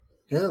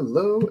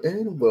Hello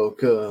and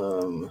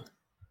welcome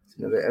to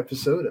another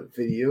episode of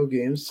Video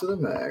Games to the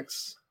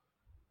Max,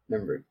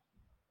 number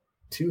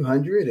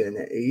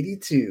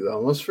 282.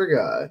 Almost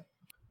forgot.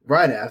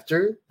 Right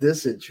after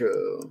this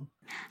intro.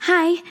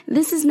 Hi,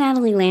 this is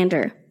Natalie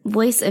Lander,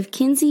 voice of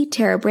Kinsey,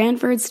 Tara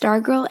Branford,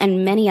 Stargirl,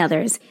 and many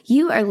others.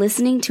 You are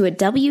listening to a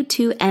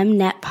W2M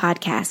Net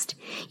podcast.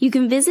 You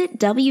can visit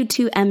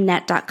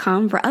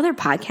W2Mnet.com for other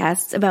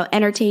podcasts about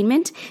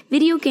entertainment,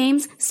 video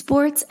games,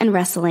 sports, and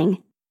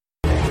wrestling.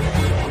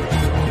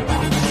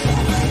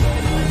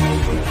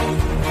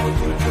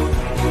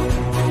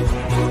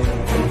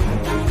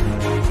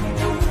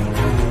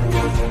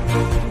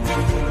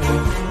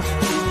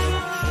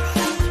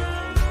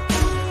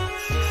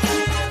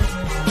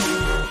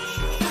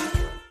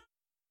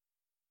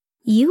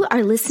 You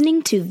are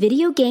listening to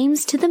Video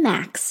Games to the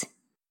Max.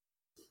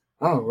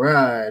 All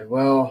right.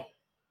 Well,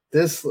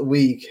 this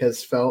week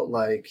has felt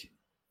like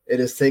it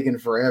has taken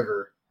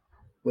forever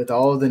with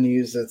all of the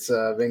news that's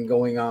been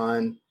going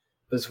on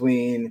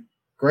between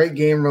great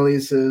game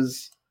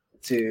releases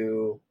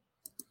to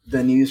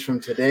the news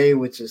from today,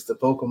 which is the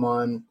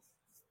Pokemon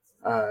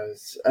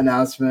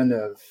announcement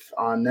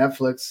on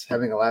Netflix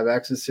having a live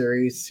action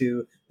series,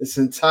 to this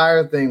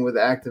entire thing with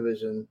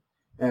Activision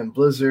and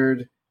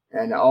Blizzard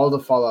and all the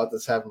fallout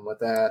that's happened with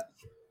that.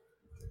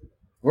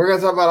 We're going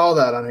to talk about all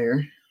that on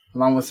here,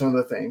 along with some of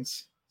the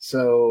things.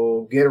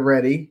 So get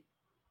ready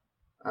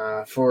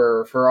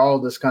for all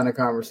this kind of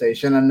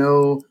conversation. I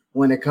know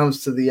when it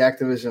comes to the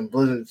Activision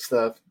Blizzard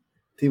stuff,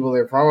 people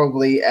are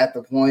probably at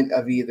the point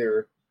of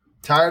either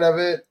tired of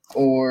it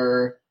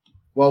or,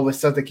 well, with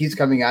stuff that keeps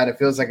coming out, it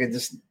feels like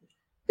it's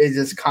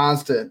just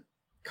constant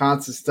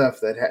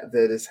stuff that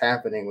is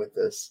happening with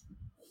this.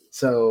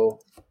 So,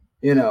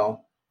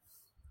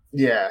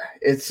 yeah,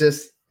 it's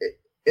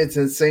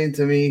insane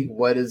to me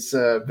what has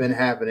been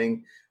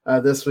happening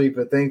this week.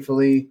 But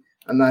thankfully,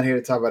 I'm not here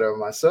to talk about it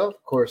myself.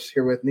 Of course,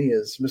 here with me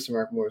is Mr.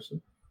 Mark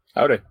Morrison.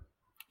 Howdy.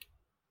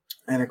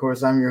 And, of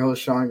course, I'm your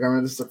host, Sean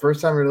Garman. This is the first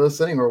time you're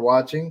listening or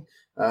watching.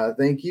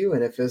 Thank you.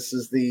 And if this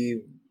is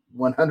the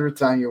 100th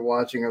time you're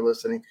watching or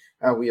listening,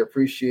 we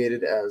appreciate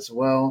it as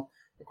well.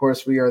 Of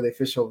course, we are the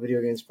official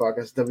video games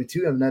podcast,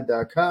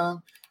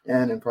 W2Mnet.com,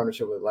 and in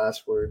partnership with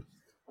Last Word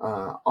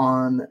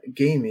on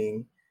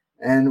gaming.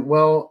 And,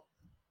 well,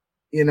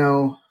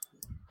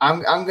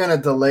 I'm gonna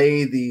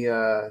delay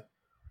the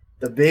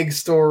big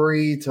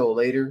story till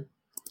later,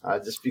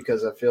 just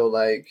because I feel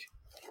like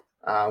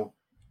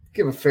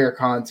give a fair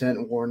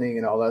content warning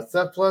and all that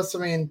stuff. Plus,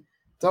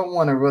 don't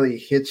want to really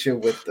hit you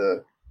with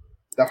the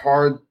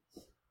hard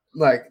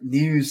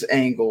news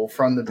angle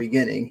from the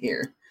beginning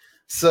here.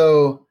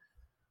 So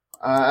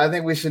I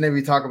think we should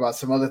maybe talk about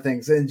some other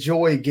things.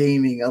 Enjoy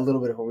gaming a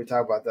little bit before we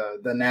talk about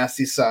the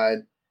nasty side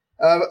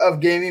of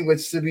gaming,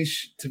 which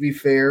to be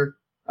fair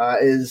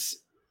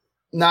is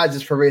not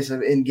just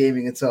pervasive in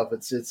gaming itself.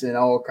 It's in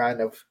all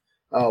kind of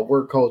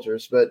work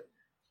cultures. But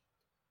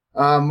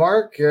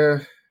Mark,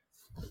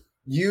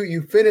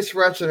 you finished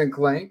Ratchet and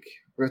Clank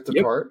Rift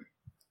Apart,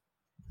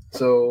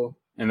 so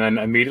and then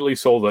immediately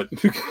sold it.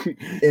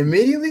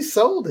 Immediately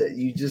sold it.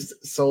 You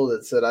just sold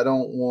it. Said I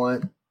don't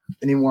want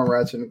any more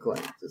Ratchet and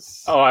Clank.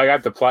 I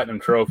got the platinum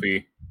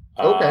trophy.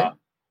 Okay.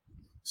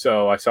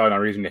 So I saw no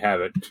reason to have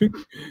it.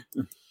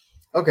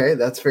 Okay,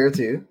 that's fair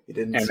too. You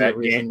didn't see a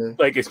reason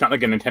to. It's not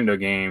like a Nintendo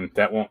game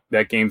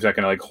that game's not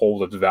gonna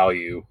hold its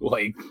value.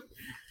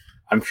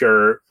 I'm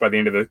sure by the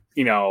end of the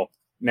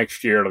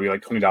next year it'll be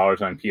like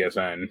 $20 on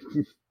PSN.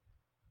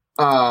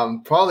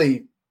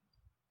 Probably.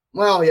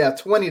 Well, yeah,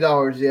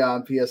 $20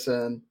 on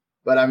PSN,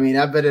 but I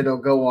bet it'll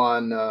go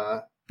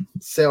on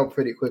sale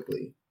pretty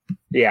quickly.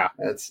 Yeah,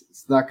 it's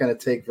not going to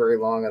take very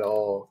long at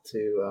all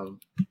to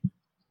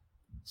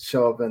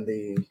show up in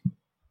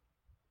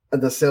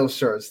the sales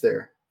charts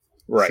there.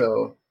 Right.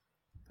 So,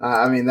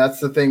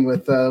 that's the thing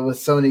with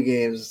Sony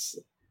games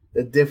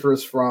that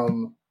differs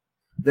from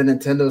the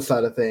Nintendo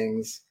side of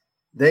things.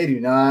 They do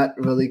not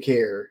really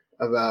care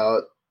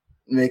about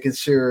making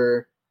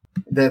sure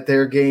that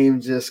their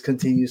game just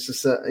continues to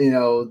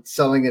sell,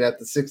 selling it at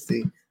the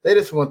 60. They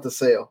just want the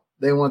sale.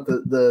 They want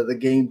the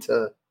game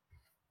to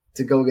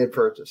go get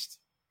purchased.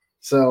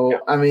 So,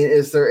 yeah.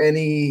 Is there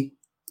any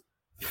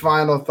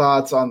final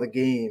thoughts on the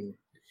game?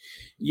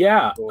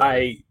 Yeah,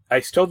 I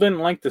still didn't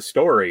like the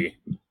story.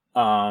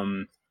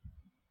 I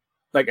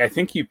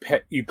think you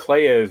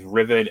play as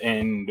Rivet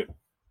and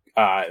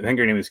I think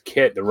her name is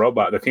Kit,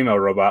 the female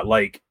robot,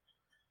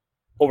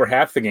 over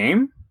half the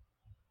game.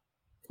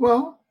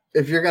 Well,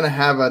 if you're going to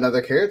have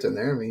another character in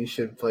there, you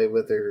should play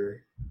with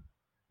her.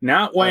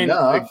 Not when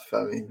enough.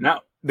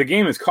 Now the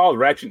game is called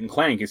Ratchet and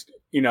Clank. It's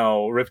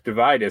Rift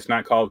Divide. It's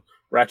not called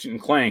Ratchet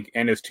and Clank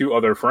and his two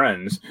other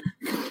friends.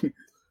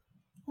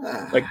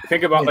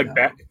 Think about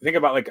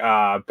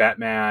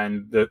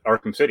Batman, the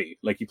Arkham City.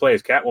 You play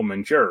as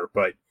Catwoman, sure,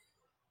 but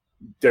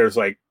there's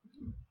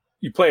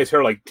you play as her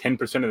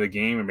 10% of the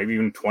game, or maybe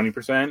even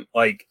 20%.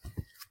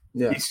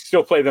 You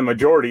still play the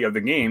majority of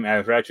the game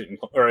as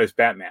or as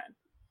Batman.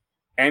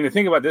 And the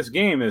thing about this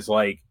game is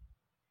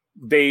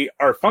they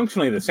are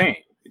functionally the same.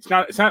 It's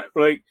not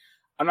like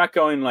I'm not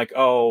going like,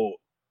 oh,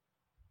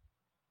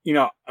 you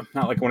know, I'm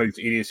not like one of these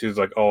idiots who's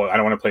like, oh, I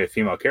don't want to play a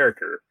female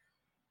character.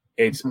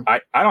 It's I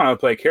don't want to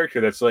play a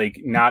character that's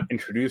like not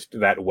introduced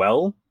that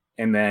well,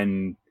 and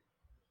then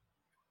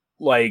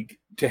like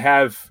to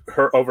have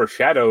her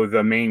overshadow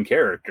the main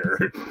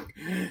character.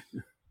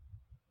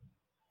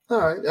 All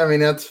right, I mean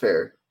that's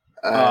fair.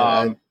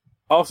 Also,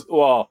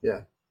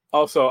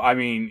 I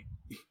mean,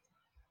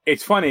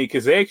 it's funny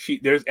because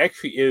there's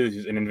actually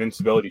is an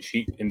invincibility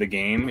cheat in the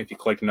game if you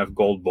collect enough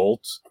gold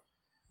bolts.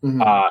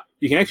 Mm-hmm.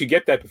 You can actually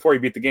get that before you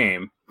beat the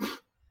game.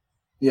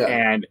 Yeah,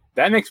 and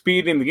that makes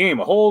beating the game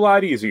a whole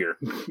lot easier.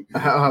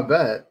 I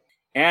bet.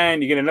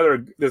 And you get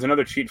there's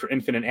another cheat for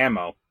infinite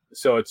ammo.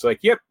 So it's like,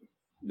 yep,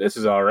 this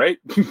is all right.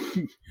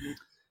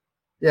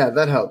 Yeah,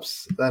 that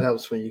helps. That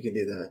helps when you can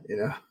do that, you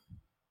know.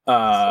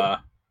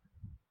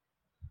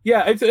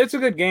 Yeah, it's a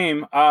good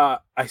game. I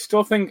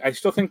still think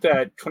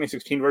that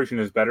 2016 version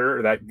is better.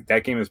 Or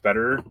that game is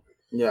better.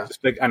 Yeah,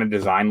 just like on a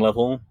design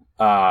level.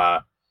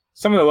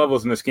 Some of the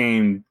levels in this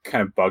game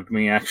kind of bugged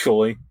me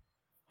actually.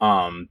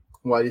 Why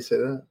do you say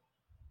that?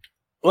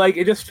 Like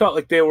it just felt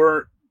like they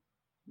weren't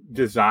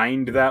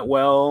designed that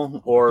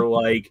well, or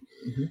like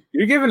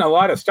you're given a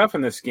lot of stuff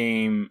in this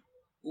game,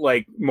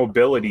 like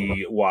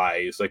mobility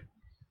wise, like.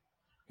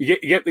 You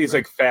get these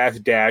like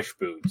fast dash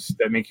boots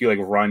that make you like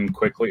run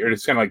quickly or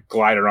just kind of like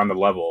glide around the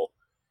level,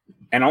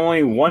 and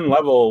only one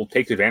level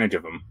takes advantage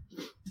of them.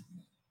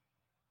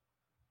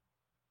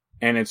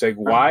 And it's like,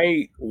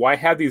 why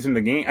have these in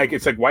the game? Like,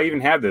 it's like, why even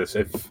have this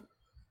if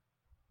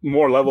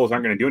more levels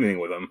aren't going to do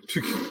anything with them?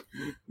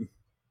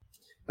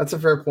 That's a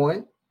fair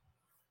point.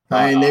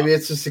 I mean, maybe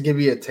it's just to give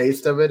you a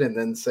taste of it and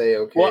then say,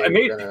 okay, well,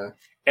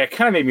 it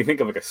kind of made me think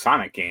of like a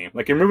Sonic game.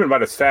 Like you're moving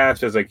about as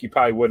fast as like you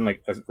probably wouldn't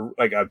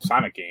like a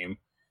Sonic game.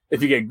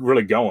 If you get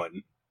really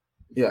going.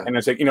 Yeah. And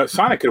it's like, you know,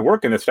 Sonic could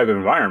work in this type of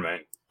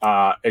environment.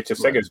 It's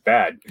just Sega's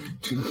bad.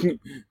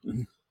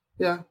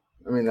 Yeah.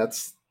 I mean,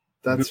 that's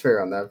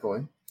fair on that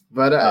point.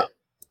 But,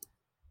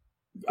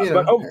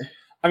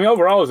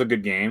 overall, it was a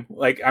good game.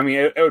 Like, I mean,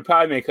 it would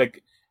probably make,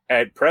 like,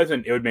 at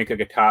present, it would make, like,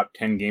 a top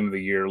 10 game of the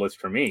year list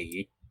for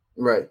me.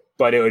 Right.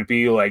 But it would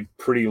be, like,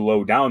 pretty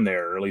low down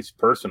there, at least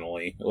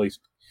personally. At least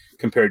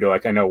compared to,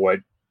 like, I know what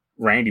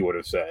Randy would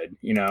have said,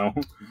 you know.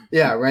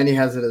 Yeah, Randy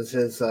has it as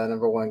his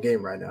number one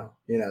game right now.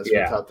 You know, as we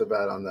talked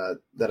about on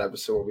that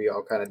episode where we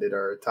all kind of did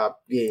our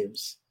top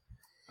games.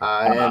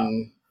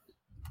 It's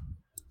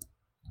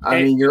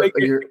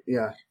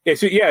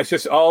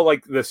just all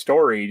like the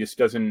story just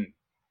doesn't,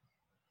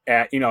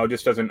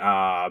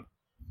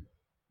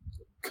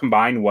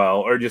 combine well,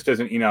 or just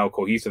doesn't,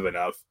 cohesive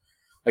enough.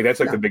 Like that's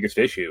like the biggest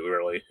issue,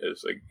 really.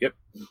 Is like, yep.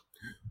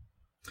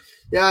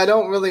 Yeah, I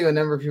don't really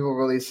remember people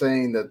really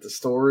saying that the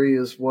story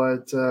is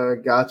what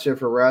got you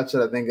for Ratchet.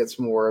 I think it's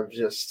more of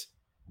just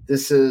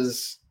this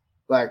is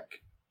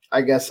like,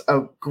 I guess,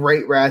 a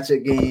great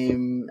Ratchet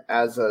game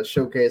as a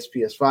showcase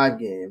PS5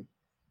 game,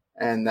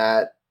 and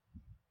that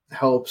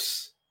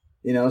helps,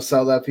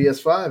 sell that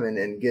PS5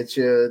 and get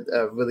you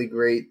a really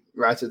great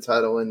Ratchet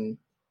title in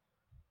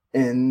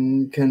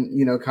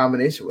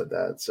combination with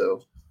that.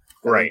 So,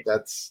 I think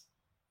that's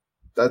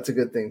a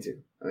good thing too.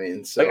 I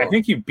mean, so I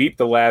think you beat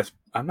the last.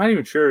 I'm not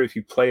even sure if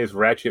you play as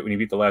Ratchet when you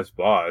beat the last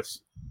boss.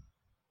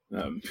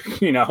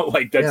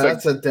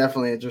 That's a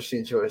definitely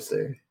interesting choice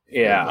there.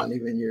 Yeah, not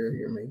even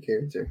your main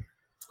character.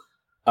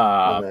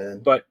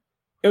 But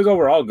it was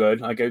overall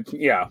good. Like I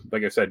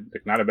said,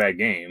 like not a bad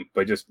game,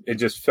 but it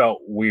just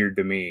felt weird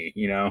to me.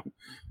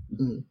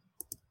 Mm-hmm.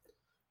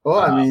 Well,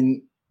 I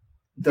mean,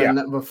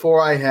 before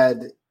I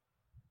had,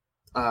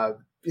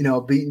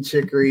 beaten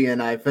Chicory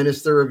and I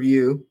finished the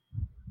review,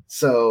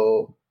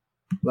 so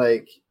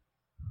like.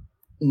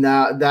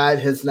 Now that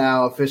has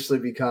now officially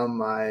become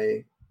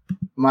my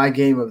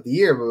game of the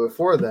year. But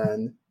before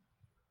then,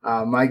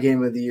 my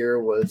game of the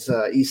year was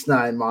East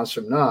 9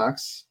 Monstrum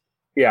Nox.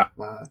 Yeah.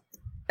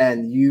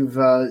 And you've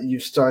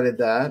started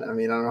that. I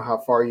mean, I don't know how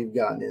far you've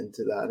gotten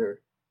into that or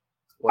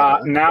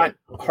whatnot. Not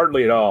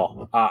hardly at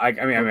all. I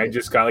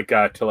just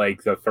got to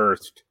like the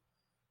first.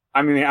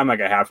 I mean, I'm like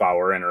a half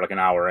hour in or like an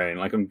hour in.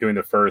 Like I'm doing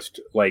the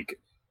first like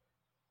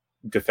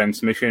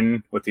defense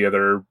mission with the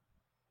other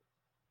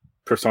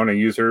Persona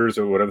users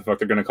or whatever the fuck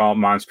they're going to call it,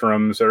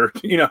 monstrums or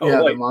the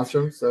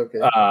monstrums. Okay.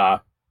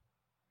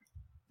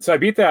 So I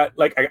beat that.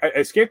 Like I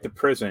escaped the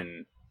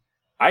prison.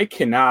 I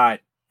cannot.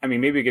 I mean,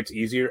 maybe it gets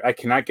easier. I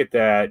cannot get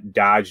that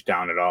dodge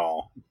down at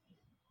all.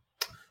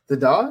 The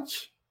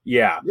dodge?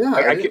 Yeah.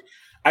 Yeah.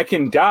 I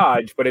can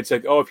dodge, but it's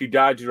like, oh, if you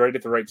dodge right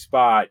at the right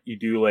spot, you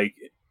do like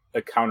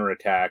a counter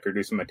attack or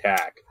do some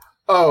attack.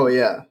 Oh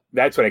yeah.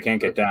 That's what I can't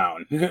get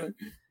down.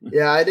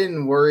 Yeah, I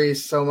didn't worry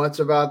so much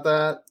about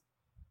that.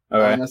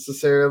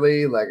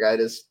 Necessarily, like I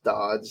just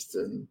dodged,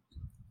 and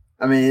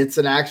I mean it's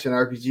an action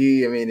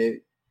RPG. I mean,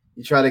 you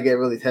try to get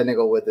really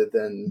technical with it,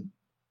 then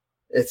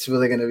it's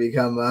really going to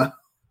become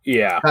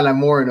kind of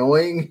more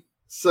annoying.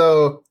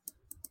 So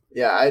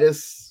yeah,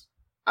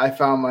 I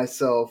found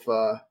myself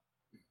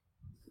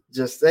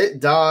just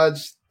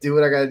dodged, do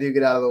what I got to do,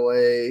 get out of the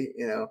way.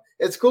 You know,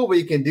 it's cool, but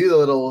you can do the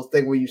little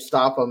thing where you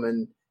stop them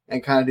and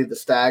kind of do the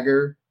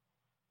stagger.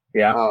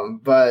 Yeah.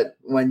 But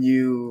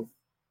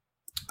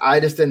I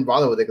just didn't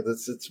bother with it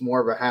because it's more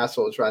of a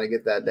hassle trying to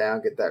get that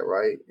down, get that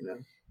right. You know.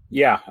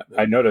 Yeah,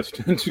 I noticed.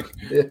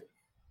 Yeah.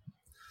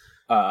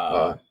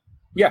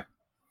 Yeah.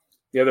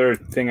 The other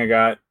thing I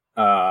got,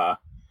 I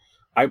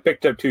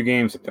picked up 2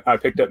 games. I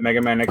picked up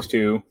Mega Man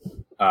X2,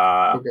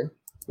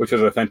 which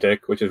is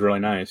authentic, which is really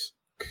nice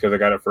because I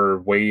got it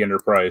for way under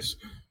price.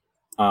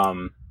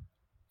 I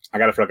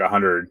got it for like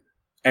 $100,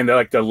 and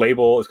the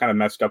label is kind of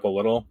messed up a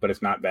little, but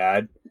it's not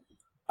bad.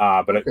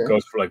 But it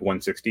goes for like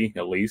 $160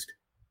 at least.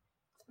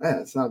 Yeah,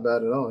 it's not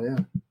bad at all. Yeah.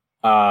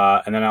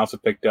 And then I also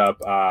picked up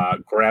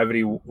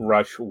Gravity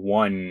Rush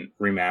 1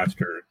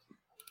 Remastered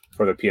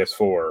for the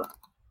PS4.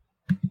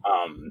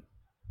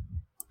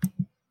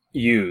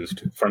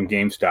 Used from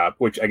GameStop,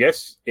 which I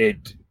guess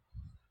it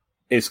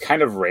is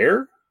kind of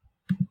rare.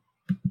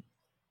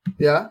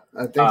 Yeah,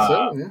 I think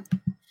so. Yeah,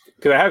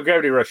 because I have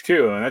Gravity Rush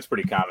 2, and that's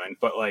pretty common.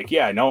 But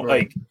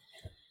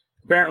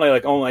apparently,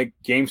 only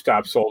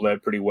GameStop sold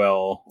it pretty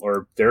well,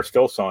 or they're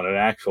still selling it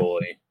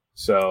actually.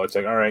 So it's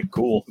like, all right,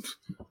 cool.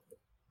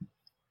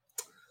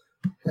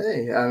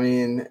 Hey, I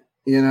mean,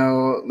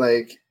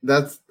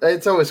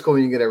 it's always cool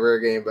when you get a rare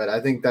game, but I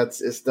think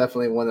it's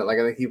definitely one that I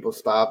think people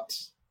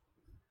stopped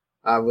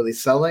really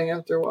selling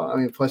after a while. I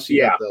mean, plus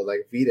you got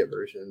the Vita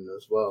version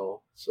as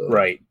well. So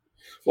right.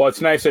 Well,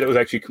 it's nice that it was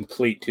actually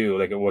complete too.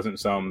 Like it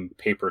wasn't some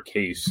paper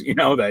case,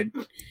 that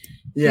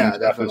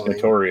definitely was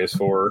notorious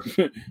for.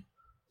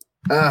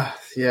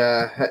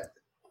 Yeah.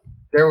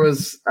 There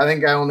was, I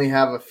think I only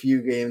have a few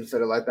games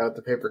that are like that with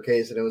the paper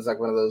case, and it was like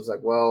one of those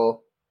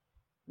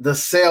the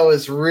sale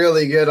is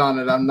really good on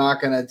it. I'm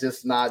not gonna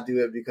just not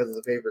do it because of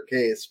the paper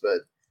case, but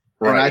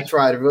and I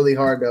tried really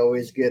hard to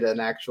always get an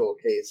actual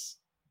case.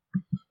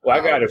 Well,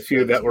 I got a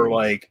few that were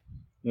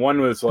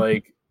one was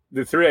the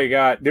 3 I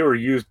got, they were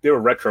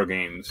retro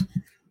games,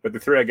 but the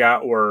 3 I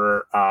got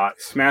were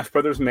Smash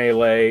Brothers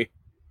Melee,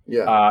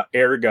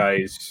 Air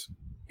Guys,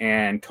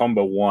 and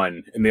Tomba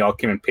 1, and they all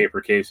came in paper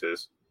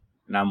cases.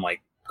 And I'm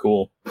like,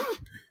 cool.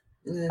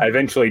 Yeah. I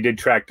eventually did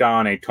track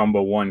down a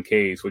Tomba 1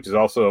 case, which is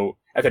also,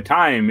 at the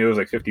time, it was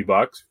like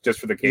 $50 just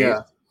for the case.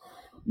 Yeah.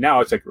 Now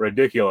it's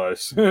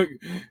ridiculous. Oh,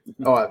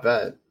 I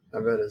bet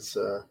it's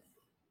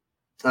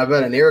I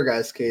bet an Air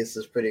Guys case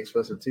is pretty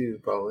expensive too,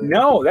 probably.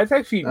 No, that's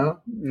actually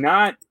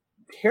not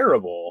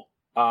terrible.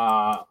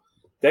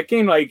 That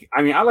game, I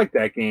like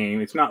that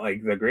game. It's not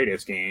the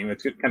greatest game.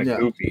 It's kind of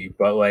goofy,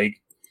 but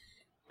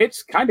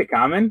it's kind of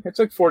common. It's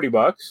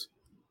 $40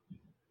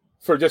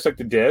 for just the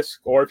disc,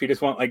 or if you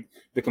just want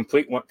the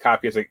complete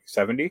copy, is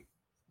 $70.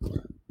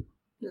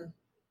 Yeah.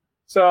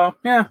 So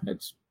yeah,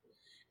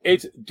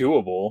 it's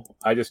doable.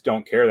 I just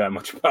don't care that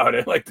much about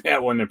it.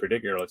 That one in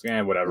particular,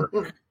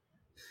 whatever.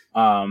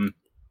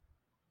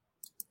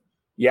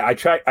 Yeah, I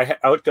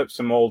looked up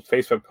some old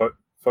Facebook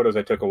photos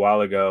I took a while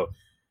ago.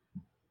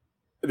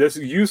 This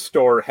used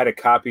store had a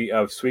copy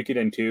of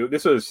Suikoden 2.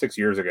 This was 6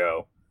 years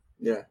ago.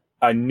 Yeah.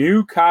 A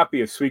new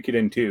copy of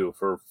Suikoden 2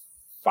 for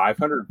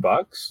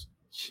 $500.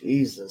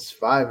 Jesus,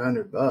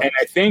 $500. And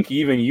I think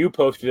even you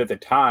posted at the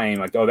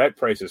time, that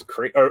price is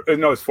crazy. Or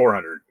no, it's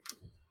 $400.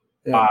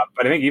 Yeah.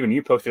 But I think even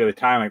you posted at the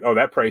time,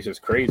 that price is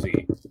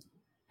crazy.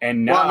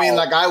 And now,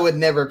 I would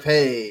never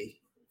pay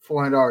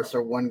 $400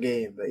 for one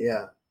game, but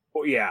yeah.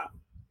 Well, yeah.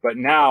 But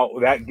now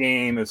that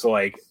game is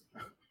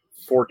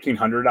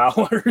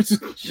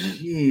 $1,400.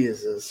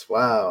 Jesus,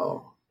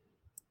 wow.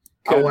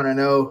 I want to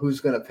know who's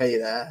going to pay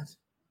that.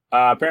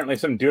 Apparently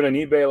some dude on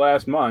eBay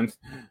last month.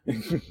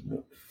 You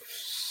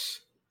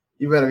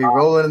better be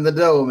rolling in the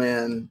dough,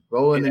 man.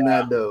 Rolling in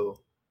that dough.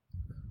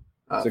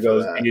 So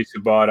those idiots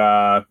who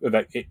bought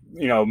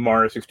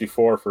Mario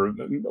 64 for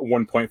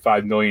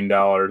 $1.5 million.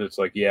 It's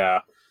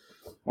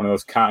one of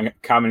those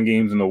common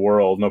games in the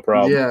world, no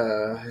problem.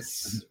 Yeah,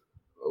 it's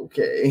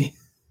okay.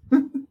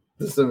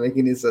 Doesn't make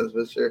any sense,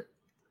 but sure.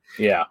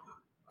 Yeah.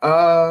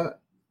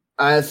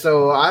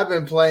 So I've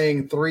been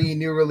playing 3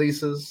 new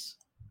releases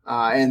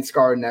and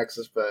Scar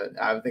Nexus, but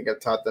I think I've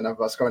talked enough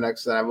about Scar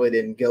Nexus and I really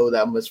didn't go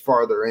that much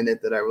farther in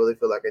it that I really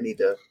feel like I need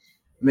to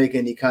make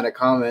any kind of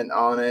comment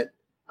on it.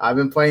 I've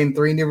been playing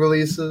 3 new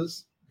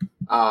releases.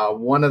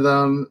 One of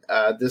them,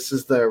 this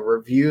is the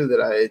review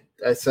that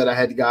I said I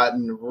had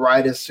gotten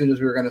right as soon as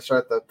we were going to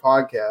start the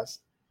podcast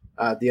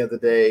the other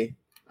day.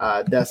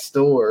 Death's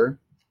Door,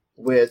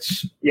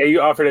 which... Yeah,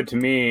 you offered it to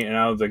me, and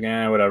I was like,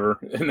 whatever.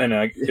 And then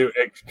it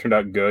turned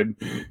out good.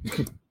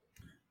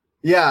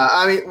 Yeah,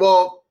 I mean,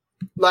 well,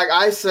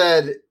 I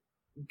said,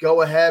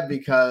 go ahead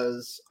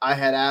because I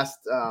had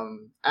asked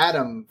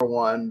Adam for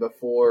one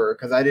before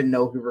because I didn't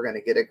know if we were going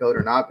to get a code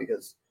or not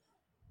because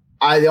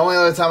the only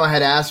other time I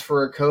had asked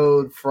for a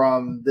code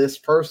from this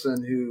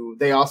person who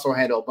they also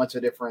handle a bunch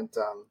of different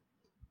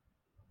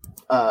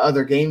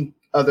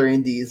other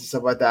indies and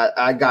stuff like that,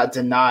 I got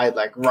denied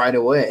right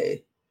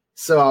away.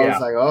 So I was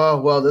like, oh,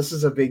 well, this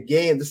is a big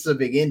game. This is a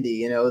big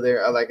indie.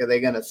 They're are they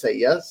going to say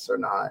yes or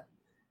not?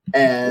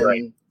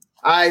 And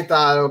I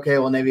thought, okay,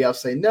 well, maybe I'll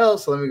say no.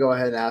 So let me go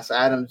ahead and ask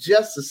Adam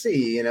just to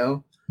see,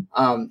 even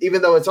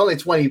though it's only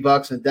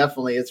 $20 and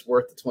definitely it's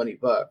worth the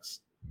 $20.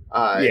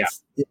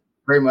 It's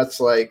very much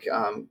like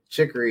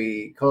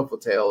Chicory Colorful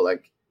Tale.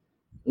 Like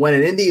when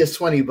an indie is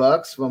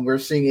 $20, when we're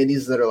seeing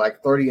indies that are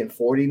like 30 and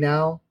 40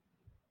 now,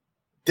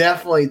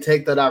 definitely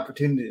take that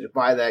opportunity to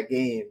buy that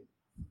game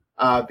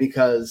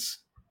because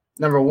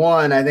number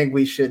one, I think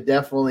we should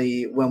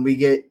definitely, when we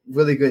get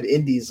really good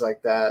indies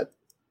like that,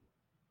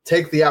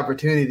 take the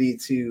opportunity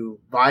to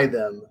buy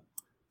them.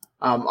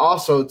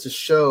 Also to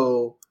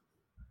show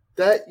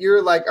that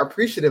you're like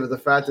appreciative of the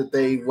fact that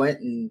they went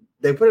and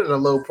they put it at a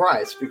low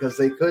price because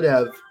they could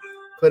have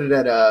put it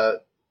at a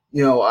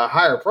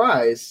higher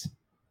price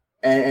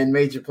and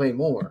made you play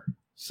more.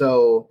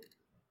 So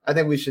I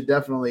think we should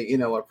definitely,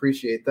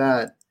 appreciate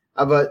that.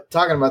 But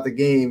talking about the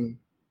game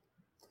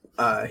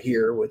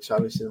here, which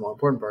obviously the more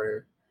important part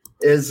here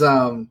is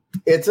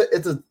it's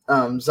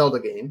a Zelda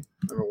game,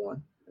 number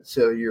one.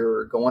 So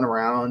you're going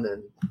around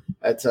and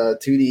it's a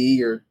 2D.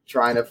 You're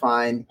trying to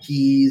find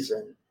keys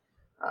and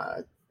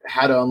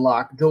how to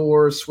unlock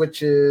doors,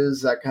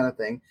 switches, that kind of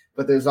thing.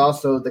 But there's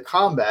also the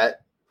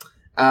combat.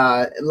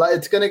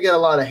 It's going to get a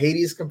lot of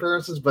Hades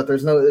comparisons, but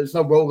there's no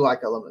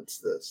roguelike elements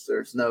to this.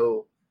 There's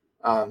no,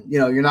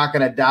 you're not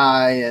going to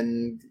die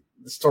and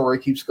the story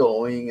keeps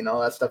going and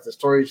all that stuff. The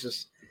story is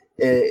just,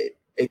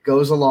 it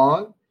goes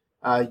along.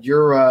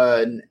 You're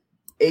an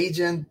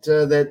agent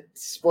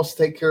that's supposed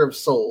to take care of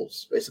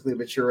souls, basically,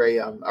 but you're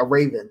a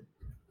raven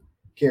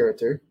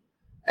character.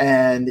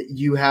 And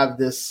you have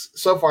this,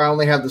 so far I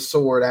only have the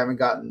sword. I haven't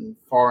gotten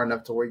far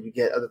enough to where you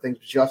get other things,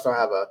 but you also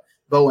have a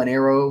bow and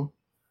arrow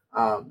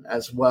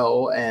as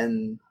well.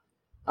 And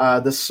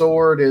the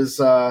sword is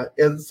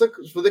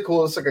it's really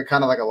cool. It's like a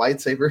kind of like a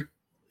lightsaber.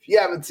 If you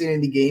haven't seen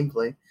any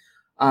gameplay,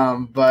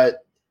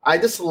 but I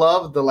just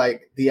love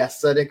the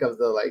aesthetic of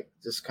the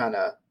just kind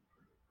of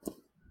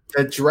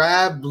a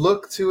drab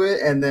look to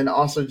it, and then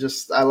also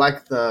just I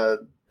like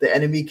the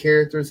enemy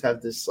characters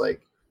have this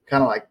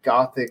kind of like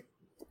gothic,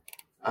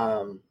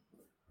 kind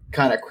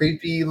of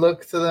creepy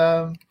look to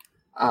them.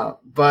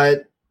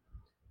 But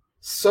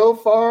so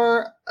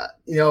far,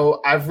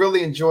 I've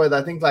really enjoyed.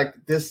 I think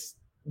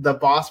the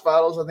boss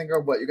battles I think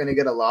are what you're going to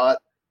get a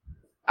lot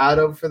out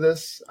of for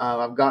this.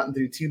 I've gotten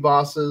through 2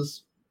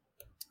 bosses.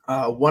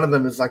 One of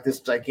them is like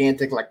this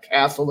gigantic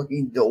castle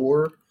looking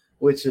door,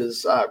 which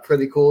is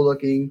pretty cool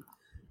looking.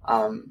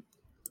 I'm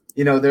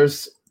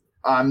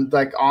on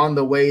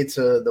the way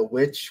to the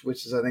witch,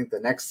 which is I think the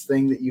next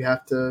thing that you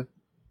have to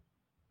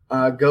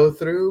go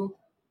through.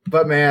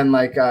 But man,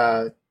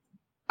 I'm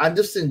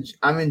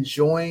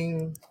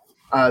enjoying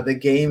the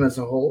game as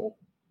a whole,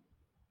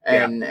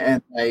 and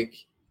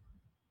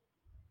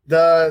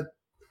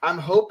I'm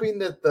hoping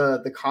that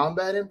the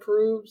combat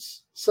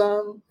improves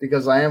some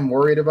because I am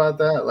worried about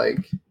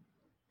that.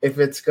 If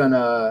it's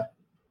gonna,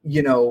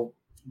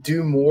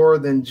 do more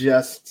than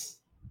just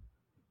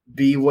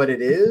be what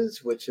it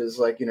is, which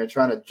is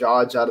trying to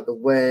dodge out of the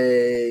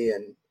way.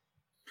 And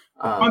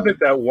I thought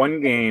that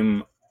one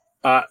game,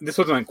 this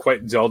wasn't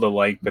quite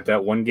Zelda-like, but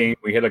that one game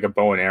we had a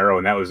bow and arrow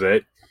and that was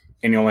it,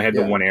 and you only had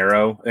the one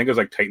arrow. I think it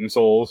was Titan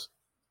Souls.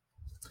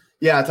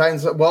 Yeah,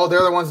 Titan. Well,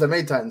 they're the ones that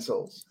made Titan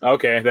Souls.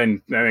 Okay,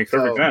 then that makes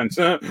perfect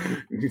sense.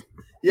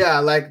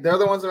 Yeah, they're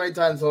the ones that made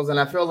Titan Souls, and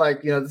I feel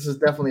this is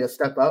definitely a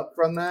step up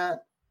from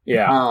that.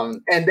 Yeah.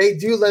 And they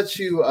do let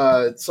you.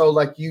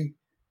 You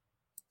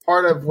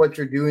part of what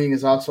you're doing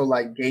is also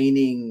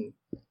gaining.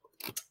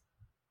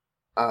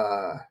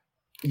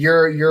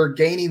 You're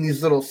gaining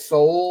these little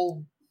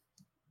soul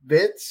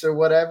bits or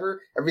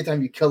whatever every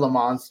time you kill a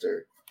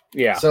monster.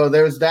 Yeah. So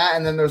there's that,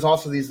 and then there's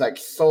also these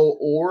soul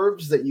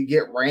orbs that you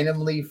get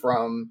randomly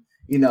from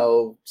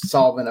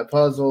solving a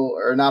puzzle,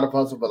 or not a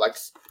puzzle, but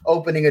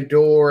opening a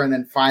door and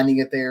then finding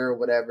it there or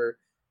whatever.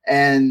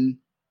 And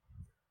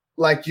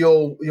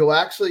you'll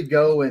actually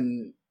go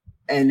and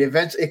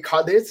eventually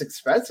it's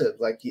expensive.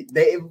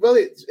 It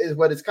really is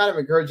what it's kind of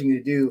encouraging you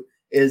to do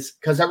is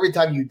because every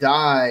time you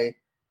die,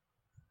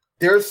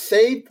 there's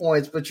save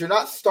points, but you're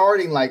not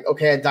starting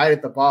okay, I died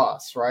at the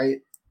boss, right?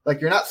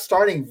 You're not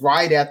starting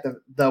right at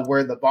the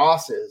where the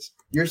boss is.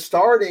 You're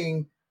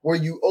starting where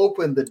you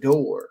open the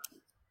door.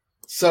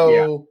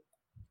 So,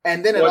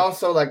 and then it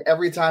also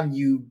every time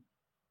you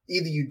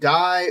either you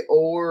die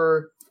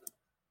or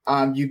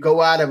you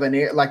go out of an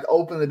air,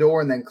 open the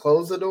door and then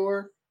close the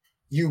door,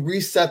 you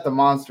reset the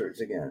monsters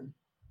again.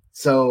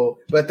 So,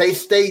 but they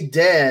stay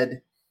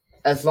dead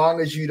as long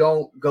as you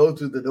don't go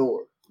through the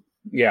door.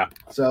 Yeah.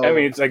 So I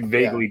mean, it's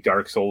vaguely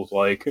Dark Souls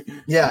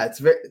Yeah, it's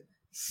very.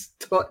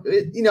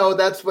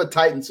 That's what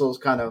Titan Souls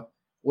kind of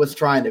was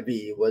trying to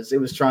be. It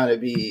was trying to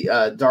be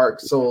Dark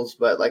Souls,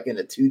 but in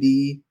a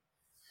 2D.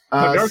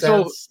 Dark sense.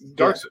 Souls,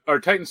 or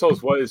Titan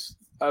Souls was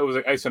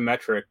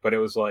isometric, but it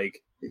was I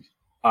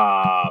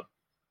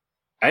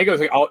think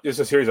it was just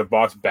a series of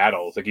boss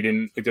battles. You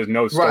didn't there's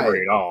no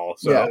story at all.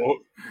 So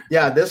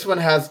yeah, this one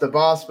has the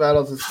boss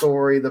battles, the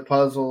story, the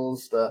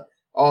puzzles,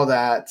 all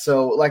that.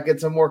 So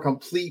it's a more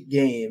complete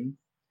game.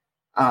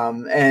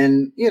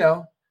 And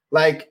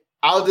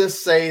I'll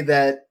just say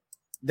that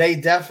they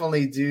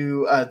definitely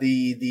do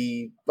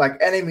the like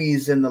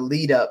enemies in the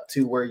lead up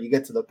to where you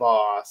get to the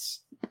boss.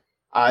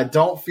 I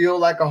don't feel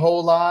like a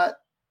whole lot.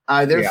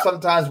 There's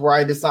sometimes where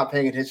I just not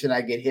paying attention,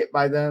 I get hit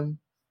by them,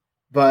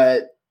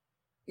 but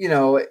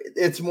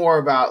it's more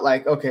about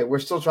like, okay, we're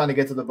still trying to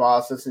get to the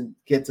bosses and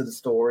get to the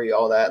story,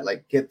 all that,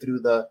 like get through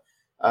the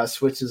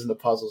switches and the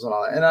puzzles and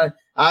all that. And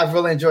I've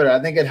really enjoyed it.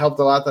 I think it helped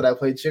a lot that I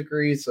played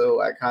Chicory,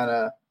 so I kind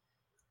of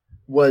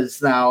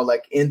was now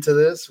like into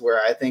this,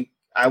 where I think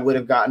I would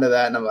have gotten to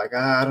that, and I'm like,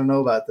 I don't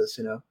know about this,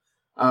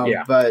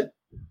 But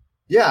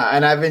yeah,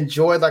 and I've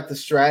enjoyed like the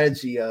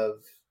strategy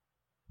of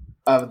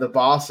the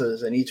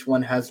bosses, and each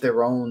one has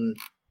their own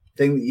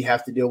thing that you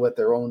have to deal with,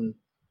 their own,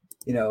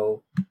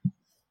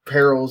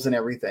 perils and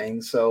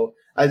everything. So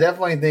I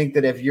definitely think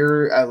that if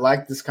I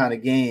like this kind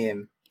of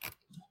game,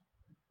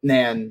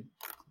 man,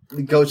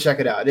 go check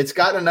it out. It's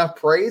got enough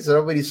praise that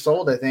everybody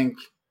sold, I think,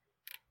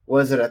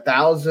 was it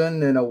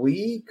 1,000 in a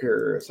week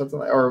or something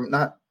like, or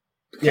not?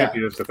 Yeah,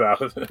 it's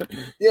 1,000.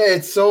 Yeah,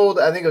 it sold.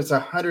 I think it was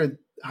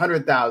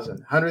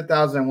 100,000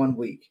 in 1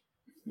 week.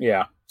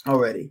 Yeah,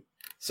 already.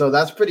 So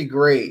that's pretty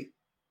great.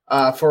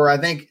 For I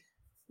think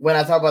when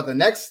I talk about the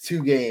next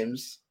two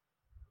games,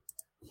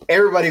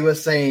 everybody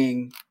was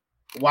saying,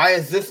 "Why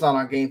is this not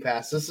on Game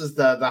Pass? This is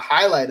the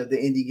highlight of the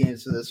indie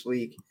games for this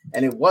week,"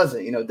 and it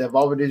wasn't.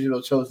 Devolver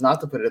Digital chose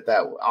not to put it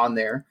on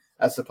there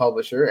as the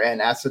publisher,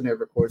 and Acid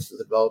Nerve, of course, is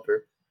the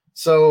developer.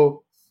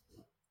 So,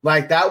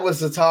 like, that was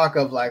the talk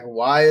of like,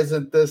 why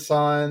isn't this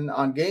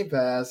on Game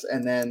Pass?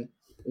 And then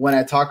when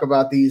I talk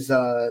about these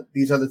other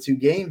two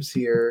games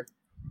here,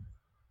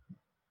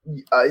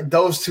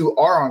 those two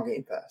are on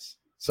Game Pass.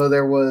 So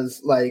there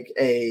was like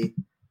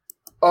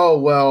oh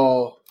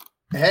well,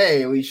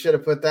 hey, we should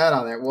have put that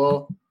on there.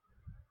 Well,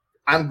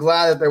 I'm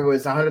glad that there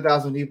was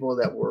 100,000 people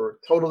that were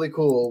totally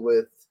cool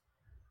with,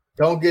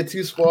 don't get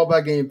too spoiled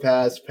by Game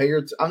Pass.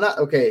 I'm not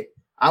okay.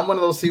 I'm one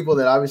of those people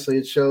that obviously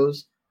it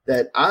shows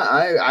that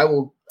I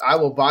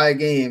will buy a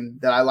game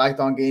that I liked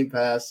on Game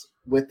Pass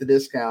with the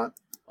discount,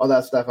 all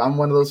that stuff. I'm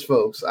one of those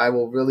folks. I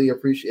will really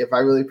appreciate, if I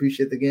really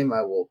appreciate the game,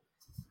 I will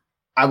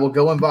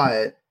go and buy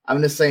it.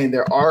 I'm just saying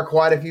there are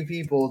quite a few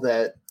people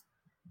that,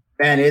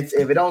 man, if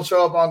it don't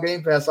show up on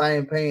Game Pass, I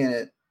ain't paying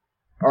it,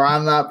 or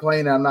I'm not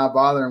playing it, I'm not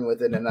bothering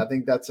with it. And I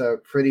think that's a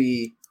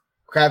pretty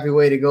crappy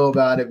way to go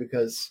about it,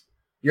 because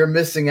you're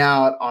missing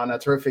out on a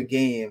terrific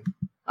game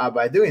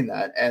by doing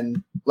that.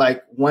 And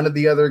like one of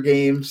the other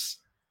games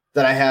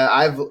that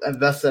I've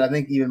invested, I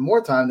think, even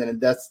more time than in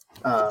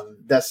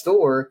Death's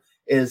Door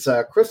is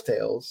Chris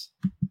Tales.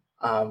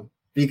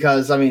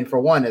 Because, I mean, for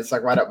one, it's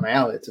like right up my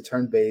alley. It's a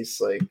turn-based,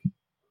 like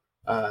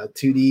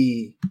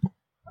 2D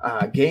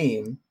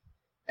game.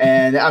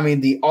 And, I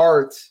mean, the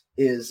art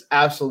is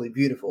absolutely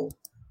beautiful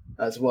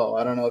as well.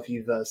 I don't know if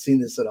you've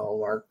seen this at all,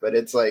 Mark, but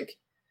it's like,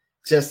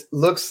 just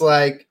looks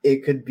like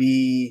it could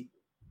be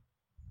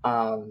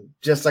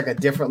just like a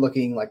different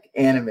looking like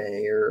anime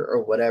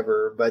or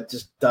whatever, but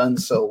just done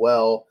so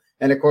well.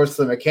 And, of course,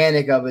 the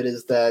mechanic of it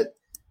is that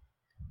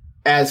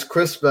as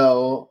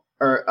Crispell,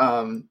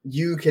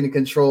 you can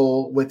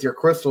control with your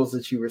crystals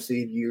that you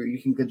receive. You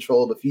can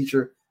control the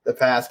future, the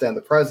past, and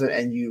the present.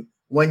 And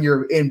when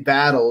you're in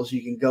battles,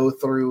 you can go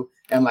through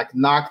and like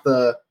knock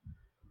the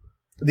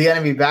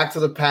enemy back to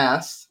the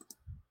past,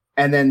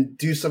 and then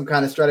do some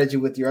kind of strategy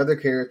with your other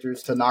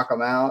characters to knock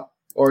them out,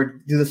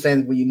 or do the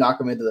same when you knock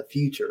them into the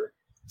future.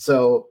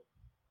 So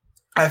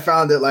I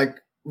found it like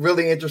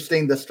really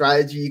interesting, the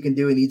strategy you can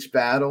do in each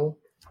battle.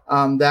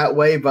 That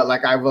way, but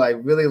like I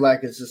really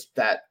like is just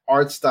that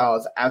art style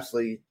is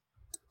absolutely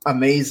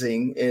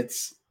amazing.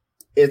 It's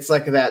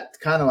like that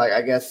kind of like,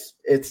 I guess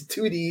it's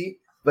 2D,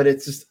 but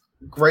it's just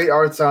great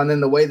art style. And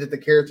then the way that the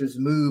characters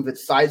move,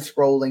 it's side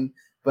scrolling,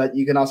 but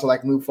you can also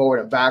like move forward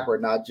and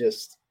backward, not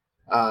just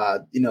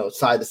side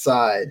to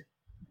side.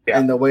 Yeah.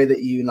 And the way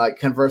that you like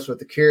converse with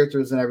the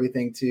characters and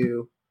everything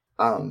too.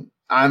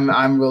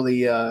 I'm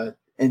really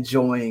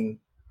enjoying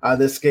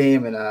this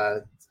game,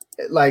 and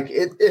like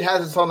it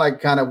has its own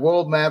like kind of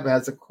world map. It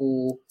has a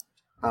cool,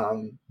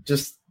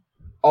 just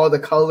all the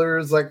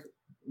colors like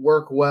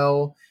work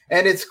well,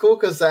 and it's cool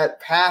because that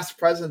past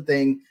present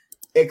thing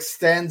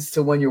extends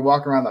to when you're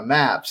walking around the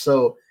map.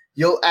 So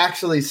you'll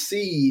actually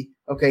see,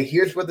 okay,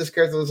 here's what this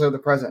character looks like in the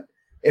present.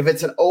 If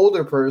it's an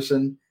older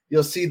person,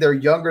 you'll see their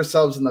younger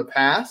selves in the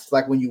past,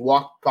 like when you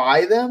walk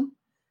by them,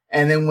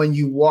 and then when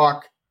you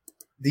walk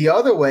the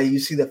other way, you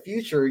see the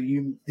future.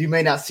 You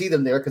may not see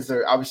them there because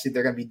they're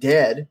going to be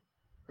dead.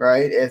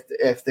 Right,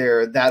 if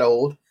they're that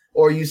old,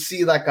 or you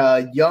see like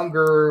a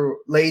younger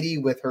lady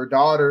with her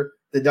daughter,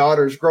 the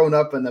daughter's grown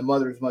up and the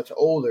mother's much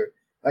older.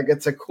 Like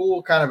it's a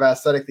cool kind of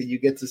aesthetic that you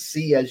get to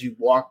see as you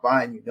walk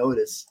by and you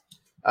notice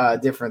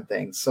different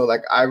things. So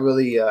like I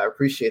really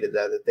appreciated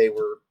that they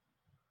were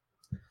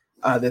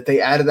that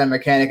they added that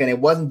mechanic, and it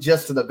wasn't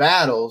just to the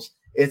battles;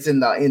 it's in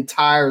the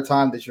entire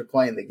time that you're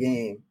playing the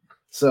game.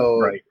 So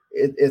right.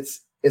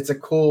 It's a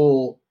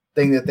cool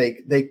thing that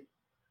they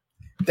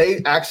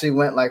actually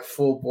went like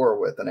full bore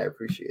with, and I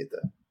appreciate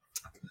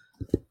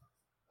that.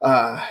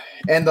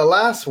 And the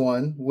last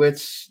one,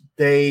 which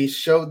they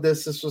showed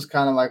this was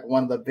kind of like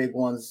one of the big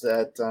ones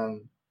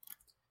that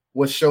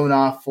was shown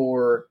off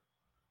for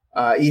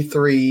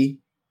E3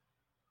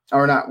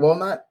 or not.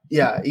 Well,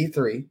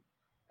 E3.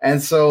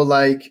 And so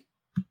like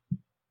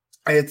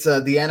it's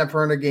the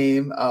Annapurna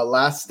game,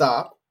 Last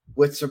Stop,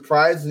 which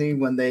surprised me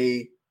when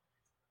they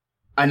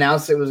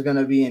announced it was going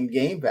to be in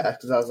Game Pass,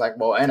 because I was like,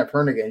 well,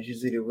 Annapurna games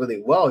usually do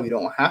really well. You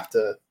don't have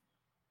to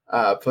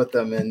put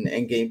them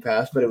in Game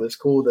Pass, but it was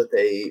cool that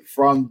they,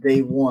 from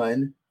day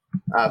one,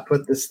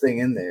 put this thing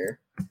in there.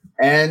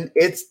 And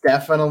it's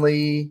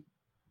definitely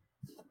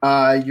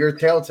your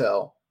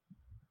Telltale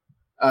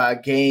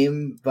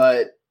game,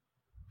 but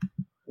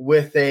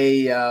with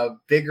a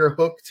bigger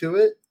hook to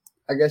it,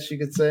 I guess you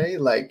could say.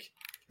 Like,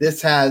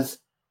 this has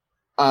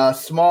a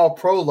small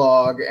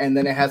prologue, and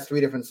then it has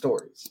 3 different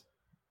stories.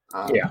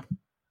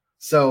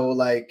 So,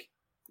 like,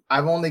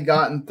 I've only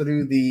gotten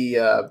through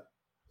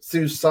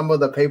through some of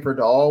the Paper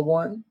Doll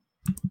one,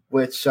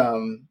 which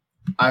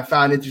I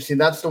found interesting.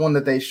 That's the one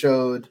that they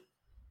showed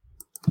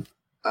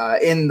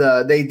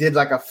they did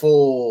like a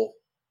full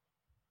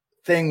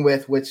thing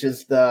with, which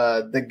is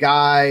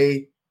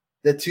the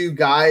 2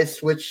 guys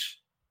switch,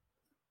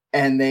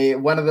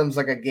 and one of them's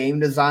like a game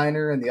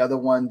designer and the other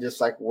one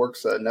just like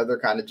works another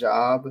kind of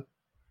job.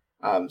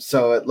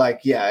 So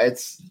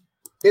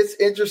it's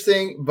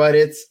interesting, but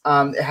it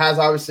has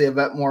obviously a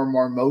bit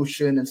more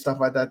motion and stuff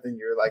like that than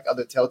your like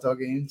other Telltale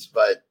games.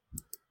 But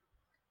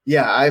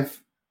yeah,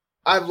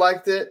 I've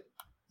liked it,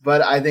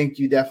 but I think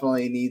you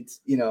definitely need,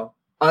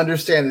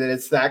 understand that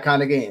it's that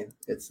kind of game.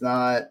 It's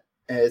not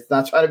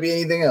trying to be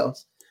anything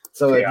else.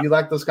 So if you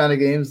like those kind of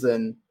games,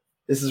 then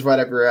this is right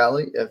up your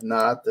alley. If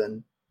not,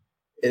 then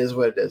it is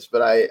what it is.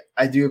 But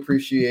I do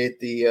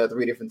appreciate the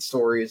 3 different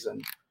stories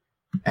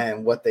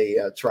and what they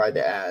tried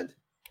to add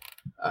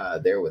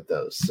there with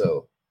those.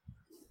 So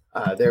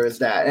there is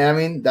that. And I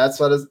mean, that's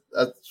what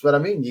I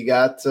mean. You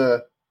got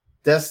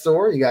Death's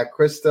Door, you got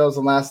Christel's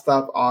The Last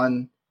Stop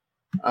on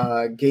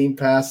Game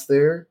Pass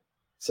there.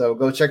 So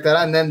go check that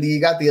out. And then you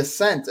got The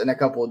Ascent in a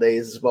couple of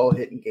days as well,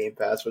 hitting Game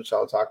Pass, which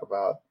I'll talk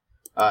about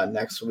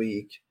next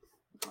week.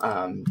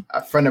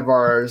 A friend of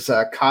ours,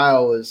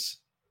 Kyle, is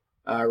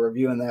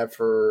reviewing that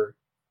for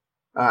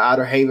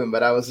Outer Haven,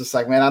 but I was just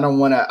like, man, I don't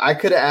want to. I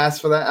could have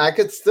asked for that. I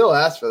could still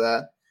ask for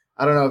that.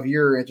 I don't know if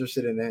you're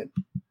interested in it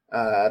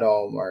at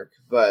all, Mark,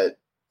 but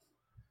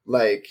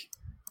like,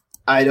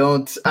 I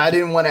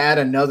didn't want to add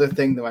another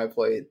thing to my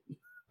plate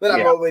that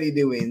I'm already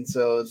doing.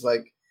 So it's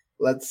like,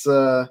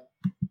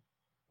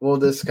 we'll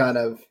just kind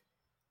of,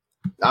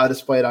 I'll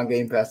just play it on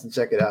Game Pass and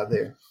check it out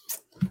there.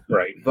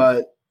 Right.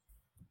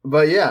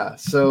 But yeah,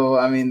 so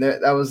I mean,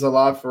 that was a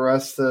lot for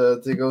us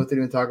to go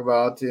through and talk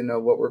about,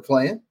 what we're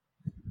playing.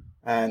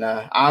 And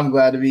I'm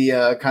glad to be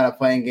kind of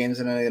playing games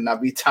and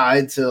not be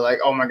tied to like,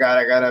 oh my God,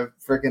 I got to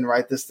freaking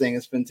write this thing.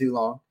 It's been too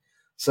long.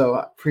 So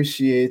I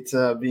appreciate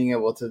being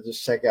able to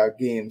just check out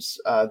games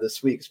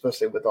this week,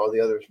 especially with all the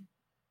other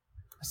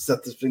stuff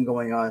that's been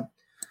going on.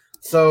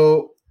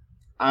 So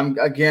I'm,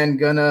 again,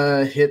 going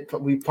to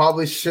we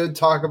probably should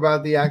talk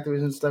about the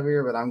Activision stuff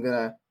here, but I'm going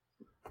to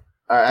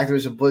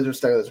Activision Blizzard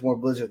stuff. There's more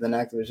Blizzard than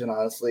Activision,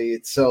 honestly.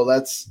 So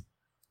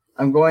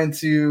I'm going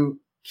to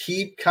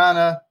keep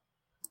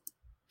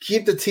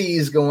the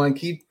tease going.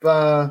 Keep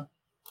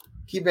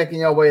making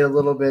y'all wait a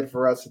little bit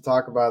for us to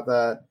talk about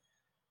that.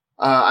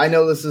 I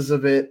know this is a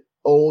bit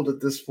old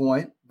at this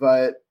point,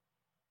 but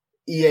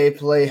EA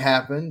Play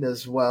happened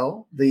as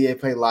well. The EA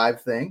Play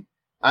Live thing.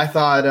 I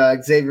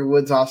thought Xavier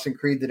Woods, Austin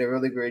Creed did a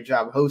really great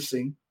job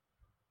hosting.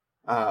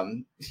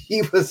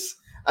 He was,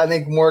 I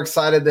think, more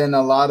excited than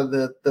a lot of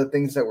the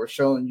things that were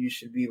shown you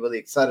should be really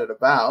excited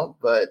about.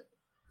 But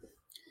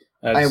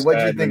what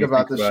do you think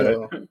about the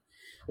show?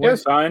 Yeah,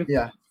 it's fine.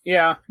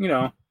 Yeah,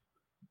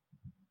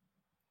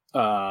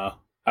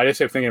 I just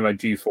kept thinking about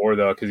G4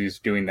 though, because he's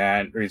doing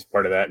that, or he's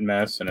part of that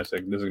mess, and it's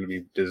like, this is going to be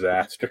a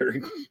disaster.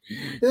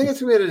 You think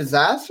it's going to be a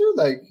disaster?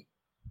 Like,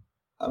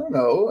 I don't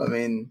know. I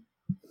mean,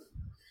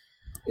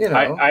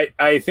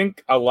 I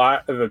think a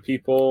lot of the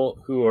people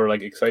who are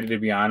like excited to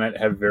be on it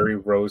have very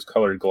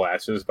rose-colored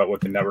glasses about what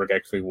the network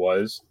actually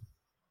was,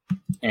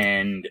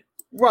 and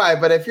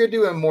right. But if you're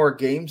doing more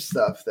game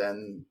stuff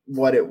than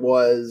what it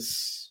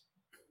was.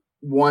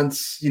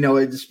 Once,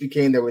 it just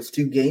became, there was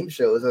 2 game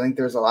shows. I think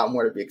there's a lot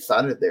more to be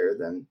excited there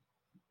than,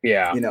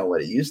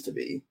 what it used to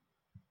be.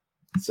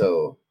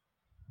 So,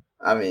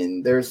 I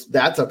mean,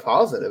 that's a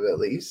positive at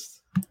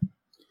least.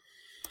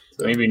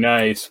 So. Maybe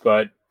nice,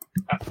 but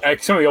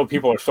some of the old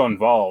people are still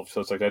involved. So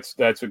it's like,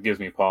 that's what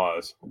gives me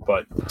pause.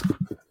 But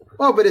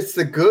it's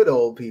the good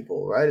old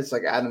people, right? It's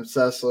like Adam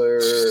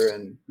Sessler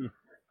and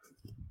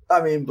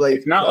I mean, Blake.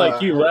 It's not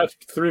like you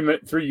left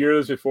 3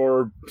 years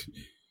before,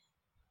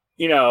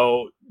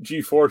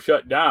 G4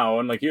 shut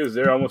down. Like, he was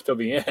there almost till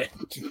the end.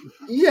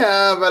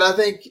 Yeah, but I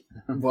think,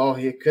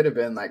 he could have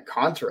been like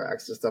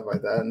contracts and stuff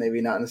like that, and maybe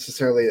not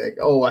necessarily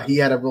like, he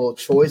had a real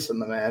choice in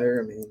the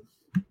matter. I mean,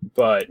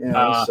 but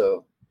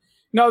so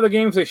no, the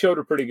games they showed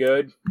were pretty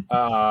good.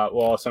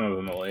 Some of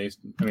them at least.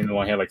 I mean, they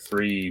only had like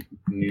 3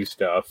 new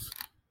stuff.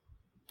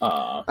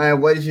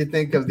 And what did you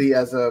think of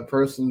as a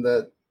person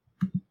that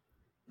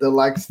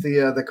likes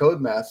the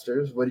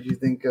Codemasters? What did you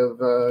think of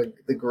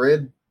the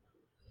grid?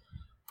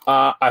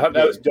 I thought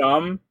that was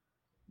dumb,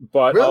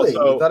 but really,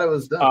 also, you thought it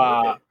was dumb.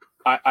 Okay.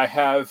 I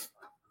have,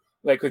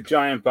 like with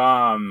Giant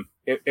Bomb,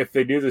 if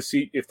they do the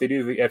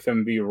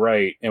FMV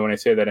right, and when I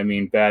say that I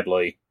mean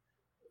badly,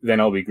 then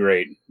it'll be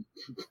great.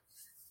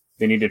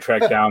 They need to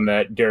track down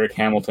that Derek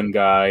Hamilton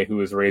guy who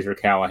was Razor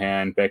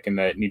Callahan back in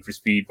that Need for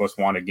Speed Most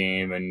Wanted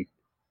game and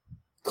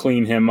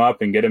clean him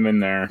up and get him in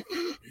there.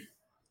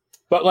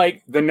 But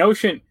like the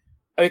notion,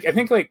 like I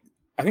think it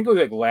was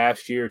like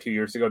last year, 2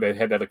 years ago, they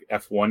had that like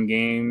F1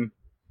 game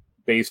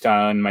based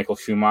on Michael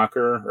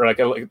Schumacher, or like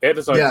they had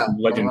this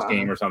Legends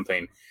game or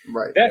something.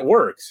 Right. That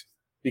works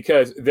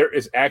because there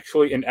is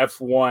actually an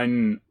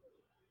F1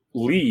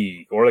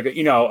 league or like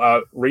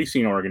a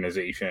racing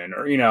organization,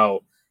 or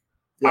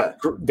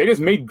they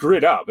just made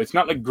Grid up. It's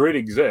not like Grid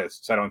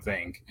exists, I don't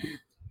think.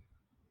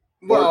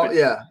 Well,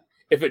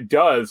 if it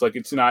does, like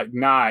it's not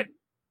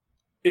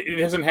it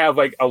doesn't have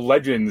like a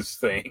Legends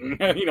thing,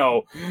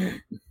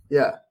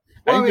 Yeah.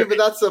 Well, but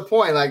that's the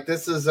point. Like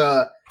this is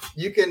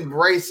you can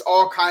race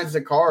all kinds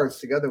of cars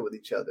together with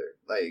each other.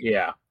 Like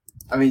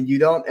I mean, you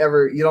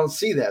don't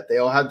see that. They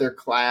all have their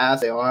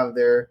class, they all have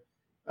their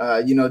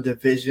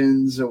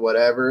divisions or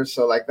whatever.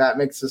 So like that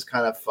makes this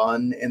kind of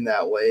fun in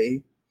that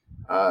way.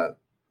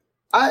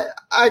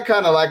 I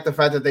kind of like the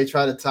fact that they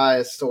try to tie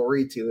a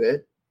story to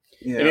it.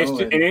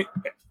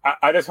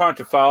 I just wanted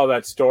to follow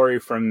that story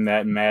from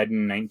that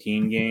Madden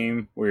 19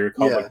 game where you're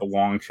called like the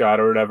long shot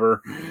or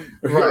whatever.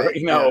 Right.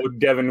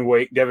 Devin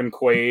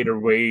Quaid or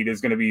Wade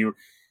is going to be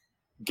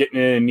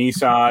getting in a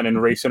Nissan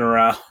and racing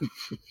around.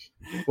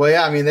 Well,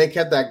 yeah, I mean, they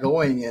kept that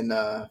going in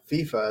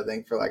FIFA, I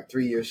think, for like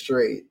 3 years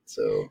straight.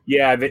 So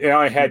yeah, they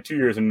only had 2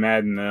 years in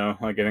Madden, though.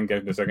 Like, I think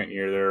the second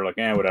year, they're like,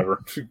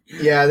 whatever.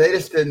 Yeah, they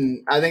just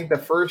didn't. I think the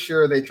first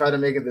year they tried to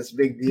make it this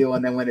big deal,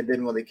 and then when it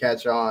didn't really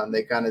catch on,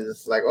 they kind of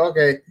just like,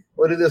 okay,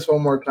 we'll do this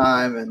one more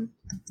time, and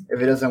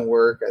if it doesn't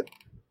work,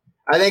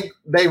 I think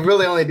they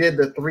really only did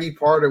the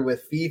 3-parter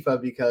with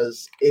FIFA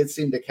because it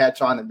seemed to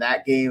catch on in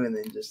that game, and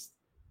then just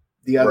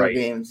the other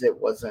games, it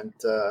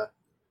wasn't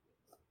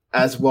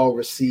as well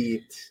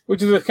received,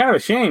 which is kind of a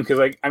shame because,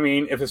 like, I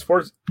mean, if a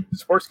sports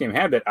game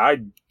had that,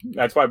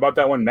 that's why I bought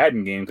that one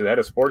Madden game, because it had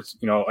a sports,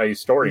 a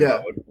story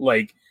mode.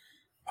 Like,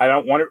 I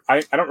don't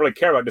really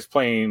care about just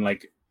playing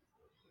like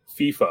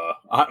FIFA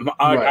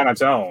on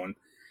its own,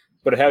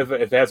 but if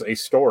it has a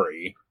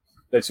story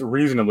that's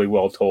reasonably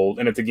well told,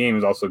 and if the game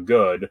is also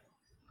good,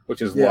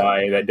 which is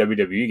why that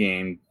WWE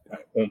game, I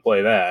won't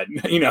play that,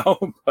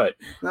 But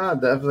no, I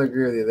definitely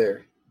agree with you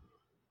there.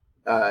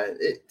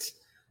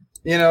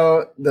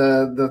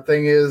 The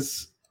thing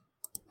is,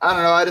 I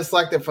don't know. I just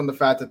liked it from the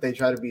fact that they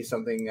try to be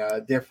something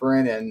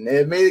different, and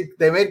they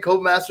made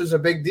Codemasters a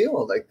big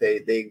deal. Like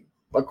they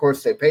of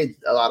course they paid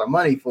a lot of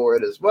money for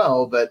it as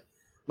well, but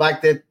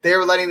like that they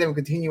were letting them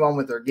continue on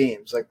with their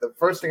games. Like the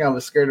first thing I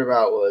was scared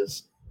about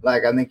was,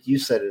 like, I think you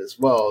said it as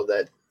well,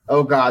 that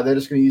oh god, they're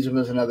just going to use them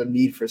as another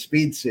Need for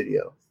Speed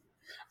studio.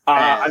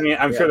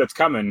 I'm sure that's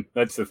coming.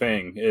 That's the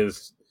thing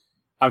is.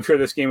 I'm sure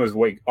this game was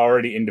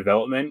already in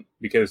development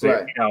because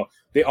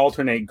they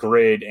alternate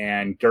grid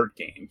and dirt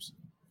games.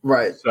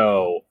 Right.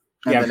 So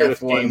and I'm then sure this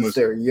game was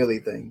their yearly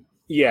thing.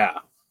 Yeah.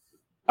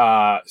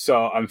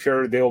 So I'm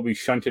sure they will be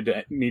shunted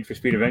to Need for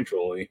Speed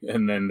eventually,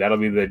 and then that'll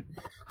be the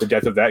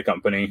death of that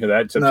company,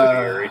 that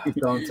subsidiary.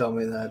 Don't tell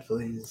me that,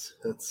 please.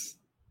 That's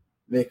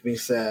make me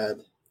sad.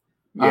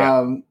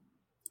 Yeah.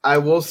 I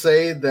will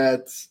say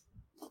that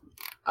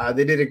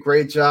they did a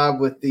great job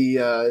with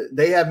the.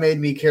 They have made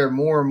me care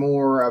more and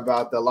more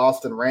about the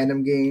Lost in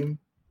Random game.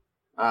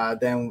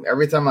 Then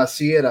every time I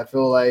see it, I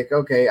feel like,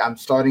 okay, I'm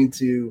starting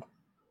to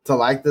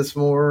like this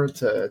more,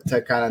 to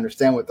kind of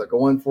understand what they're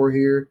going for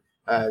here.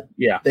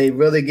 They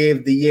really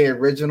gave the EA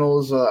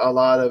Originals a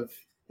lot of,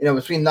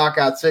 between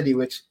Knockout City,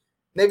 which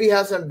maybe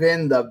hasn't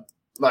been the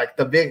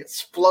big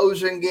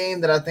explosion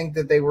game that I think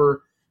that they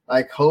were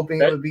like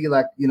hoping it would be,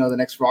 like, the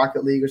next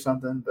Rocket League or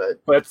something.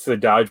 But that's the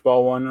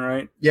dodgeball one,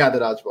 right? Yeah, the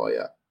dodgeball.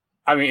 Yeah.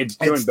 I mean, it's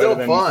doing still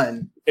better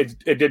fun. It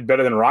did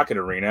better than Rocket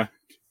Arena.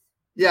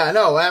 Yeah,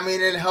 no, I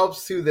mean, it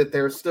helps too that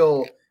they're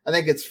still. I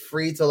think it's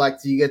free to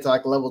you get to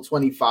level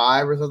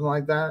 25 or something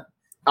like that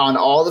on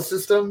all the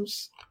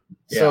systems.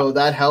 Yeah. So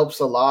that helps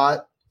a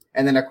lot.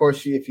 And then of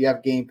course, if you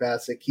have Game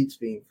Pass, it keeps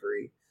being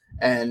free.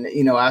 And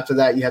after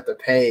that, you have to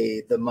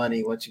pay the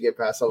money once you get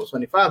past level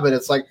 25. But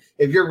it's like,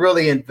 if you're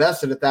really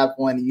invested at that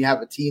point and you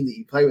have a team that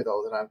you play with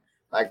all the time,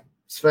 like,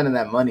 spending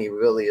that money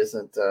really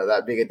isn't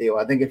that big a deal.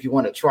 I think if you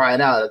want to try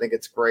it out, I think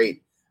it's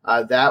great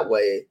that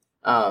way.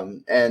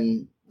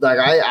 And like,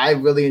 I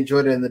really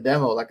enjoyed it in the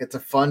demo. Like, it's a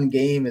fun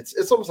game.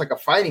 It's almost like a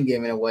fighting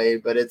game in a way,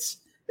 but it's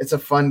a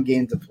fun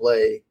game to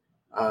play.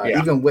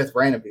 Even with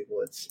random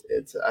people,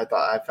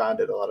 I found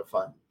it a lot of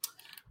fun.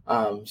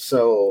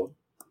 So,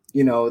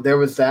 there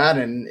was that,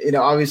 and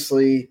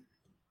obviously,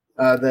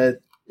 they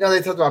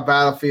talked about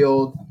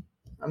Battlefield.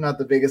 I'm not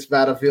the biggest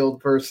Battlefield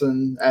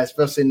person,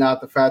 especially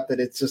not the fact that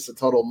it's just a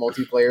total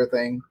multiplayer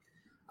thing.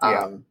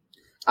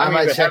 I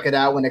might check it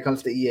out when it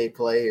comes to EA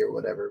Play or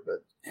whatever.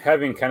 But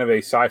having kind of a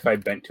sci-fi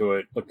bent to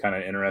it looked kind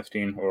of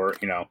interesting, or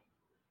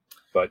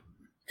but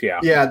yeah.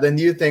 Yeah, the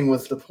new thing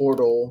was the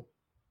Portal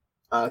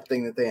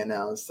thing that they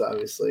announced,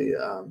 obviously,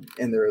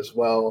 in there as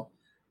well.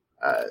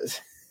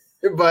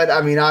 But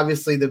I mean,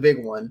 obviously, the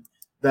big one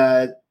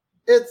that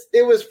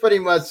it was pretty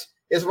much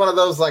it's one of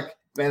those like,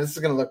 man, this is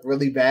going to look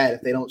really bad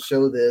if they don't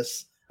show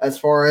this. As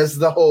far as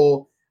the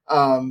whole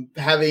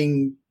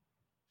having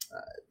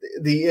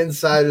the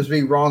insiders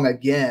be wrong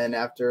again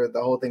after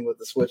the whole thing with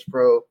the Switch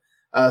Pro.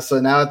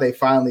 So now that they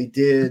finally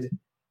did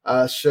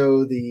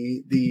show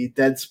the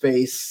Dead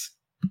Space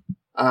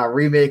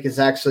remake is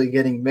actually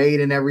getting made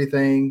and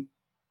everything.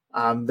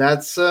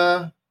 That's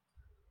I'm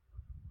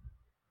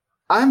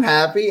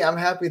happy. I'm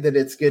happy that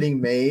it's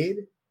getting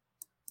made.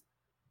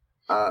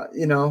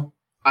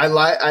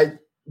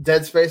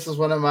 Dead Space is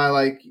one of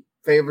my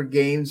favorite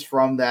games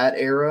from that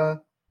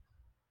era.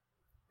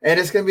 And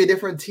it's going to be a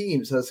different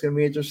team, so it's going to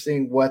be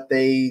interesting what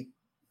they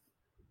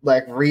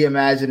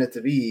reimagine it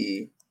to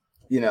be.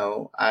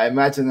 I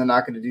imagine they're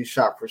not going to do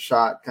shot for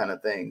shot kind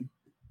of thing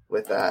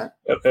with that.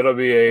 It'll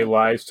be a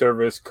live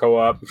service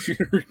co-op.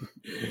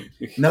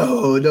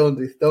 No,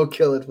 don't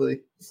kill it,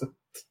 please.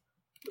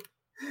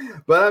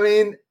 But I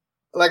mean,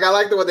 I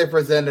like the way they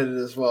presented it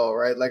as well,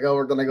 right?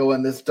 We're going to go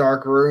in this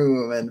dark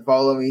room and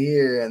follow me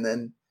here, and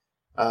then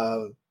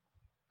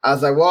I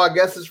was like, well, I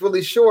guess it's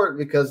really short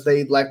because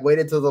they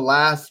waited till the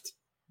last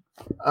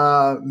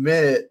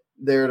minute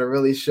there to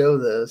really show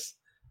this.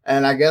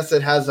 And I guess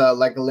it has a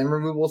limb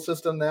removal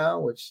system now,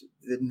 which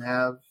didn't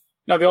have.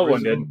 No, the old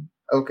one did.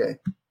 Okay.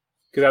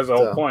 Because that was the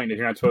whole point. Is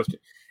you're not supposed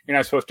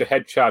to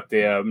headshot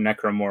the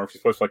necromorphs.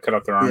 You're supposed to cut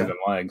off their arms and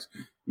legs.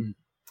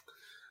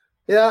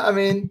 Yeah, I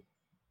mean,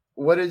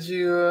 what did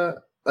you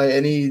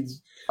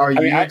Are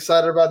you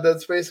excited about Dead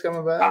Space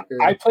coming back?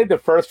 I played the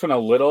first one a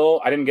little.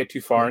 I didn't get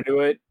too far into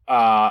it.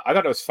 I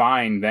thought it was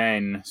fine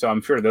then, so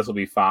I'm sure this will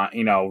be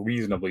fine.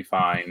 Reasonably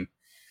fine.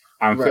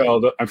 I'm sure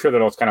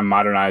that it's kind of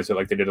modernize it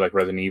like they did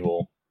Resident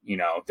Evil.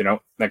 They're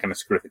not going to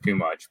screw with it too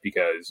much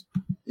because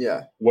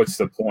what's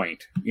the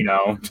point?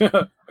 I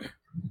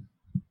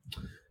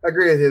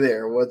agree with you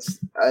there.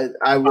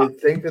 I would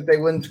think that they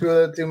wouldn't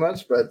screw it too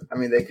much, but I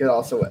mean they could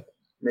also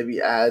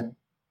maybe add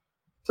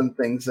some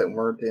things that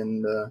weren't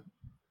in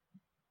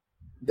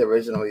the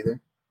original either.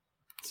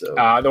 So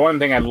the one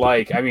thing I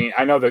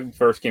know the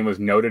first game was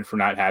noted for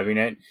not having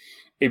it.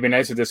 It'd be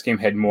nice if this game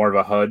had more of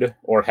a HUD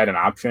or had an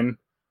option.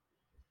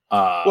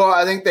 Well,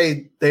 I think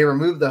they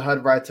removed the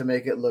HUD right to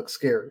make it look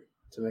scary,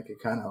 to make it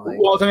kind of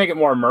to make it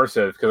more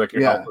immersive because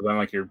your health is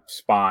on your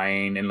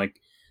spine and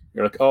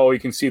you're oh, you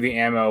can see the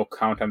ammo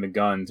count on the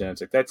guns and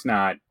it's that's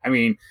not. I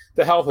mean,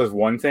 the health is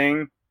one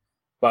thing,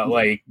 but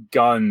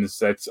guns,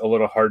 that's a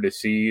little hard to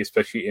see,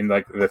 especially in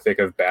the thick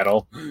of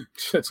battle.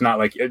 It's not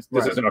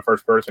this isn't a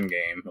first person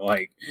game.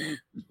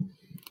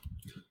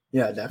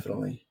 Yeah,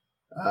 definitely.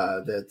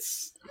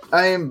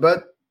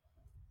 But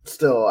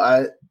still,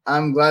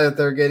 I'm glad that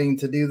they're getting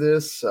to do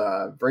this,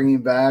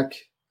 bringing back.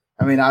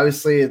 I mean,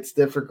 obviously it's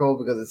difficult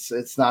because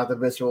it's not the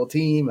visual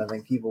team. I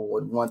think people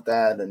would want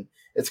that, and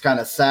it's kind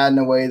of sad in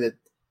a way that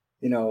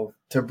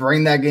to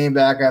bring that game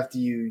back after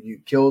you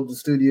killed the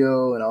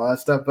studio and all that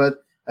stuff.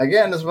 But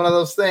again, it's one of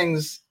those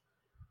things.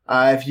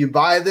 If you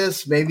buy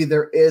this, maybe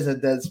there is a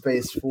Dead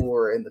Space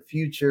 4 in the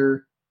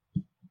future.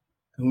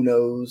 Who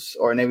knows?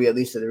 Or maybe at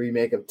least a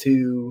remake of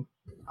 2.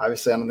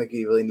 Obviously, I don't think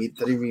you really need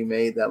 3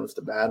 remade. That was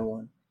the bad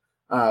one.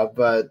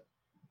 But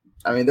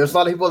I mean, there's a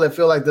lot of people that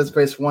feel like Dead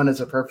Space 1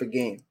 is a perfect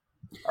game,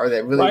 or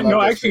they really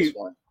love Dead Space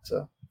 1.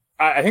 So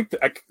I think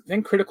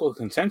critical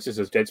consensus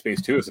is Dead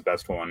Space 2 is the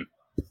best one.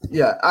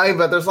 Yeah,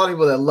 but there's a lot of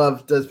people that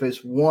love Dead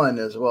Space 1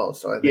 as well.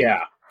 So I think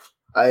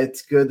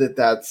it's good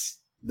that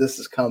this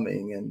is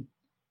coming, and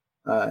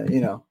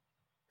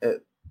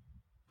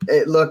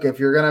look, if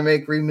you're gonna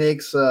make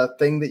remakes a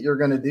thing that you're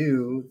gonna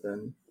do,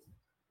 then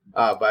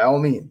by all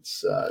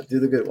means, do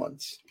the good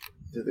ones.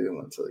 Do the good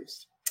ones at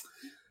least.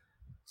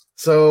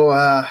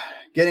 So,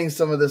 getting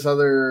some of this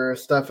other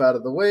stuff out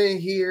of the way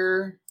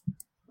here,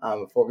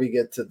 before we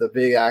get to the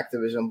big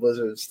Activision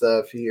Blizzard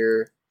stuff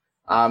here.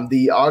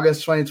 The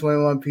August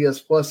 2021 PS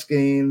Plus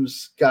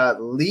games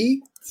got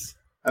leaked.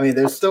 I mean,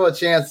 there's still a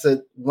chance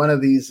that one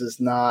of these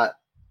is not,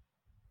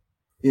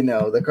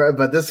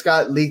 but this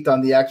got leaked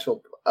on the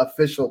actual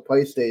official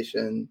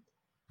PlayStation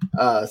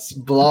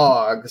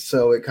blog,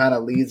 so it kind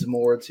of leads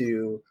more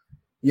to,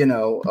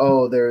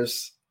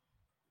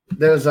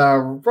 there's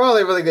a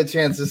probably a really good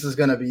chance this is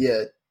going to be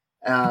it.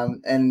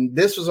 And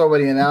this was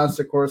already announced.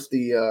 Of course,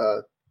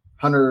 the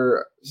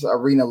Hunter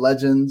Arena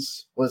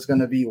Legends was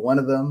going to be one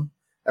of them.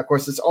 Of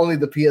course, it's only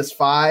the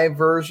PS5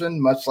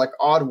 version, much like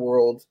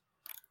Oddworld.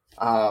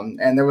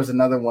 And there was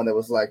another one that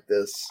was like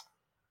this.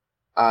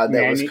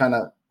 Was kind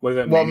of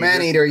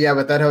Maneater, yeah,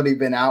 but that had already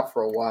been out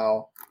for a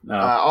while. No.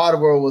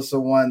 Oddworld was the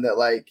one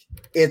that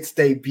it's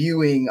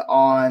debuting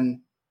on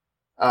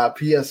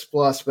PS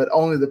Plus, but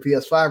only the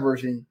PS5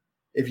 version.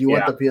 If you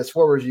want the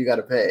PS4 version, you got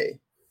to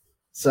pay.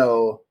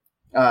 So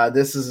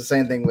this is the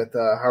same thing with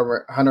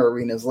Hunter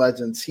Arena's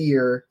Legends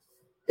here.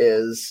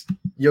 is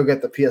you'll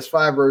get the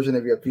PS5 version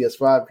if you have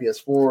PS5,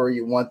 PS4.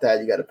 You want that,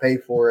 you got to pay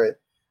for it.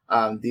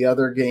 The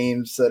other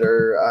games that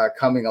are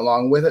coming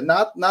along with it,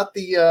 not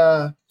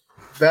the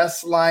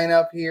best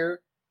lineup here,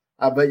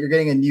 but you're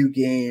getting a new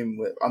game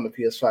on the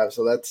PS5,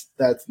 so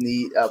that's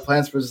neat.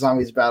 Plants vs.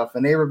 Zombies Battle for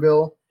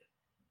Neighborville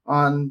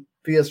on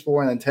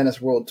PS4, and then Tennis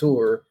World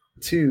Tour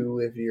 2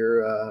 if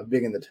you're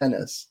big into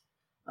tennis.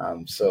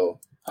 So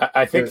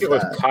I think it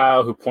was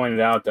Kyle who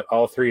pointed out that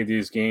all three of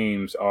these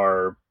games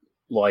are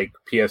like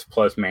PS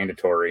Plus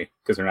mandatory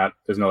because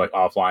there's no like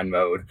offline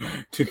mode.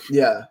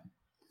 Yeah.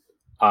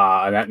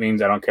 And that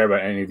means I don't care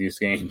about any of these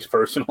games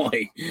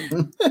personally.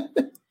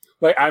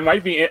 Like I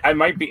might be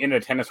in a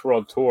Tennis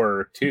World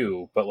Tour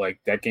too, but like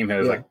that game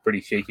has like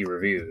pretty shaky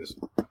reviews.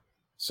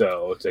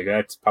 So it's like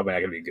that's probably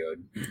not gonna be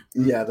good.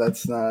 Yeah,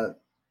 that's not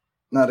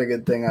a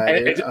good thing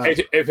either.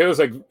 If it was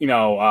like, you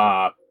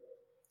know,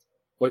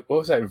 what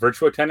was that?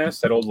 Virtua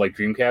Tennis, that old like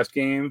Dreamcast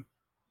game,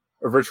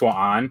 or Virtua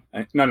On?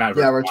 No, not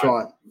Virtua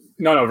On.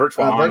 No,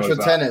 Virtua On.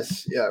 Virtua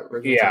Tennis.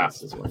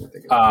 Tennis is what I'm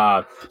thinking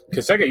of.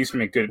 Because Sega used to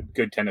make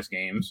good tennis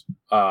games.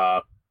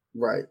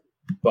 Right.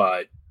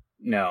 But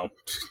no.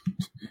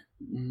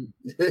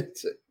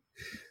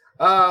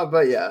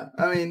 But yeah,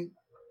 I mean,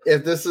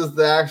 if this is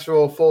the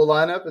actual full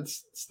lineup,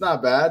 it's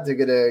not bad to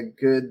get a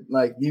good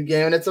like new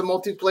game, and it's a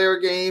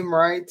multiplayer game,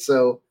 right?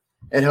 So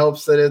it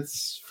helps that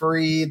it's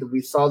free.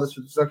 We saw this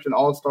with Destruction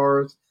All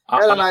Stars.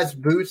 Had a nice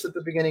boost at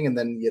the beginning, and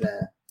then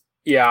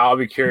Yeah, I'll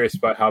be curious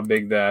about how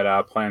big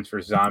that Plants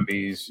vs.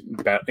 Zombies,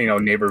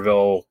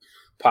 Neighborville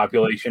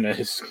population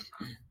is.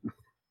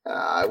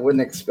 I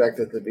wouldn't expect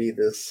it to be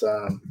this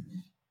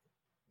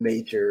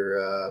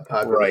major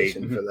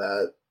population for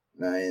that.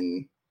 I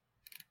mean,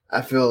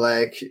 I feel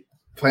like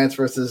Plants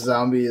vs.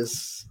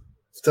 Zombies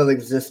still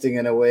existing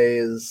in a way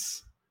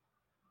is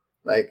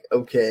like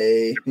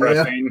okay.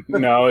 Depressing.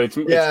 No, it's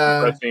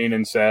depressing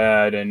and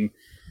sad and.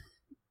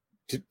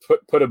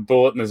 Put a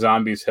bullet in the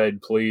zombie's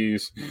head,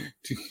 please.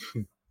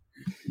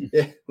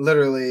 Yeah,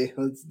 literally.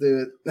 Let's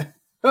do it.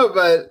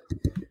 But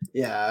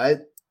yeah,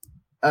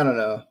 I don't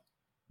know.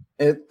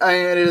 It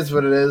is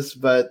what it is.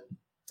 But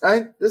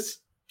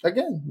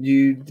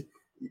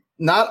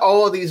not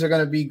all of these are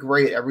going to be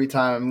great every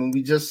time. I mean,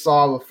 we just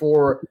saw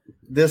before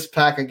this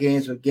pack of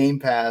games with Game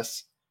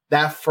Pass,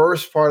 that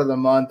first part of the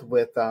month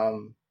with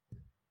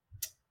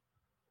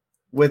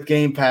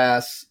Game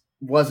Pass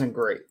wasn't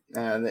great,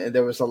 and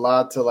there was a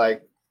lot to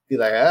be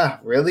like,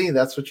 really?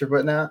 That's what you're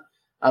putting out?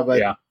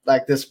 But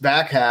like this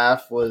back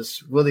half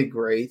was really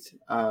great,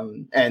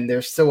 and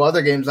there's still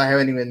other games I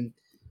haven't even,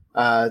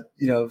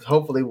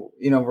 hopefully,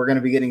 we're going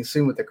to be getting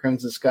soon with the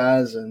Crimson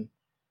Skies and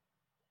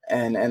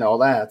all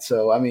that.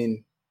 So I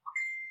mean,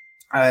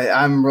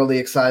 I'm really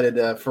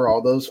excited for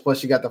all those.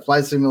 Plus, you got the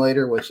Flight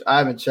Simulator, which I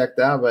haven't checked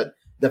out, but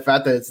the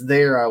fact that it's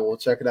there, I will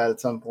check it out at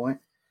some point.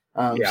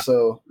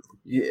 So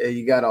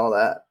you got all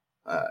that.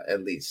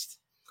 At least,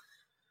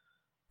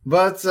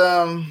 but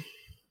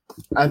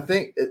I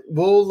think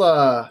we'll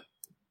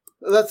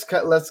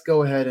let's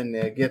go ahead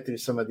and get through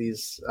some of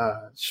these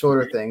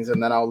shorter things,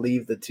 and then I'll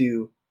leave the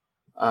two,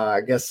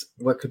 I guess,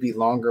 what could be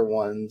longer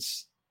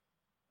ones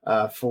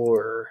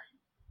for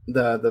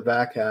the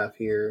back half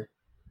here.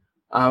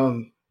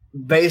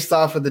 Based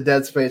off of the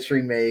Dead Space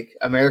remake,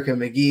 American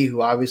McGee,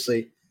 who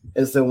obviously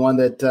is the one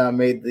that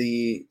made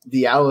the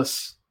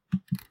Alice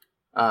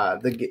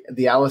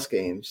the Alice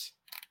games.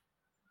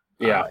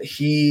 Yeah,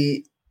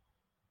 he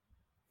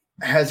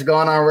has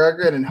gone on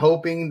record and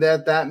hoping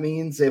that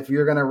means if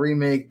you're going to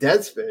remake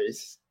Dead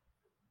Space,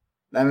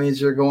 that means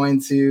you're going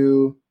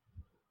to,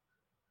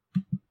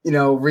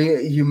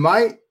 you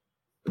might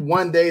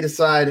one day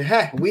decide,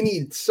 heck, we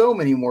need so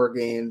many more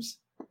games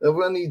that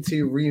we'll need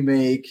to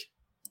remake,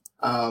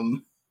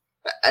 one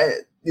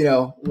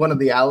of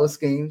the Alice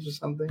games or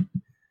something.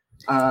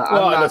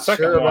 I'm not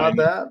sure about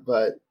that,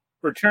 but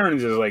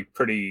Returns is like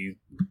pretty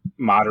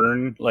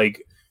modern,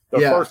 like. The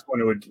first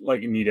one would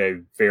need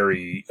a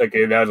very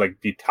that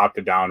would be top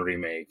to down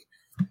remake.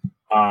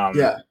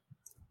 The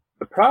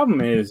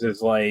problem is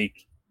I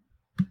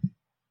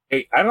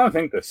don't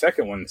think the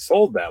second one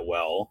sold that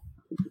well.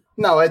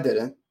 No, it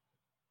didn't.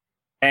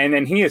 And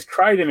then he has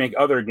tried to make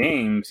other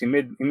games. He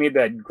made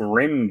that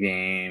Grimm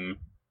game,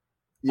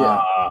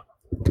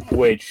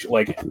 which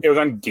it was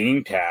on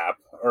Game Tap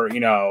or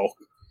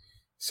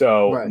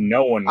so right.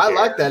 No one cared. I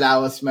like that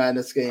Alice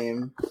Madness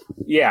game.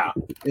 Yeah,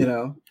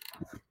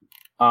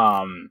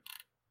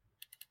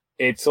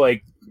 it's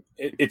like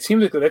it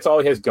seems like that's all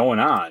he has going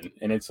on,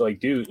 and it's like,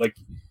 dude,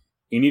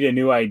 you need a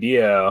new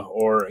idea,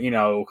 or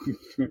Yeah,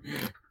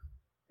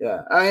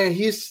 I mean,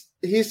 he's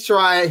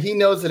trying. He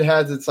knows it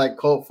has its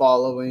cult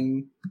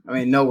following. I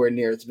mean, nowhere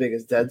near as big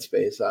as Dead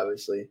Space,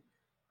 obviously.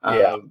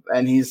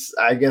 And he's,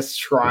 I guess,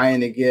 trying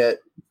to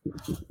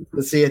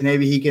see if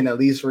maybe he can at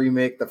least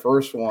remake the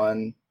first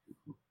one.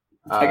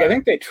 I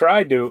think they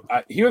tried to.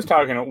 He was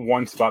talking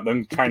once about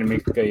them trying to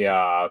make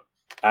a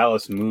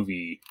Alice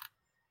movie,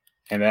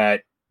 and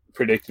that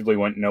predictably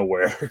went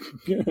nowhere.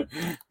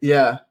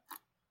 Yeah.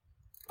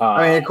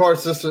 I mean, of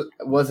course, this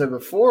was it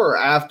before or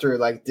after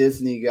like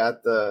Disney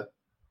got the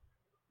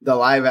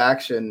live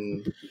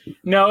action.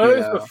 No, it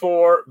was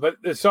before, but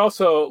it's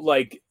also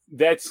like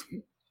that's.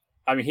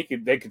 I mean,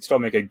 they could still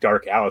make a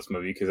dark Alice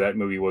movie because that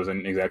movie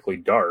wasn't exactly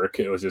dark.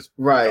 It was just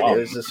right. dumb. It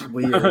was just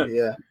weird.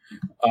 Yeah.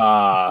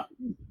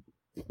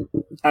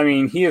 I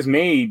mean, he has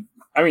made.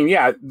 I mean,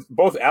 yeah,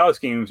 both Alice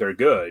games are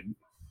good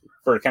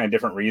for kind of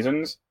different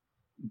reasons,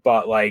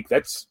 but like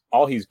that's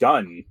all he's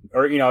done.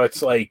 Or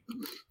it's like,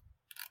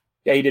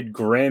 yeah, he did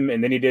Grimm,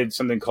 and then he did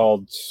something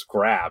called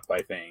Scrap,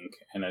 I think,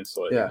 and it's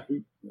like,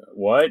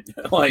 what?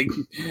 Like,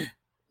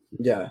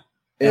 yeah,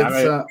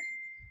 it's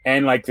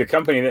and like the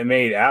company that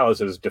made Alice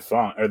is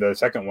defunct, or the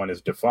second one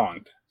is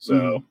defunct.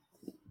 So,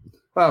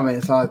 well, I mean,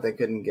 it's not like they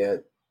couldn't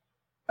get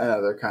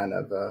another kind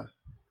of.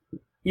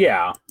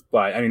 Yeah,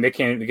 but I mean, they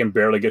can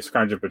barely get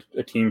scrounged up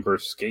a team for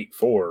Skate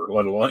 4,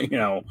 let alone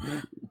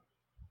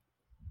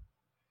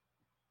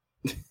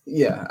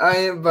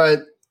Yeah,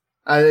 but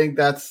I think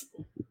that's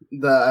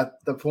the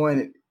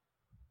point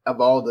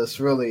of all this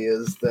really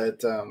is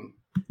that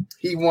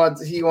he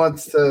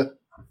wants to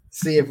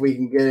see if we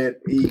can get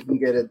it. He can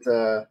get it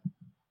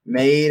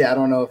made. I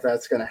don't know if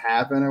that's going to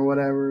happen or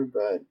whatever,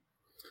 but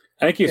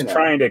I think he's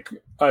trying to,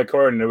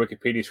 according to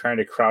Wikipedia, he's trying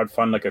to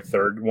crowdfund like a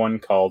third one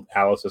called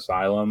Alice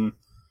Asylum,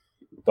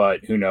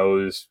 but who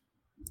knows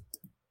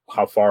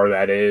how far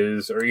that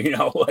is, or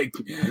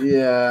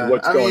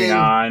what's going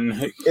on.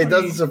 It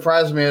doesn't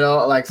surprise me at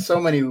all. Like so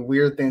many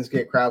weird things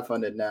get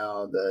crowdfunded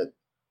now that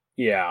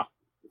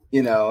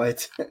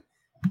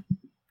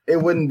it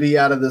wouldn't be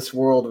out of this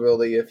world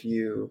really if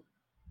it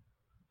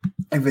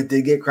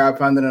did get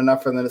crowdfunded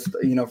enough for them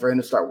to for him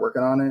to start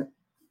working on it.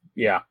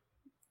 Yeah,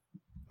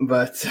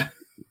 but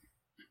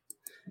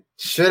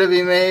should it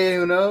be made?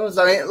 Who knows?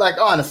 I mean, like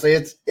honestly,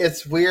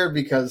 it's weird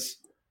because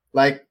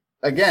like.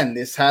 Again,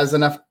 this has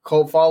enough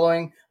cult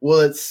following. Will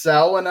it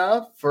sell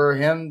enough for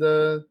him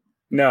to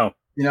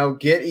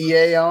get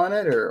EA on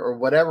it or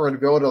whatever, to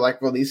be able to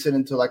like release it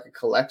into like a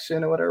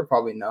collection or whatever?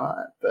 Probably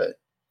not, but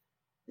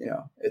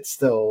it's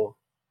still.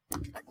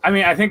 I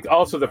mean, I think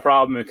also the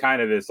problem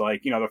kind of is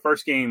like the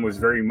first game was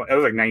it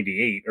was like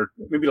 98 or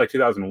maybe like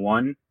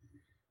 2001.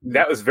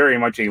 That was very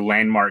much a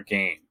landmark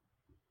game,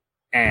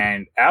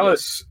 and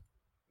Alice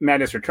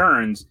Madness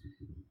Returns.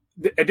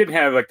 It didn't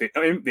have like the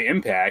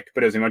impact,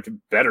 but it was a much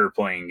better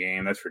playing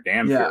game. That's for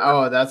damn sure. Yeah.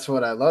 Oh, that's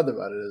what I loved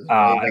about it. It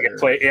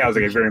was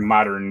like a very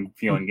modern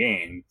feeling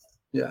game.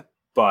 Yeah.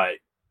 But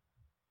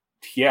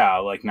yeah,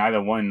 like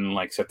neither one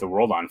like set the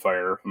world on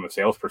fire from a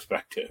sales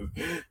perspective.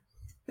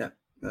 Yeah,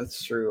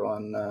 that's true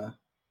on that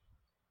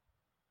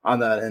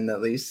end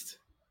at least.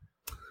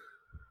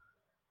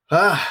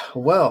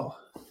 Well,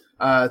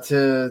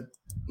 to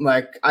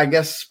like I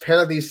guess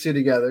pair these two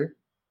together,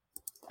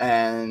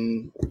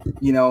 and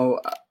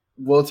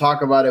we'll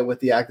talk about it with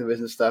the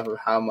Activision stuff of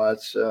how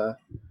much, I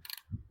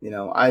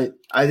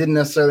didn't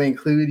necessarily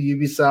include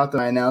Ubisoft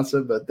when I announced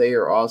it, but they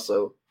are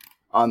also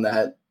on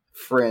that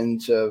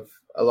fringe of,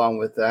 along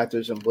with the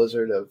Activision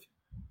Blizzard, of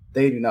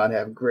they do not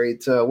have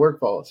great work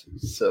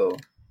policies. So,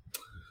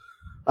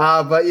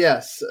 but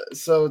yes,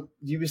 so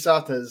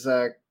Ubisoft has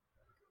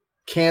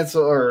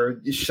canceled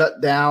or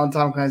shut down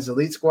Tom Clancy's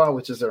Elite Squad,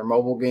 which is their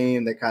mobile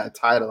game that kind of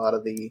tied a lot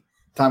of the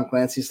Tom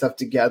Clancy stuff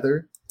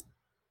together.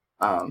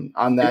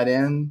 On that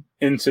end.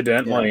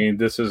 Incidentally,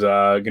 this is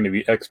going to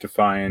be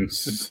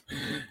X-Defiance,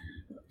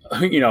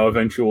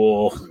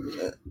 eventual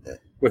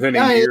within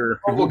a year.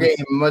 It's a mobile game,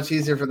 much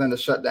easier for them to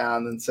shut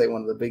down than say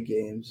one of the big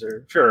games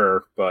or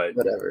sure, but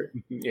whatever.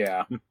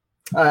 Yeah,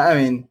 I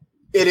mean,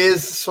 it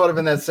is sort of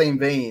in that same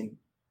vein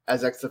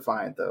as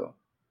X-Defiant, though,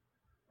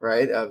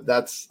 right?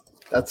 That's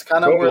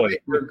kind of where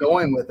we're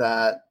going with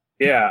that.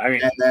 Yeah, I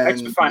mean,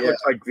 X-Defiant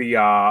looks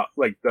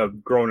like the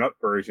grown-up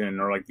version,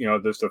 or like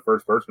just the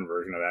first-person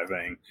version of that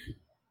thing.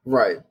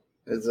 Right,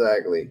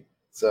 exactly.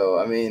 So,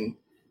 I mean,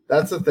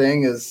 that's the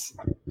thing is,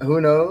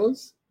 who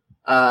knows?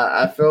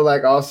 I feel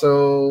like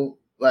also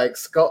like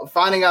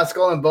finding out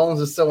Skull and Bones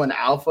is still in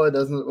alpha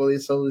doesn't really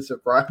totally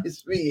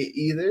surprise me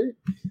either.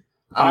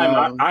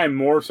 I'm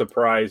more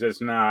surprised it's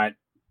not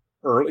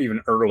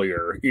even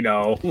earlier.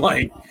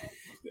 Like.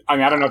 I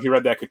mean, I don't know if you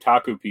read that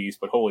Kotaku piece,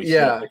 but holy shit,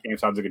 that game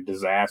sounds like a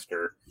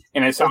disaster.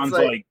 And it sounds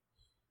like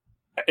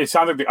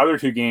the other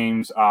two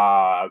games,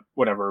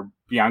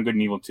 Beyond Good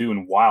and Evil 2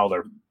 and Wild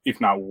are, if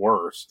not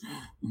worse.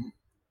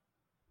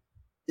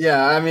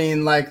 Yeah, I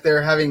mean, like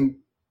they're having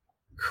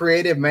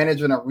creative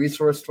management of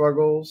resource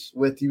struggles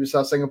with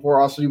Ubisoft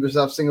Singapore. Also,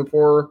 Ubisoft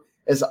Singapore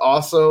has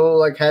also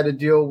like had to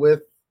deal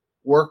with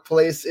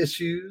workplace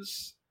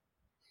issues,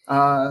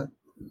 because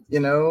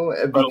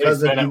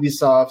of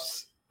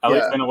Ubisoft's. At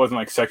least then it wasn't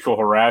like sexual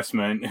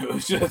harassment. It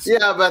was just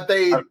but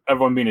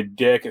everyone being a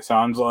dick. It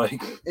sounds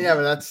like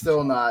but that's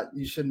still not.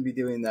 You shouldn't be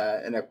doing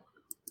that in a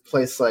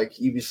place like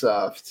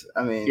Ubisoft.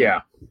 I mean,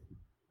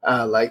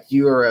 like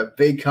you are a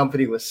big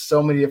company with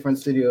so many different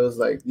studios.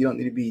 Like you don't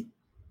need to be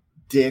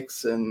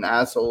dicks and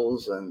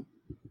assholes and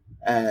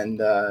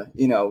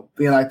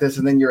being like this,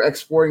 and then you're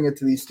exporting it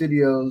to these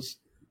studios,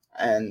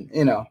 and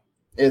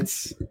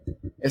it's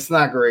it's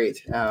not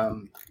great.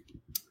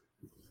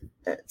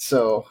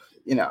 So,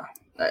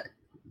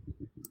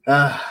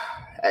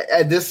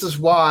 this is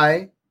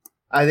why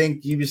I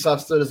think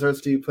Ubisoft still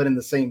deserves to be put in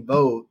the same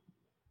boat.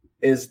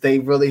 Is they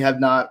really have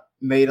not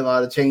made a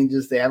lot of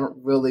changes. They haven't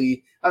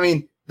really. I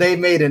mean, they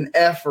made an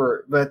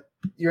effort, but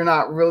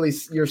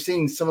you're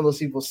seeing some of those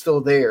people still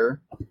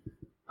there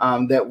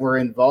that were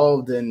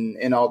involved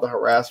in all the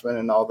harassment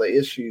and all the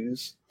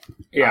issues.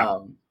 Yeah.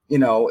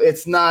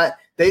 It's not,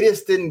 they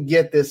just didn't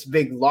get this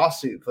big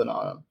lawsuit put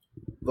on them.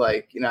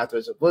 Like, after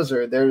it's a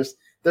Blizzard,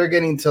 they're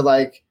getting to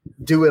like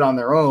do it on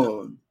their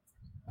own.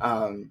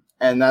 And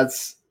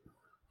that's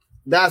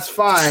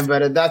fine,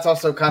 but that's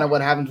also kind of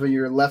what happens when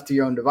you're left to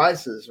your own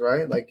devices,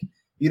 right? Like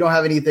you don't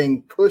have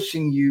anything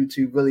pushing you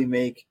to really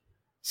make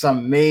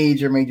some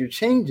major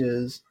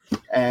changes.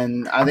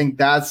 And I think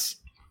that's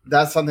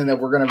something that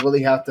we're going to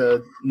really have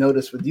to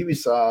notice with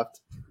Ubisoft,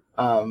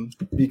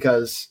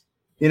 because,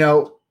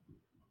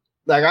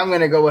 like I'm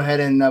going to go ahead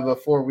and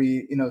before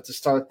we, to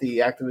start the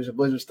Activision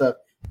Blizzard stuff,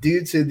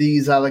 due to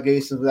these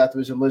allegations with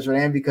Activision Blizzard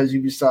and because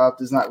Ubisoft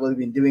has not really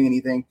been doing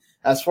anything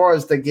as far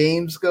as the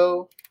games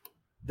go,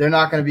 they're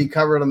not going to be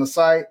covered on the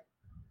site.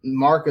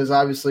 Mark is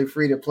obviously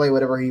free to play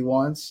whatever he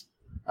wants.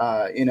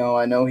 I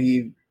know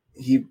he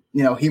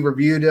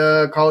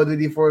reviewed Call of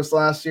Duty for us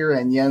last year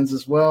and Jens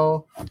as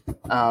well.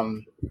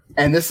 And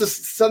this is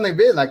something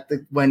big, like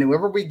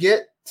whenever we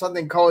get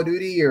something Call of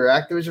Duty or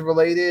Activision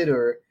related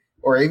or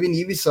even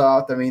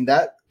Ubisoft, I mean,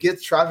 that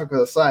gets traffic for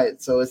the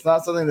site. So it's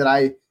not something that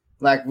I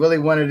like really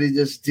wanted to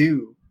just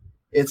do.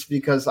 It's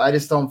because I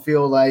just don't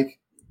feel like,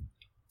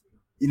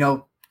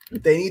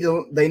 they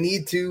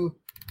need to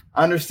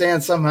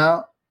understand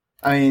somehow.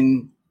 I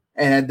mean,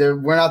 and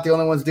we're not the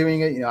only ones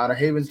doing it. Outer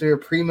Haven's doing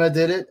it. Prima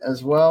did it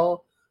as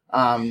well.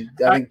 I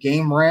think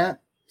Game Rant.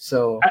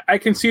 So I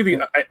can see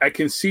I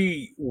can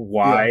see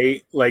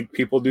why like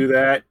people do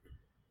that.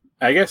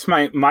 I guess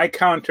my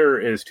counter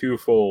is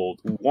twofold.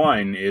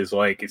 One is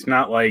like it's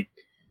not like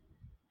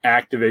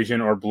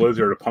Activision or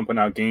Blizzard are pumping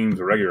out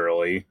games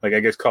regularly. Like I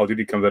guess Call of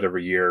Duty comes out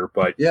every year,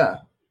 but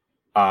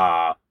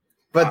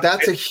but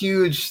that's a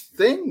huge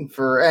thing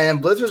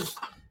and Blizzard's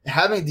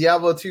having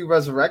Diablo 2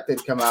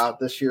 Resurrected come out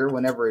this year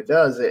whenever it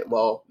does it.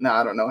 Well, now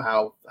I don't know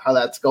how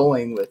that's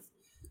going with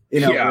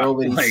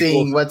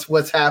seeing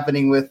what's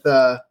happening with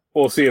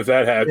we'll see if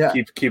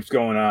that keeps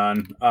going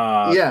on.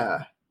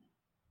 I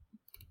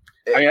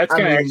mean, that's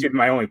kind of actually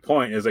my only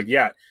point is like,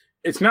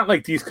 it's not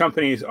like these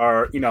companies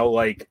are,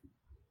 like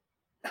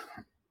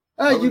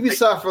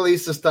Ubisoft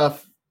releases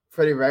stuff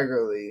pretty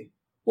regularly.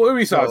 Well,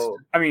 Ubisoft,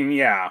 I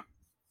mean,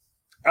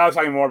 I was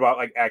talking more about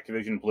like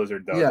Activision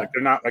Blizzard though. Like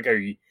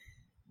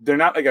they're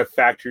not like a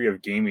factory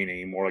of gaming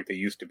anymore like they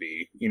used to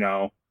be,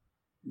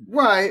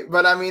 Right,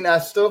 but I mean, I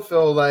still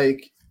feel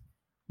like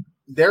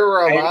there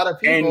were a lot of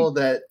people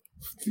that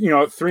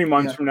 3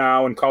 months from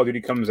now when Call of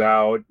Duty comes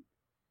out,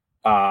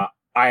 I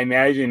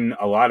imagine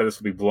a lot of this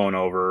will be blown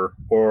over,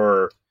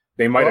 or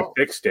they might have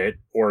fixed it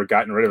or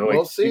gotten rid of it. Like,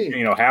 we'll see.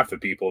 Half the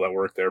people that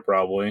work there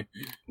probably.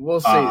 We'll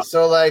see.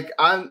 So like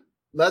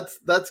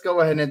let's go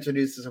ahead and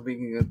introduce this so we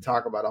can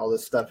talk about all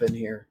this stuff in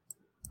here.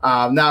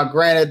 Now,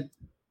 granted,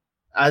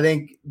 I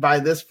think by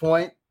this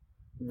point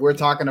we're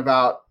talking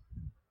about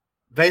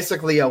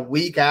basically a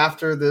week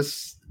after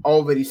this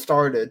already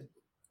started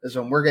is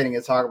when we're getting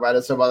to talk about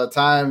it. So by the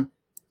time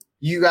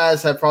you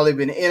guys have probably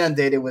been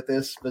inundated with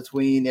this,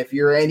 between if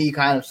you're any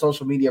kind of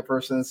social media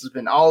person, this has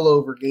been all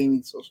over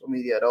gaming social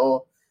media at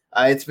all.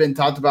 It's been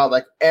talked about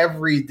like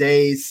every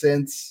day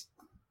since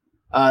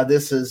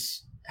this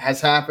has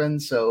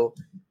happened. So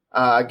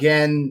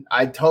again,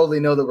 I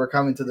totally know that we're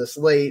coming to this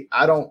late.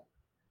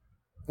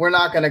 We're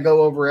not going to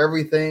go over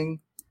everything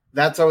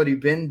that's already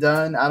been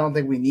done. I don't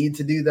think we need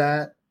to do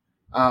that.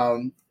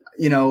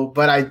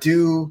 But I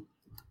do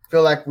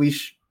feel like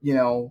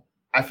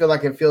I feel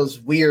like it feels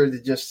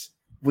weird to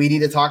we need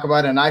to talk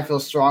about it. And I feel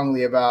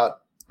strongly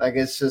about like,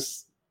 this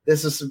is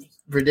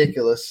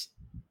ridiculous.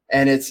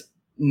 And it's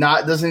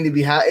not, doesn't need to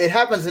be, it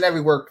happens in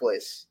every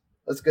workplace.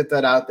 Let's get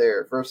that out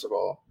there. First of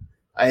all,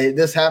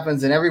 this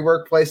happens in every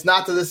workplace,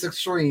 not to this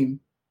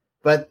extreme,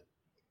 but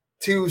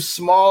to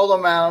small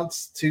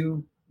amounts,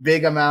 to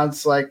big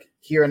amounts, like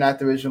here in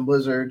Activision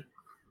Blizzard.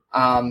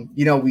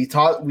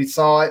 We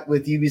saw it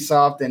with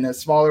Ubisoft in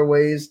smaller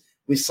ways.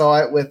 We saw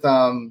it with,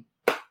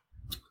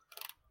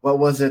 what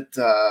was it?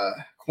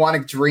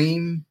 Quantic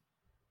Dream.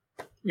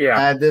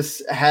 Yeah.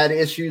 Had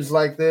issues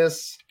like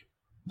this.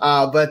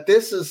 But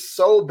this is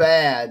so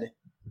bad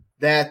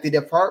that the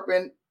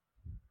department,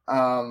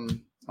 Fair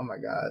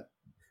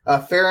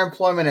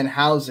Employment and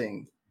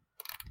Housing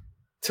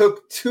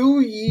took 2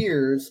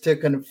 years to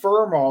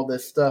confirm all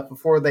this stuff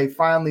before they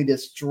finally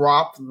just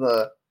dropped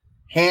the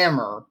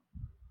hammer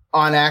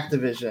on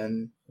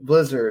Activision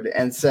Blizzard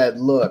and said,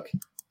 look,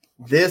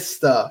 this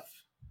stuff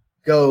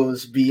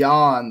goes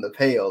beyond the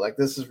pale. Like,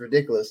 this is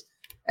ridiculous.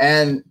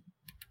 And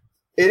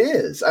it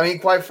is. I mean,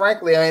 quite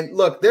frankly,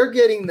 look, they're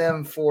getting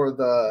them for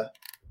the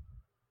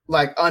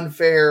like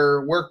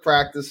unfair work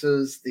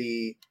practices,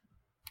 the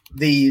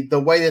the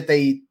way that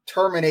they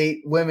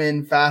terminate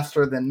women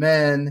faster than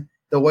men,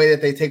 the way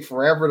that they take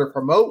forever to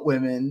promote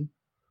women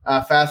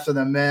faster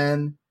than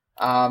men,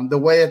 the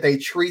way that they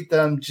treat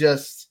them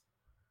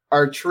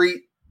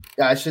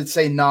I should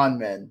say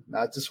non-men,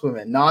 not just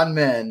women,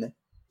 non-men,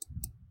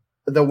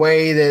 the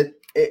way that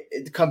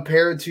it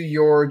compared to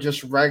your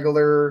just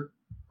regular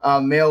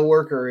male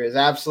worker is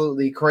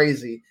absolutely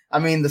crazy. I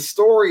mean, the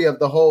story of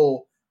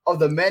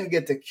the men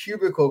get to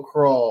cubicle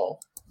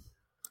crawl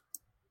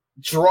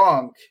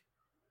drunk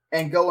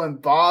and go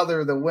and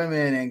bother the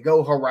women and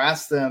go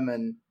harass them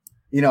and,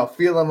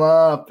 feel them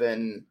up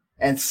and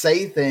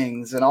say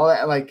things and all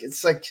that. Like,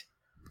 it's like,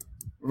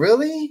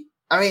 really?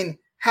 I mean,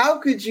 how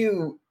could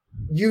you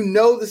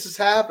this is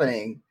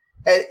happening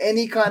at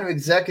any kind of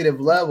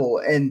executive level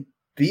and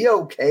be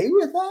okay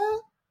with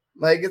that?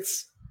 Like,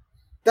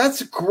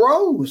 that's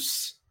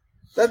gross.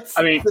 That's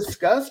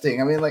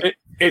disgusting. I mean, like,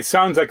 it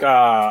sounds like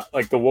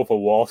the Wolf of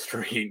Wall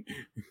Street.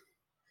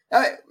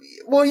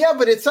 Well, yeah,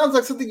 but it sounds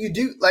like something you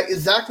do, like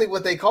exactly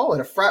what they call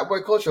it, a frat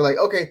boy culture. Like,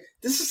 okay,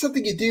 this is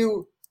something you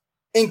do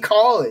in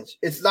college.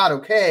 It's not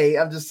okay.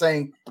 I'm just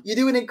saying you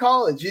do it in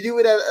college. You do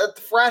it at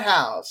the frat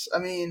house. I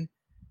mean,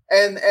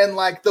 and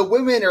like the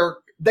women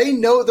they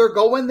know they're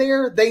going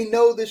there. They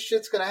know this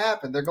shit's going to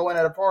happen. They're going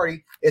at a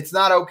party. It's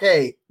not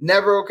okay.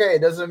 Never okay.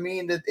 It doesn't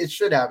mean that it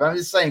should happen. I'm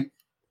just saying,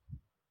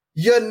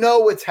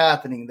 what's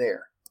happening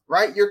there,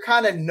 right? You're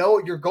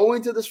you're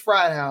going to this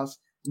frat house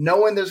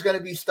knowing there's going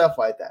to be stuff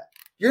like that.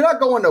 You're not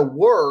going to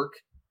work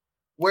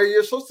where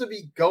you're supposed to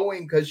be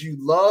going because you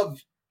love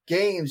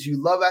games.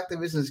 You love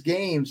Activision's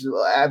games,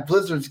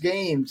 Blizzard's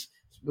games,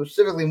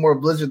 specifically more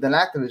Blizzard than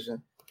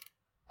Activision.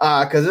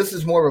 Because this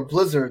is more of a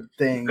Blizzard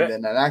thing than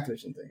an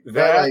Activision thing.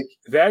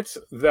 That's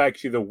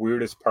actually the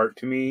weirdest part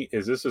to me.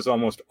 Is this is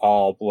almost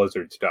all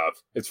Blizzard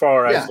stuff as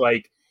far as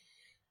like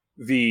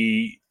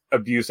the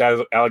abuse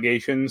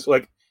allegations.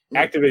 Like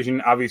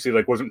Activision obviously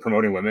like wasn't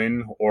promoting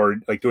women or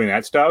like doing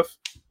that stuff,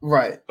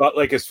 right? But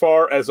like as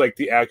far as like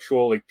the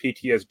actual like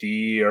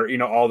PTSD or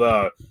all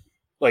the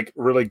like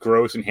really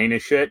gross and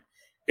heinous shit,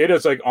 it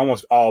is like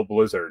almost all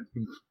Blizzard.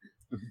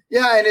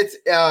 Yeah, and it's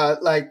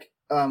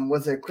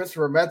was it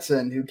Christopher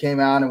Metzen who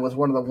came out and was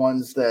one of the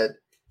ones that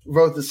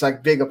wrote this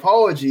like big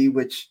apology,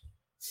 which,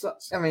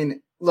 I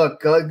mean, look,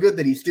 good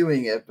that he's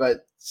doing it,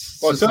 but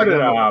so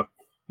did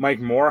Mike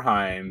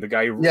Morheim, the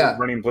guy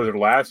running Blizzard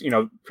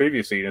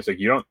previously, and it's like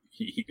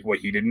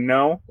he didn't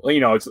know.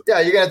 It's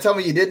you're gonna tell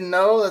me you didn't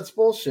know? That's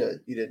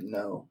bullshit. You didn't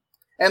know,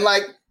 and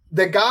like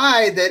the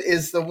guy that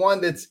is the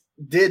one that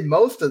did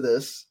most of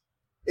this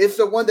is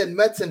the one that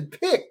Metzen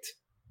picked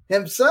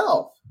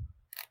himself.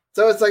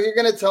 So it's like, you're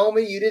going to tell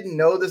me you didn't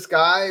know this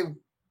guy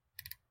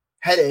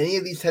had any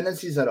of these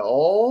tendencies at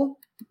all?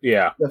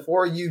 Yeah.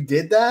 Before you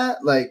did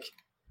that? Like,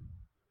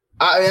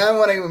 I don't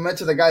want to even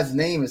mention the guy's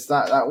name. It's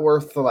not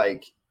worth,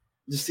 like,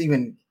 just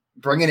even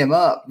bringing him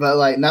up. But,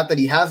 like, not that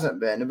he hasn't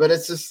been. But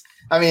it's just,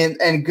 I mean,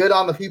 and good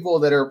on the people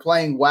that are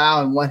playing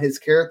WoW and want his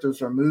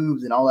characters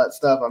removed and all that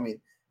stuff. I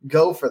mean,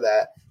 go for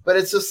that. But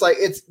it's just, like,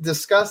 it's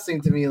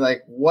disgusting to me,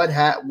 like, what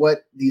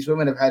these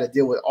women have had to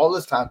deal with all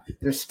this time.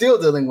 They're still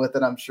dealing with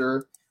it, I'm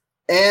sure.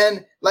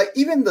 And like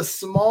even the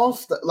small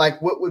stuff,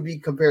 like what would be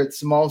compared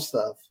small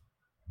stuff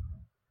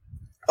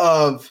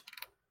of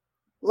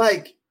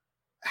like,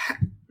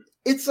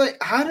 it's like,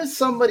 how does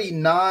somebody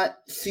not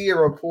see a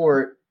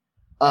report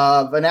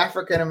of an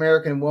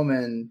African-American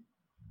woman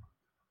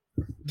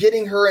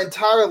getting her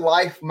entire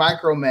life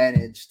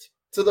micromanaged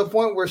to the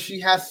point where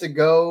she has to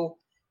go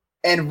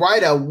and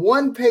write a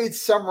one-page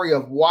summary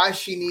of why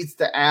she needs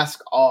to ask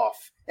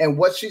off and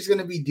what she's going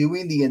to be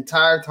doing the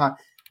entire time?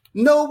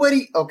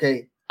 Nobody,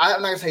 okay,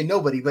 I'm not going to say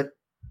nobody, but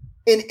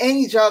in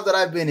any job that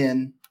I've been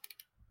in,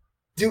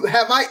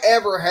 have I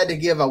ever had to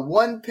give a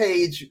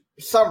one-page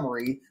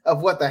summary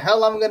of what the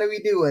hell I'm going to be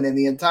doing in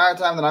the entire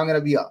time that I'm going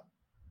to be up?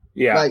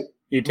 Yeah. Like,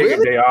 you take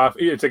a day off.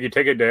 It's like you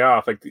take a day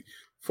off, like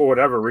for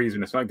whatever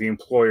reason. It's not the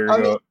employer.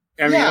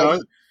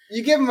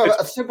 You give them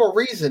a simple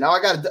reason. Oh,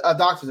 I got a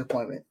doctor's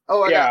appointment.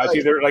 It's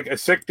either like a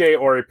sick day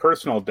or a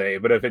personal day.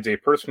 But if it's a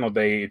personal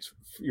day,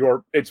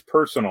 it's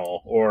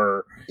personal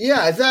or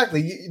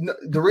exactly.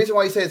 The reason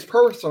why you say it's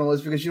personal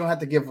is because you don't have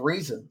to give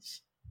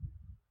reasons,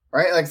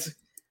 right? Like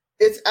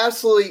it's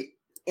absolutely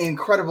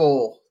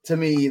incredible to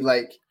me.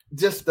 Like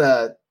just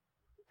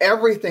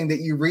everything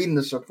that you read in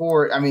this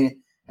report. I mean,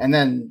 and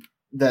then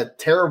the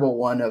terrible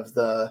one of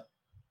the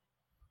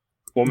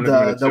one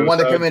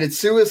that committed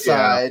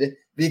suicide.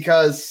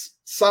 Because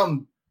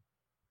some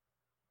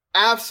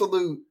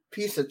absolute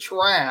piece of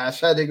trash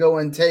had to go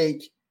and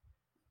take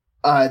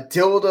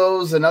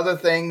dildos and other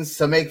things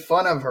to make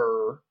fun of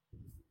her.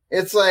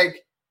 It's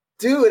like,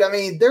 dude, I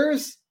mean,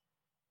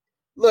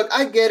 look,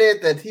 I get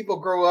it that people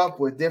grow up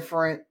with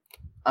different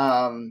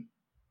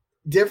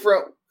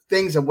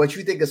things of what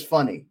you think is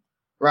funny,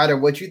 right? Or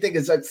what you think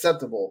is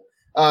acceptable.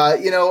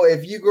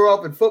 If you grow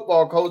up in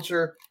football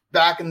culture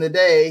back in the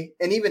day,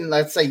 and even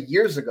let's say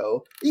years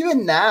ago,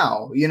 even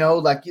now,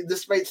 like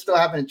this might still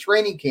happen in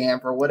training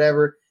camp or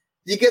whatever,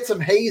 you get some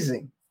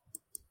hazing,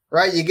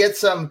 right? You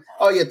get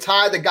you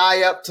tie the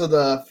guy up to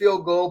the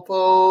field goal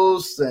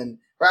post and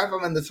wrap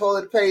him in the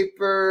toilet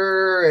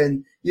paper,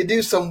 and you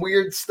do some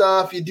weird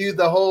stuff. You do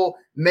the whole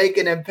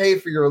making him pay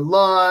for your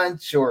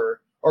lunch or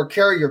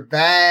carry your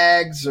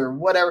bags or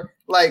whatever.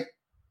 Like,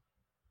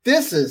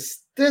 this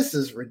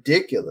is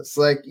ridiculous.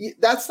 Like,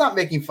 that's not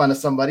making fun of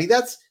somebody.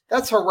 That's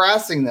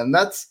harassing them.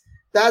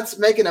 That's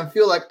making them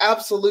feel like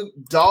absolute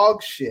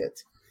dog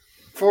shit.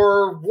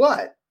 For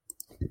what?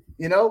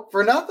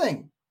 For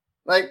nothing.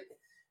 Like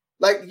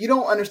you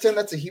don't understand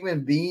that's a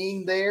human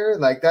being there.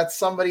 Like, that's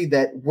somebody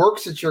that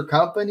works at your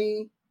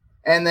company.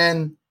 And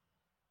then,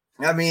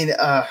 I mean,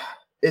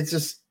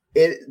 it's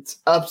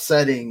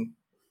upsetting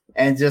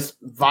and just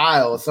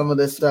vile. Some of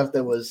this stuff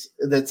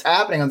that's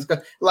happening on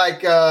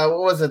like, what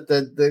was it?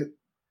 The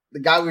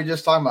guy we were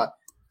just talking about.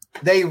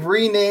 They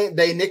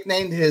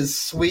nicknamed his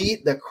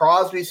suite the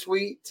Crosby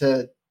Suite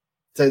to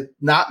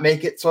not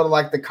make it sort of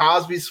like the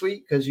Cosby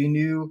Suite, because you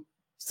knew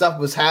stuff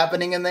was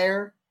happening in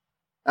there.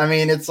 I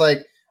mean, it's like,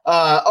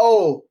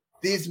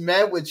 these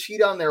men would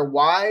cheat on their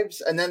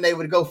wives and then they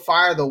would go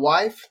fire the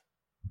wife.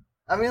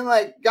 I mean,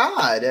 like,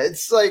 God,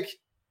 it's like,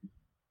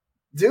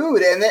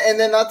 dude. And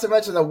then not to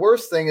mention the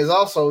worst thing is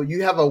also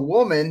you have a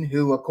woman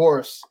who, of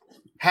course,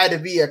 had to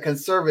be a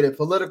conservative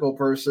political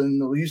person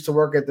who used to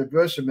work at the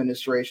Bush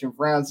administration,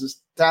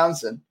 Frances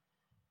Townsend.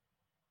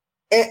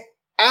 It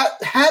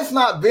has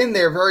not been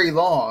there very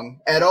long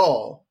at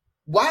all.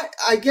 Why?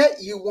 I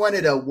get you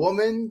wanted a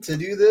woman to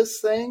do this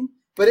thing,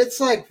 but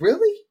it's like,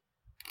 really?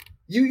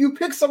 You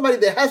pick somebody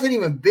that hasn't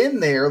even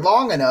been there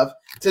long enough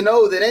to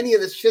know that any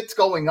of this shit's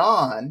going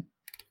on.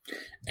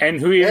 And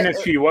who, even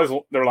if she was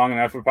there long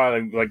enough, would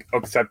probably like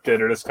accept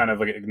it or just kind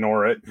of like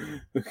ignore it.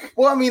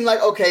 Well, I mean,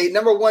 like, okay,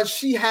 number one,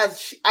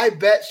 I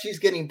bet she's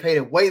getting paid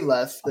way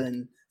less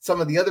than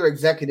some of the other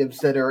executives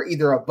that are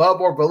either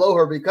above or below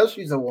her because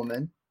she's a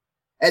woman,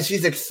 and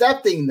she's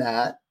accepting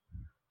that.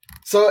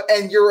 So,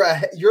 and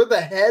you're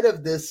the head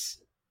of this,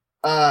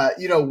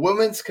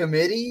 women's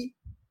committee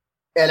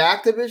at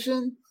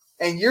Activision,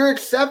 and you're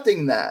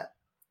accepting that,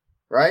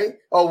 right?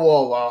 Oh,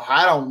 well,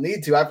 I don't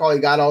need to. I probably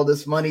got all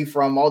this money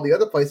from all the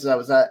other places I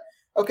was at.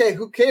 Okay,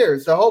 who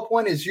cares? The whole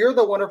point is you're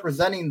the one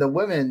representing the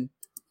women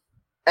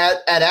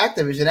at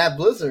Activision, at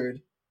Blizzard,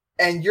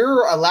 and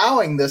you're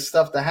allowing this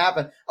stuff to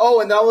happen.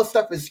 Oh, and all this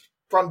stuff is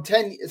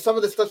some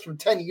of the stuff's from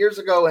 10 years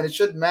ago, and it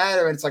shouldn't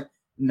matter. And it's like,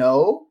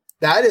 no,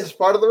 that is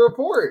part of the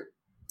report.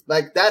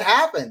 Like, that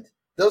happened.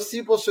 Those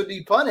people should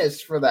be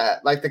punished for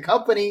that. Like, the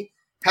company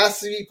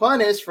has to be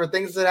punished for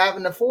things that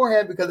happened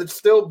beforehand because it's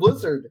still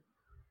Blizzard.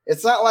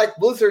 It's not like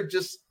Blizzard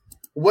just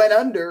went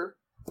under,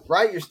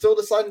 right? You're still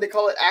deciding to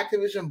call it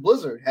Activision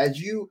Blizzard. Had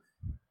you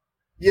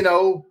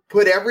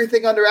put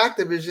everything under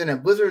Activision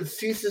and Blizzard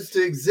ceases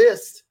to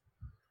exist,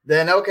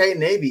 then okay,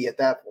 maybe at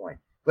that point.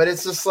 But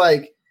it's just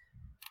like,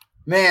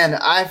 man,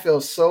 I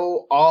feel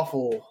so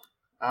awful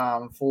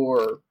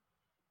for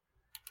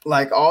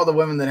like all the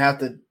women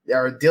that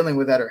are dealing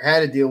with that or had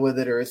to deal with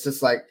it, or it's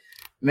just like,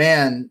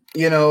 man,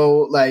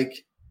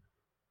 like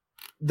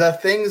the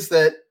things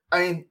that, I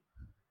mean,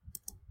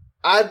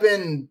 I've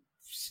been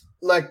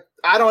like,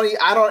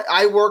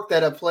 I worked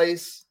at a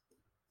place,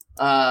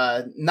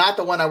 not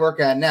the one I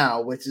work at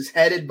now, which is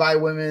headed by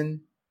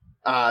women.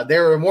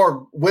 There are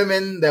more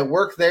women that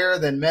work there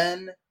than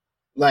men,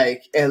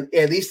 like at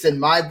least in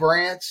my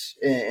branch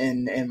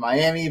in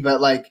Miami.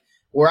 But like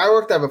where I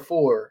worked at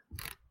before,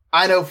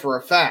 I know for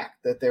a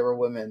fact that there were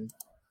women.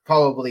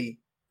 Probably,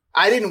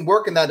 I didn't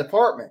work in that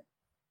department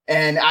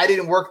and I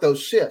didn't work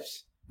those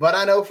shifts, but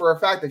I know for a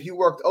fact if you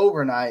worked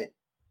overnight,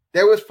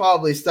 there was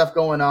probably stuff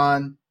going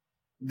on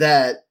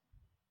that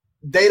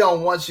they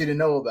don't want you to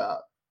know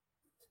about.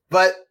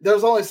 But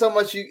there's only so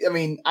much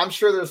I'm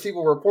sure there's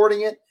people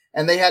reporting it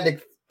and they had to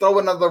throw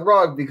it under the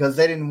rug because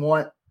they didn't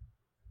want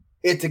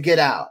it to get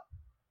out,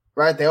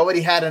 right? They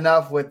already had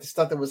enough with the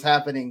stuff that was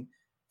happening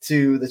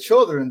to the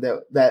children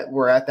that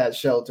were at that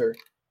shelter.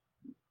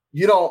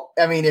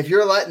 If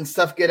you're letting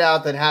stuff get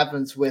out that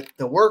happens with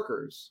the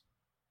workers,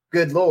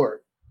 good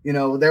Lord,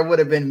 there would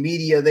have been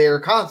media there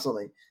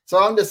constantly.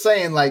 So I'm just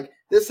saying, like,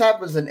 this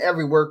happens in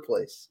every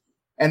workplace.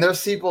 And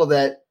there's people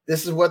that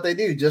this is what they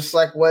do, just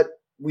like what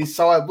we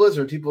saw at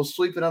Blizzard, people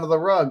sweeping under the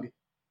rug.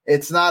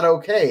 It's not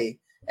okay.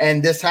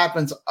 And this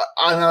happens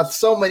on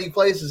so many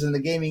places in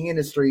the gaming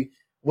industry.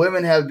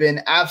 Women have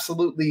been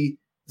absolutely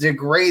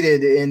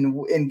degraded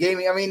in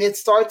gaming. I mean, it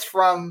starts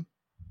from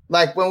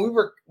like when we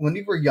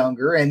were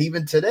younger, and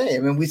even today. I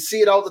mean, we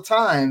see it all the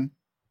time.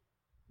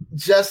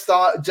 Just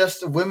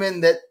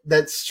women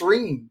that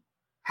stream,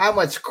 how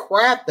much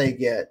crap they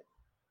get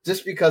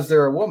just because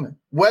they're a woman,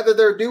 whether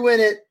they're doing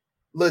it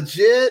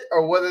legit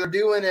or whether they're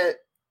doing it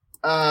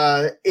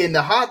in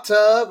the hot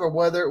tub or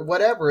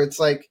whatever. It's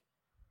like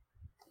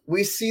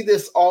we see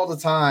this all the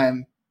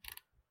time.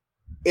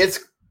 It's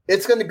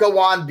going to go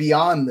on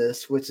beyond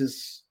this, which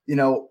is,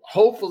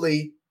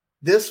 hopefully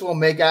this will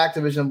make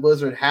Activision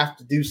Blizzard have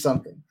to do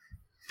something.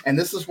 And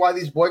this is why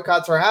these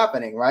boycotts are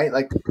happening, right?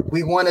 Like,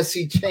 we want to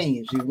see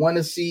change. We want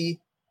to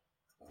see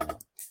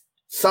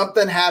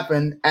something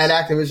happen at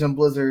Activision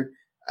Blizzard.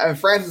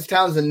 Francis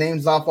Townsend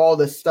names off all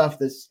this stuff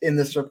that's in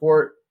this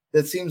report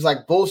that seems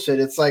like bullshit.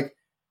 It's like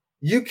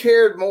you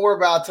cared more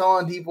about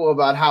telling people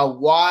about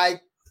why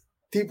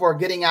people are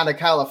getting out of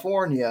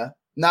California,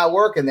 not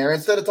working there,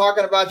 instead of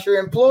talking about your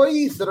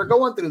employees that are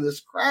going through this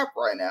crap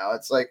right now.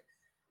 It's like,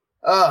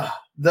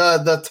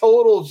 the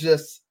total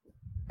just.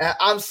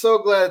 I'm so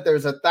glad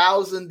there's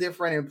 1,000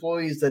 different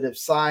employees that have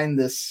signed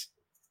this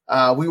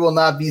 "We Will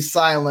Not Be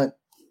Silent"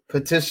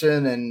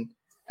 petition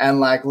and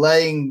like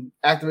letting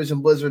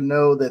Activision Blizzard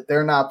know that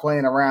they're not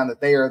playing around, that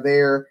they are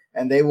there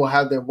and they will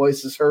have their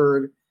voices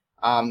heard.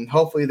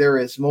 Hopefully there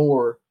is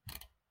more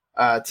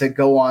to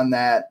go on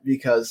that,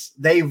 because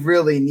they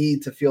really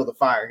need to feel the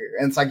fire here.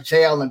 And it's like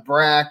J. Allen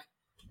Brack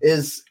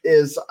is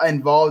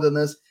involved in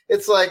this.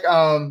 It's like,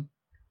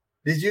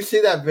 did you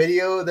see that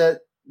video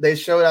that they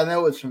showed? I know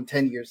it was from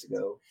 10 years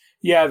ago.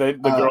 Yeah, the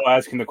girl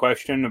asking the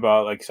question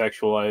about like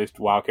sexualized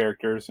WoW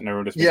characters, and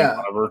everyone just making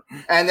fun of her.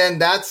 And then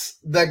that's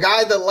the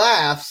guy that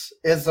laughs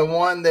is the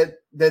one that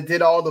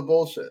did all the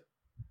bullshit.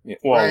 Yeah,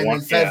 well, right?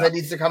 And it says that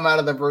needs to come out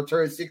of the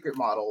Victoria's Secret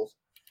models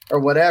or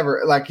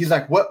whatever. Like he's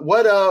like,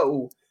 what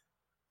other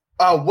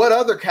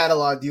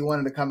catalog do you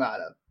want it to come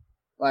out of?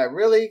 Like,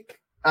 really?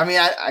 I mean,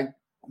 I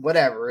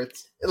whatever.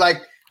 It's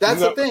like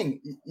that's the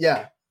thing.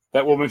 Yeah.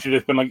 That woman should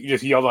have been like,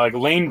 just yelled like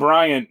Lane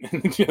Bryant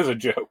as a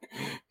joke.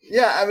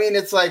 Yeah, I mean,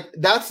 it's like,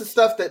 that's the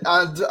stuff that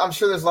I'm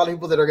sure there's a lot of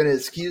people that are going to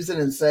excuse it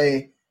and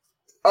say,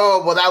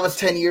 oh, well, that was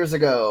 10 years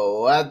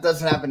ago. That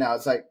doesn't happen now.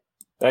 It's like,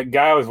 that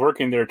guy was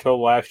working there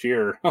till last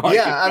year. Like,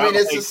 yeah, I mean,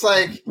 it's just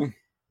like,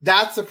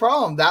 that's the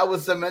problem. That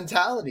was the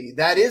mentality.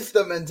 That is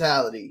the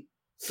mentality.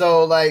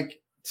 So,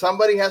 like,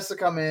 somebody has to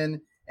come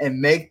in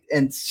and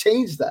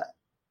change that.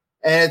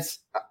 And it's,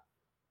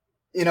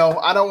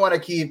 I don't want to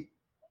keep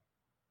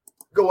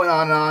going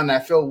on and on. I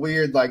feel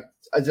weird, like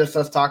just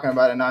us talking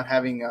about it, not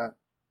having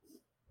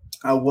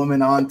a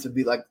woman on to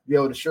be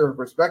able to share her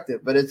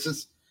perspective. But it's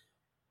just,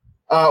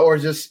 or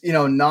just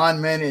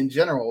non-men in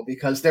general,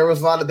 because there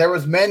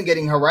was men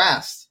getting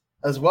harassed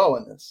as well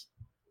in this.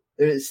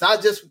 It's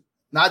not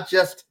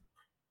just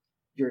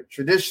your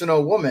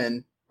traditional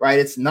woman, right?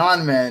 It's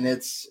non-men.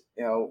 It's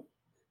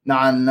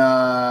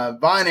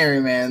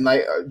non-binary man,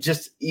 like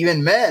just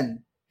even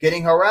men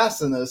getting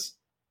harassed in this,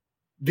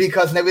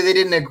 because maybe they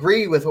didn't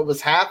agree with what was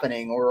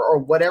happening or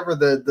whatever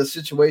the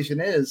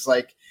situation is.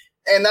 Like,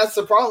 and that's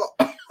the problem.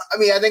 I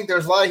mean, I think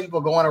there's a lot of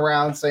people going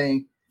around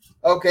saying,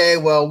 okay,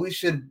 well, we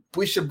should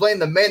blame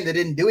the men that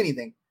didn't do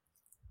anything.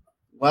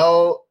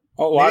 Well,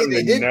 maybe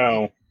they didn't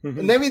know.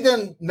 Maybe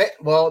then,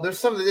 well, there's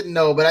some that didn't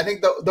know, but I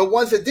think the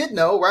ones that did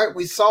know, right?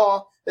 We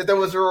saw that there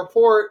was a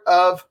report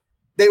of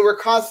they were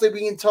constantly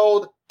being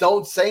told,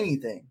 don't say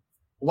anything.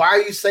 Why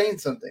are you saying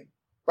something?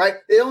 Right?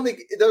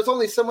 There's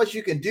only so much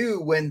you can do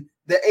when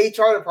the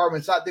HR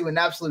department's not doing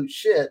absolute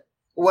shit.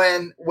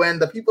 When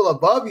the people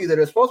above you that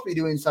are supposed to be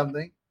doing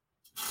something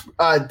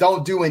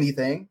don't do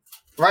anything,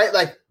 right?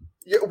 Like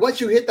once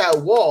you hit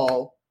that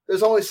wall,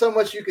 there's only so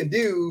much you can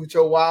do to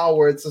a while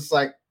where it's just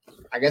like,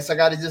 I guess I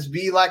got to just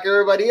be like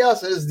everybody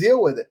else and just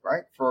deal with it,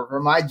 right? For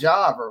my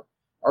job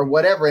or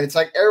whatever. And it's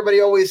like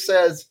everybody always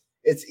says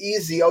it's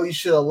easy. Oh, you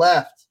should have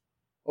left.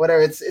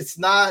 Whatever. It's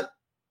not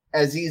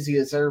as easy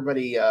as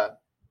everybody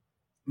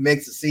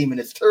makes it seem,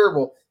 and it's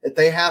terrible that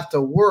they have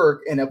to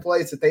work in a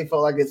place that they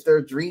felt like it's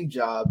their dream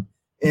job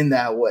in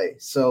that way.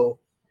 So,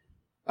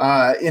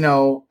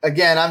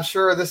 again, I'm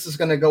sure this is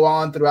going to go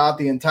on throughout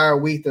the entire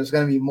week. There's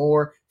going to be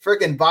more.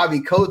 Freaking Bobby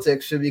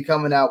Kotick should be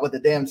coming out with a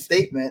damn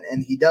statement,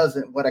 and he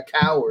doesn't. What a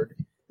coward,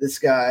 this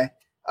guy.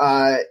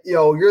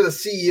 You're the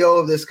CEO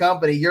of this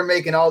company. You're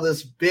making all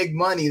this big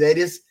money. They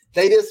just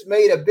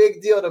made a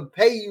big deal to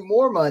pay you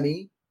more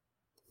money,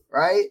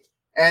 right?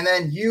 And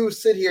then you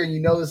sit here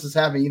and this is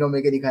happening. You don't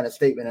make any kind of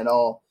statement at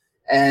all.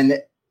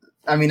 And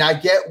I mean, I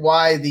get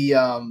why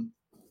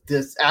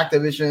this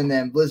Activision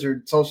and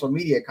Blizzard social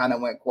media kind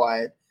of went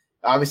quiet.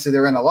 Obviously,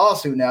 they're in a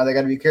lawsuit now. They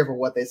got to be careful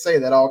what they say.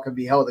 That all could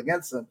be held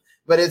against them.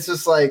 But it's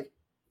just like,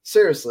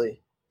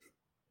 seriously,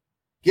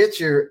 get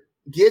your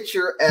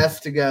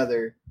F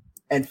together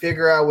and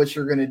figure out what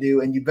you're going to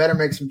do. And you better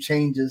make some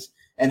changes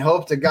and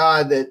hope to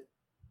God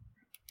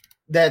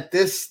that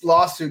this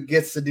lawsuit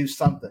gets to do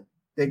something.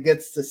 That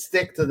gets to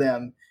stick to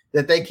them,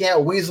 that they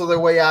can't weasel their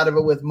way out of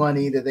it with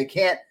money, that they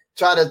can't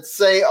try to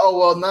say, oh,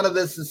 well, none of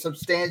this is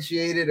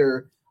substantiated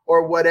or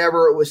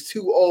whatever. It was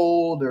too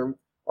old or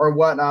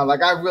whatnot.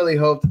 Like, I really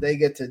hope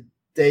that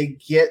they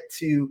get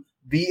to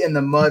be in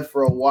the mud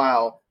for a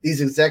while.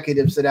 These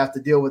executives that have to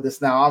deal with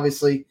this now.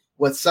 Obviously,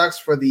 what sucks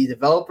for the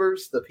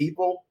developers, the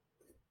people,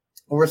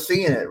 we're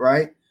seeing it,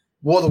 right?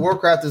 World of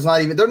Warcraft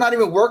they're not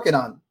even working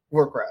on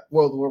World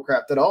of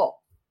Warcraft at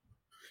all.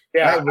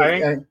 Yeah,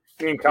 right? I think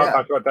me and Kyle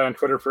talked about that on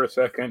Twitter for a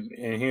second,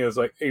 and he was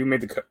like, he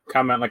made the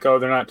comment like, "Oh,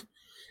 they're not."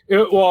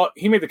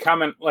 He made the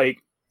comment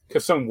like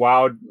because some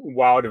WoW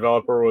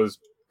developer was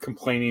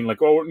complaining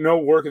like, "Oh, no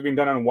work is being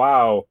done on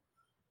WoW,"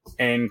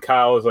 and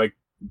Kyle was like,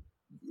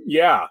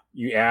 "Yeah,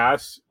 you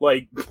ass.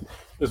 Like,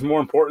 there's more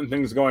important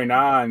things going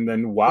on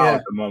than WoW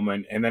at the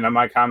moment." And then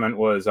my comment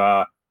was,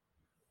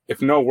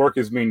 if no work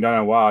is being done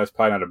on WoW, it's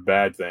probably not a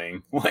bad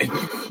thing. Like,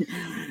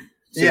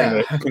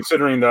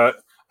 considering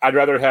I'd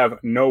rather have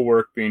no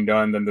work being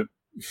done than the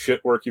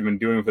shit work you've been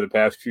doing for the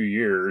past few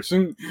years.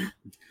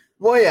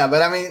 Well, yeah,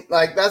 but I mean,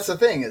 like, that's the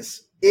thing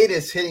is, it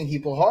is hitting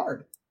people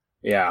hard.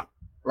 Yeah.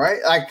 Right?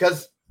 Like,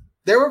 because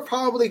there were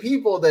probably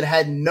people that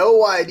had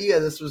no idea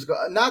this was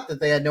not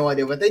that they had no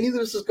idea, but they knew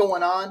this was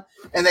going on,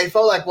 and they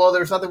felt like, well,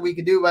 there's nothing we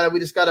can do about it. We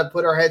just got to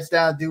put our heads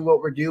down, do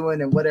what we're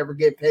doing, and whatever,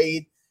 get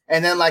paid.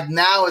 And then, like,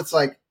 now it's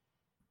like,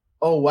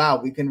 oh,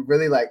 wow, we can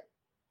really, like,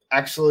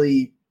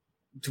 actually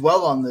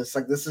dwell on this.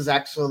 Like, this is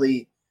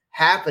actually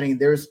happening.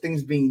 There's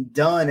things being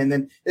done, and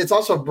then it's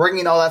also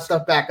bringing all that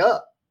stuff back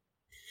up.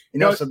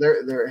 So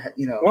they're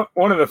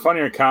one of the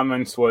funnier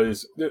comments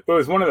was it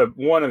was one of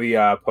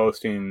the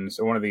postings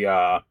or one of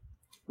the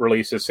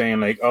releases saying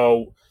like,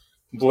 oh,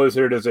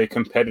 Blizzard is a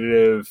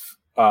competitive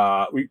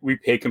we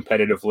pay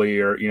competitively,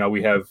 or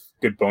we have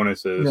good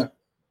bonuses. Yeah.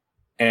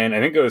 And I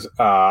think it was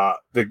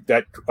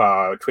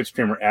that Twitch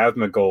streamer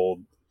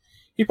Asmongold.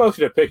 He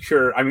posted a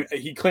picture. I mean,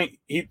 he claimed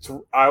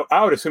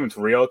I would assume it's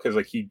real because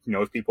like he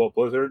knows people at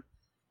Blizzard.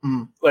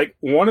 Mm. Like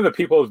one of the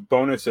people's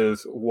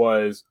bonuses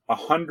was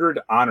 100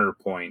 honor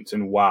points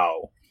in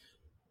WoW.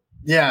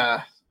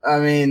 Yeah, I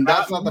mean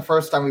that's not the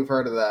first time we've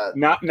heard of that.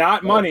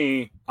 Not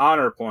money,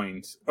 honor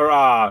points, or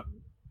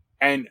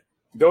and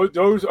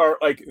those are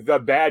like the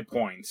bad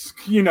points,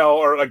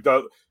 or like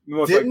the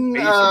most basic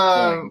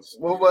points.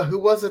 Well, who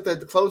was it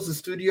that closed the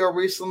studio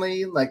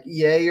recently? Like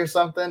EA or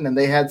something, and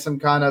they had some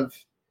kind of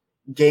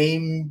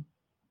game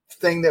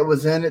thing that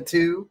was in it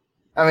too.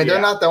 I mean, they're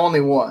not the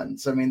only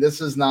ones. I mean,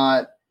 this is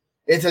not.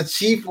 It's a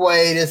cheap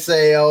way to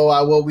say, "Oh,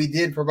 well, we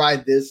did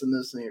provide this and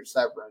this in your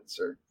severance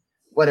or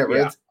whatever."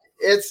 Yeah.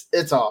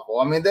 It's awful.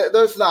 I mean,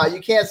 there's not.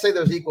 You can't say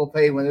there's equal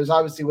pay when there's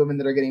obviously women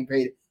that are getting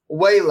paid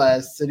way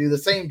less to do the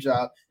same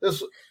job.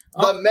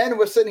 The men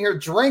were sitting here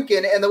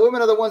drinking, and the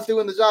women are the ones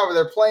doing the job. Or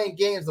they're playing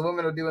games. The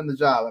women are doing the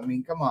job. I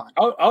mean, come on.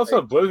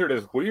 Also, right? Blizzard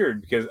is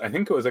weird because I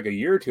think it was like a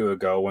year or two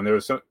ago when there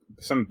was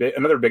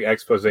another big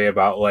expose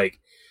about like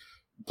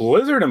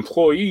Blizzard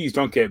employees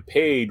don't get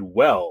paid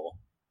well.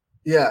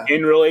 Yeah.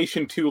 In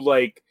relation to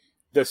like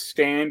the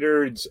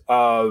standards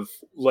of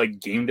like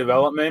game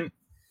development,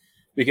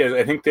 because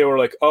I think they were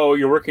like, "Oh,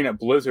 you're working at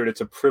Blizzard. It's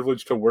a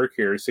privilege to work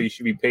here, so you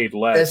should be paid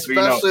less."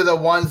 Especially the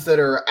ones that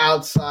are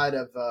outside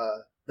of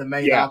the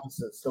main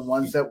offices, the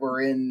ones that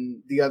were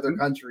in the other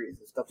countries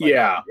and stuff like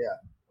that. Yeah.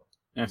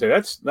 And I say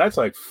that's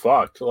like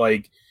fucked.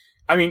 Like,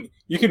 I mean,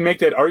 you could make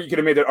that. You could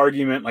have made that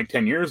argument like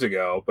 10 years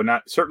ago, but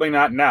certainly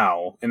not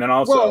now. And then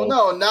also, well,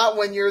 no, not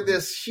when you're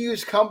this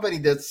huge company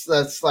that's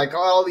like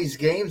all these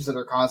games that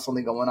are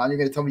constantly going on. You're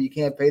going to tell me you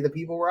can't pay the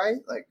people right?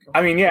 Like,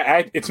 I mean,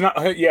 it's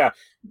not. Yeah.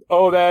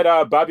 Oh,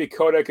 that Bobby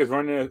Kotick is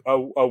running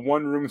a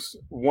one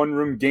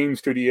room game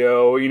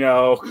studio.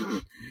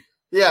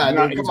 Yeah,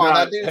 come on,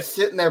 that dude's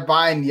sitting there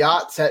buying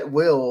yachts at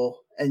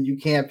will, and you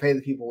can't pay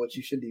the people what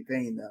you should be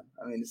paying them.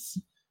 I mean,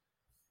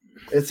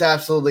 it's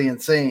absolutely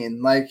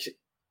insane. Like,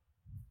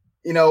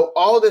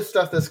 all this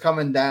stuff that's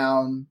coming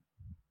down,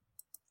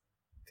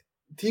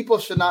 people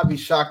should not be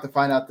shocked to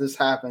find out this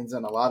happens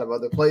in a lot of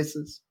other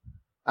places.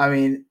 I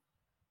mean,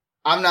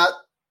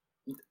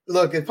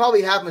 it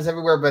probably happens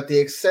everywhere, but the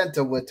extent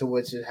to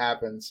which it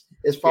happens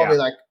is probably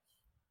like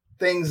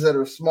things that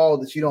are small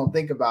that you don't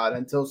think about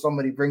until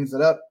somebody brings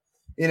it up,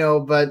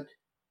 but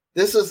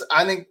this is,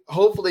 I think,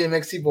 hopefully it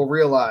makes people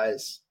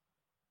realize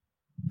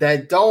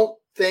that don't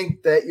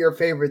think that your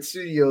favorite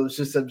studio is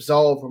just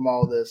absolved from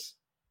all this.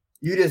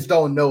 You just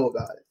don't know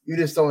about it. You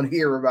just don't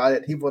hear about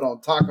it. People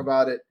don't talk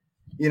about it,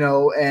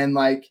 and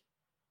like,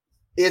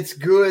 it's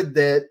good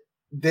that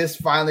this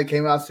finally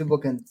came out so people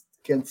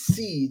can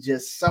see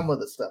just some of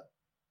the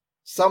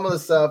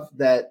stuff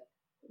that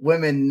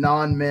women,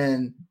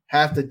 non-men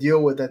have to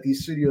deal with at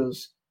these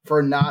studios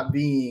for not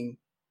being,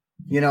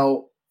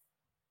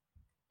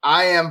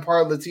 I am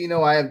part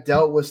Latino. I have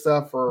dealt with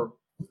stuff for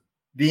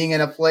being in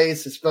a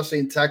place, especially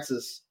in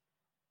Texas,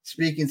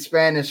 speaking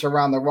Spanish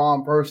around the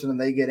wrong person and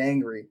they get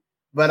angry.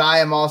 But I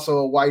am also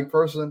a white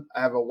person.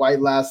 I have a white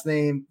last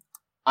name.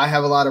 I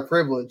have a lot of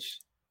privilege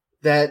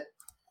that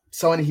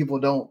so many people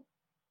don't.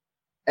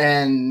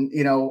 And,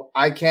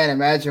 I can't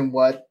imagine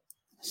what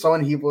so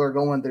many people are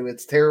going through.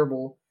 It's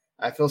terrible.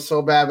 I feel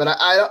so bad. But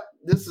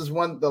this is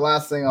the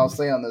last thing I'll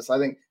say on this. I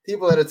think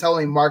people that are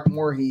telling Mark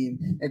Morheim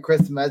and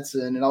Chris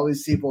Metzen and all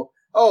these people,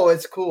 oh,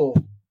 it's cool.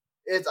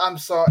 I'm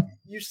sorry.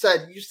 You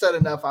said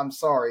enough. I'm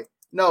sorry.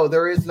 No,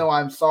 there is no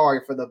I'm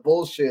sorry for the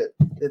bullshit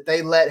that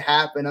they let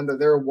happen under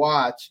their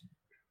watch.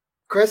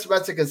 Chris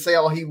Metzen can say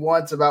all he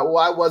wants about, well,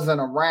 I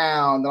wasn't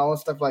around and all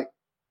this stuff. Like,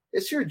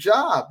 it's your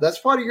job. That's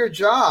part of your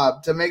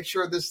job to make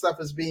sure this stuff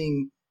is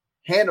being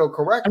handled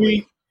correctly. I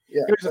mean,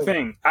 here's the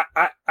thing.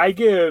 I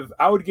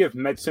would give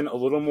Metzen a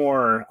little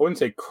more, I wouldn't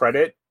say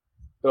credit,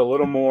 but a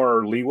little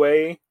more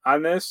leeway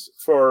on this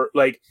for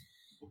like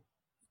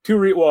two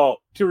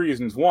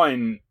reasons.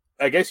 One,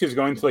 I guess he was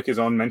going through like his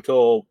own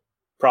mental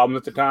problems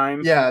at the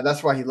time. Yeah,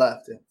 that's why he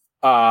left.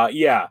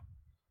 Yeah.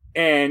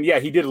 And yeah,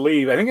 he did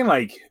leave. I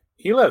think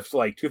he left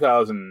like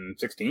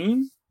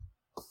 2016.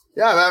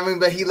 Yeah, I mean,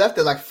 but he left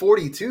at like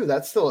 42.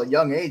 That's still a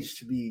young age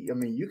to be. I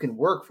mean, you can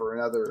work for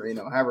another,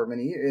 however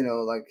many,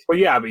 like. Well,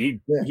 yeah, but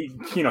he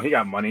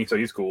got money, so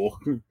he's cool.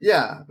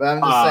 Yeah, but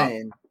I'm just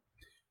saying.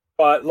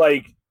 But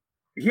like,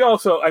 he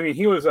also, I mean,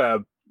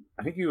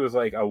 I think he was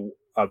like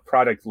a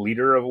product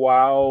leader of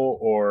WoW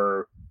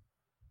or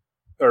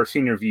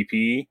senior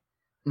VP.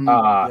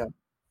 Yeah.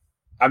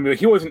 I mean,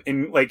 he wasn't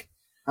in like.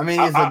 I mean,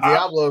 he's a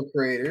Diablo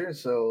creator,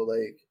 so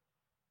like,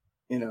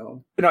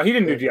 No, he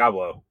didn't do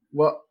Diablo.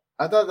 Well,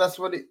 I thought that's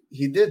what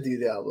he did do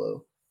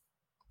Diablo.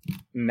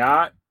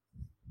 Not.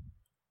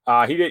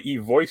 He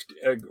voiced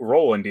a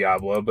role in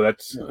Diablo, but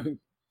that's.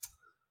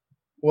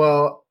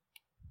 Well.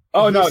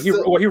 Oh no, he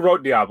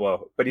wrote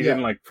Diablo, but he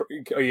didn't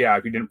he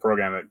didn't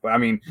program it. But I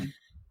mean,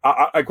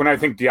 like when I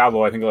think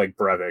Diablo, I think of like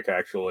Breivik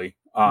actually.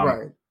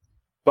 Right.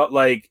 But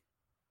like,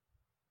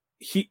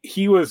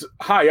 he was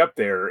high up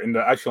there in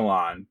the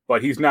echelon,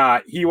 but he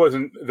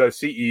wasn't the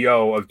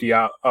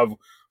CEO of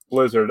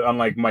Blizzard,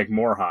 unlike Mike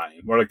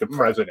Morhaime, or like the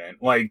president.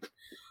 Right. Like,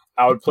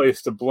 I would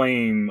place the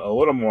blame a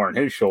little more on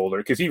his shoulder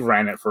because he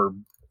ran it for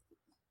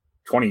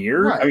 20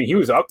 years. Right. I mean, he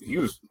was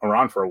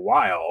around for a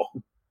while.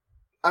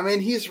 I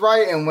mean, he's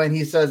right, and when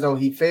he says, "Oh,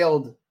 he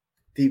failed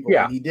people,"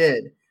 he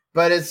did.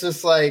 But it's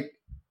just like,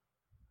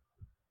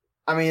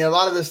 I mean, a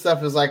lot of this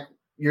stuff is like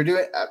you're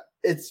doing.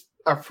 It's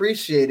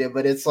appreciated,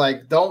 but it's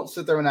like, don't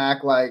sit there and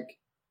act like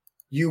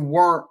you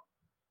weren't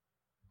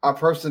a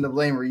person to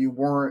blame or you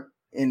weren't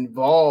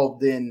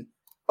involved in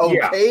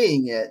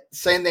okaying it.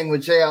 Same thing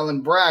with J.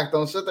 Allen Brack.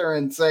 Don't sit there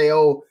and say,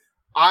 "Oh,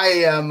 I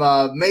am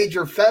a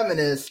major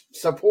feminist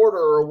supporter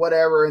or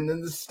whatever," and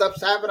then this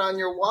stuff's happened on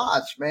your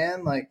watch,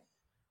 man. Like.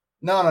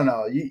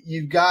 No.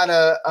 You've got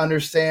to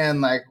understand,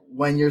 like,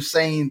 when you're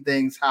saying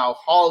things, how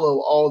hollow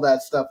all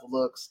that stuff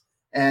looks.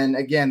 And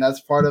again,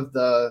 that's part of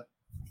the.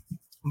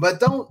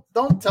 But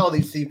don't tell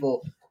these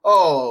people,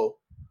 "Oh,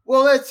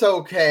 well, it's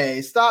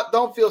okay. Stop.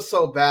 Don't feel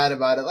so bad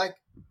about it." Like,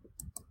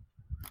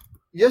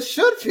 you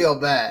should feel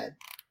bad.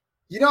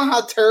 You know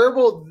how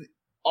terrible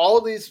all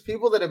these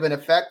people that have been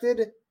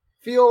affected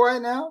feel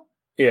right now?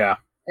 Yeah,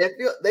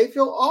 they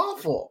feel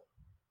awful.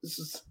 This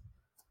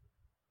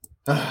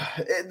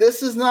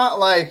is not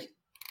like,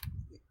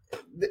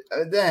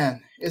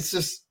 then it's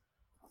just,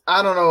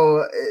 I don't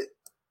know.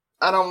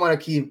 I don't want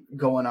to keep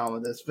going on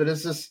with this, but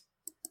it's just,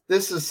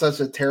 this is such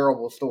a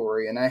terrible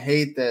story. And I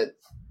hate that,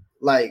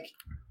 like,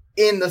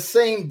 in the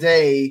same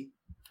day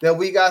that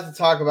we got to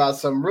talk about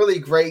some really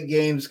great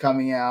games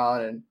coming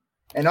out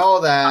and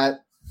all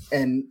that.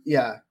 And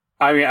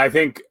I mean, I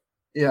think,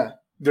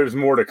 there's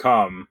more to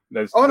come.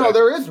 There is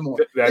more.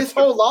 This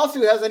whole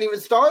lawsuit hasn't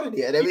even started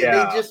yet. I mean,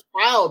 they just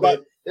filed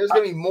it. There's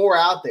going to be more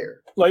out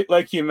there.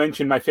 Like you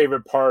mentioned, my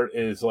favorite part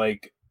is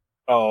like,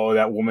 oh,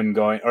 that woman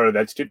going, or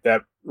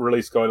that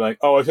release going like,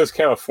 "Oh, it's just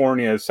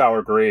California's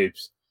sour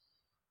grapes,"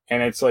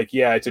 and it's like,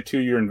 it's a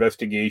 2-year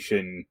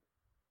investigation.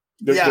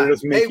 They're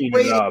just making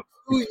it up.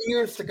 2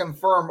 years to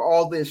confirm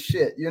all this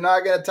shit. You're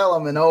not going to tell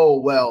them,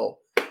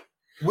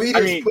 we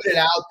just put it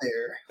out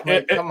there.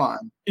 Like, come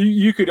on.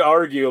 You could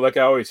argue, like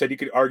I always said, you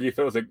could argue if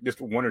it was like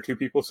just one or two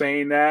people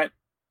saying that,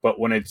 but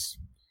when it's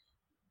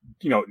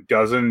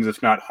dozens,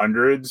 if not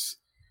hundreds,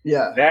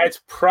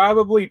 that's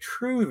probably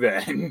true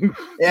then.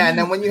 And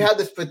then when you have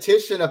this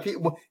petition of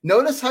people,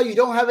 notice how you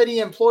don't have any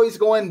employees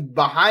going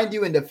behind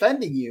you and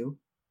defending you.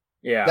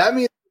 Yeah, that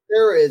means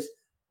there is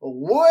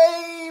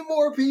way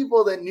more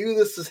people that knew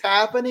this was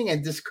happening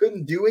and just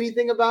couldn't do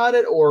anything about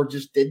it, or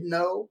just didn't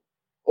know,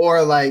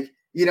 or like,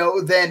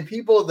 than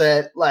people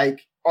that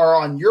like are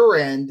on your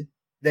end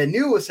that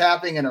knew it was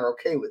happening and are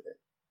okay with it.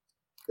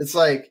 It's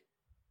like,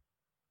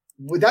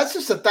 that's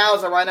just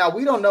 1,000 right now.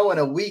 We don't know in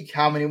a week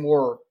how many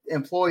more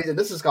employees, and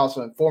this is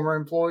also in former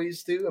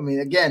employees too. I mean,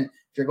 again,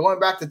 if you're going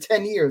back to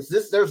 10 years,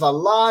 there's a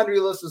laundry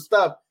list of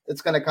stuff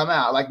that's going to come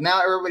out. Like,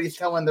 now everybody's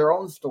telling their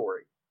own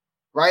story,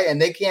 right?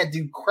 And they can't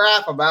do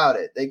crap about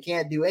it. They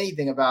can't do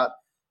anything about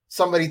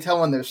somebody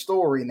telling their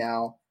story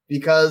now,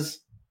 because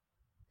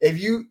if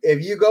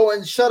you go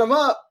and shut them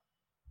up,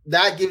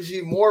 that gives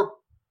you more.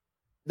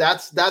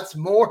 That's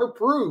more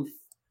proof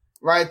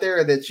right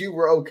there that you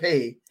were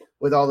okay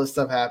with all this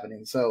stuff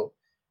happening. So,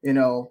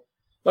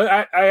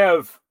 like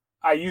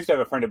I used to have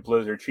a friend at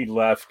Blizzard. She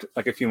left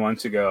like a few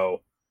months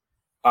ago,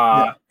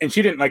 and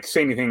she didn't like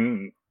say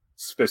anything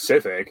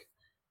specific,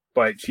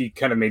 but she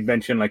kind of made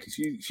mention like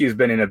she's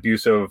been in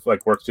abusive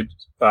like work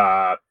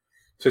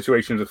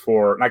situations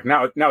before. Like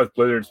not with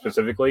Blizzard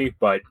specifically,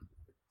 but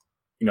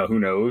who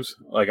knows?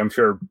 Like, I'm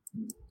sure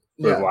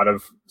there's a lot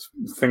of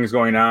things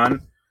going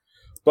on.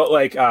 But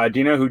like, do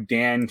you know who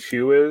Dan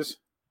Chu is?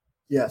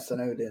 Yes, I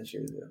know who Dan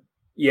Chu is.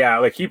 Yeah,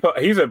 like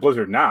he's at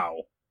Blizzard now.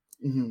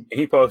 Mm-hmm.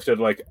 He posted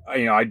like,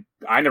 I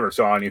never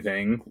saw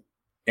anything,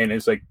 and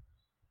it's like,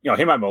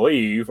 he might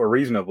believe or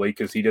reasonably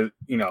because he does,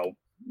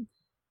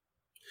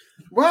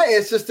 Right,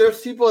 it's just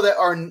there's people that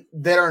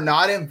are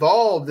not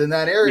involved in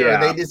that area. Yeah.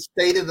 They just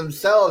stay to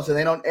themselves and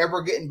they don't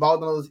ever get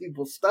involved in other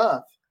people's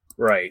stuff.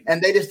 Right,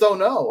 and they just don't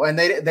know, and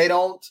they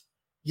don't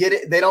get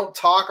it. They don't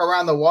talk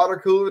around the water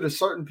cooler to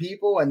certain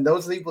people, and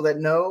those people that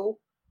know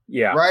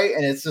Yeah. Right.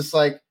 And it's just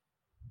like,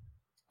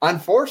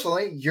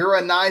 unfortunately, you're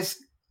a nice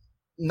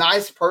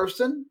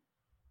person,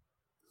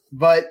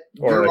 but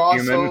you're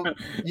also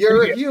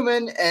you're a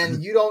human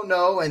and you don't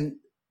know. And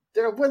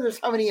there's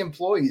how many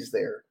employees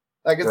there?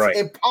 Like, it's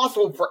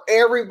impossible for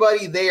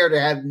everybody there to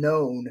have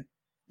known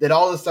that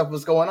all this stuff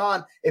was going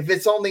on if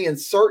it's only in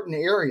certain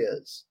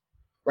areas,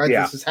 right?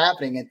 Yeah. This is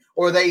happening,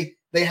 or they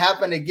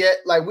happen to get,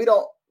 like, we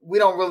don't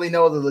really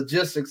know the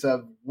logistics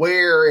of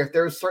where, if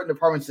there's certain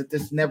departments that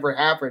this never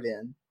happened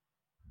in,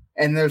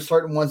 and there's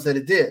certain ones that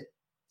it did.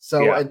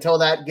 So until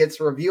that gets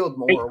revealed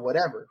more, or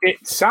whatever.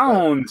 It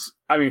sounds,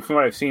 I mean, from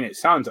what I've seen,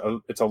 it's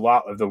a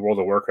lot of the World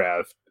of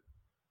Warcraft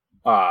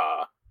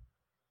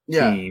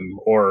team,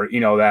 or,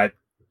 that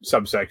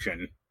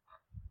subsection.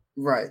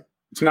 Right.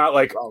 It's not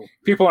like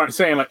people aren't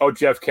saying like, oh,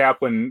 Jeff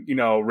Kaplan,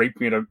 raped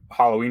me at a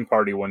Halloween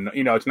party one.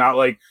 It's not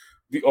like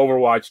the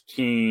Overwatch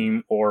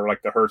team or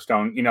like the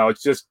Hearthstone.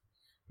 It's just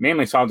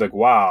mainly sounds like,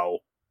 wow.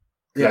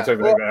 Yeah. That's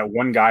like that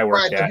one guy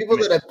worked at. The people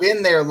that have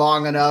been there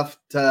long enough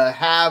to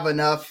have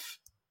enough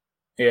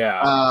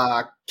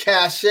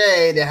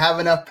cachet, to have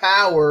enough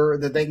power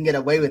that they can get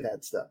away with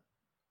that stuff.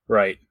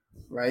 Right.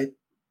 Right.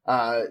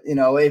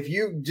 If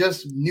you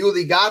just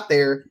newly got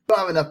there, you don't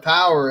have enough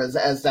power as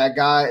that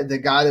guy, the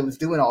guy that was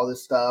doing all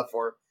this stuff,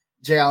 or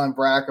Jalen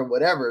Brack or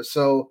whatever.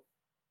 So,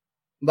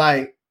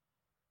 like,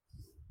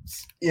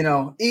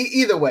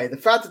 either way, the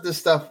fact that this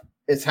stuff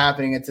is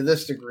happening and to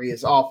this degree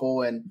is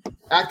awful. And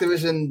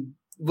Activision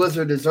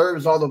Blizzard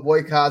deserves all the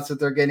boycotts that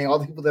they're getting, all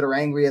the people that are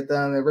angry at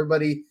them,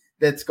 everybody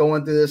that's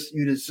going through this.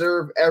 You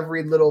deserve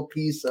every little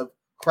piece of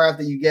crap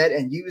that you get,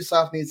 and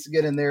Ubisoft needs to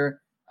get in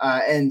there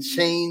and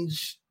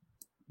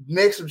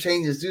make some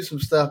changes, do some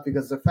stuff,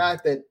 because the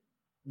fact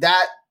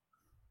that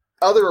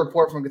other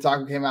report from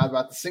Kotaku came out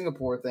about the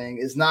Singapore thing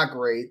is not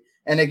great.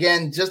 And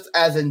again, just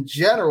as in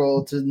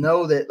general, to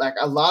know that like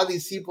a lot of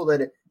these people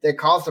that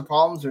caused the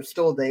problems are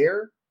still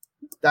there,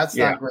 that's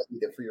not great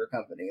either for your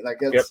company. Like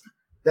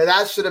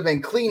that should have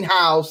been clean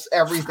house,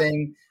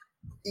 everything.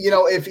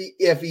 If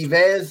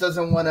Yves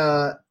doesn't want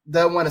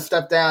to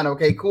step down,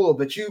 okay, cool,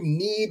 but you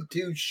need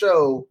to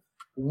show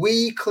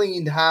we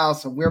cleaned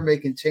house and we're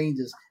making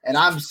changes, and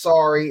I'm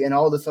sorry, and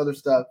all this other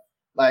stuff.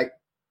 Like,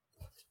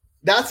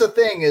 that's the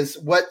thing, is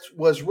what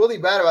was really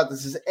bad about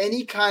this is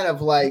any kind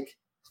of like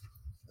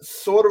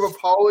sort of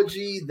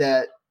apology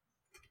that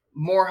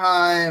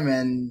Morheim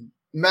and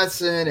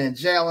Metzen and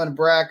Jalen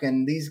Brack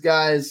and these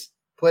guys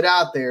put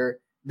out there.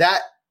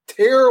 That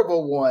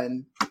terrible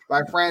one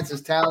by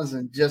Francis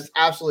Townsend just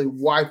absolutely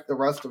wiped the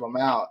rest of them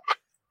out.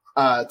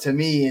 To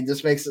me, and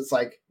just makes it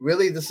like,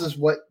 really, this is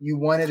what you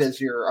wanted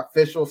as your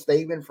official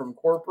statement from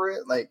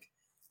corporate? Like,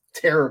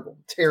 terrible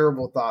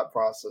thought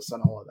process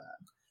and all of that.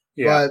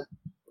 Yeah. But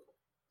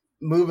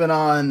moving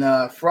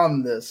on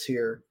from this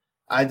here,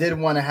 I did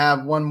want to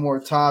have one more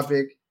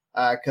topic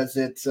because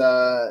it's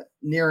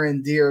near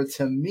and dear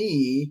to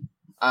me,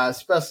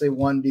 especially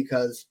one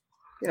because,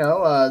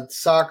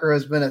 soccer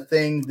has been a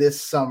thing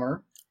this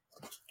summer,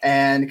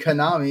 and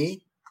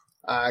Konami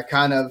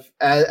kind of,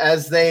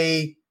 as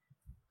they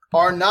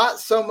are not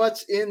so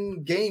much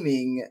in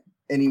gaming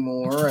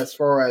anymore, as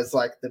far as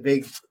like the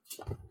big,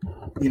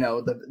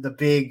 the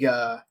big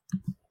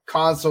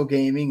console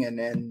gaming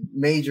and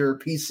major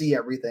PC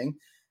everything.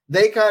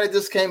 They kind of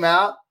just came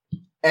out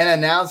and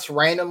announced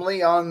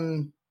randomly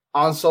on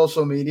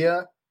social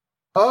media,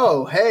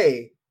 oh,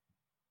 hey,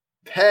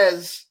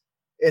 PES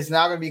is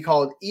now going to be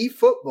called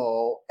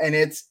eFootball, and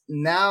it's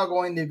now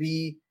going to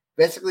be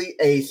basically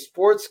a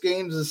sports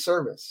games as a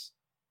service.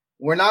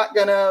 We're not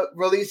going to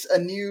release a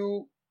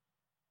new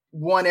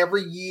one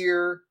every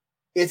year.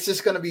 It's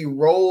just going to be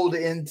rolled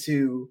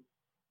into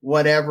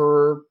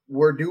whatever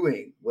we're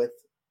doing with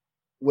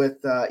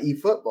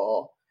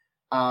eFootball.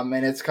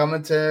 And it's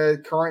coming to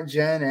current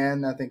gen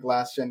and I think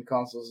last gen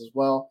consoles as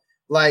well.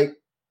 Like,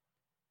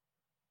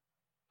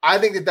 I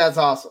think that's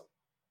awesome.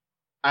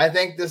 I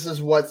think this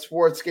is what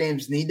sports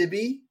games need to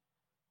be.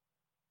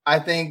 I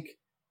think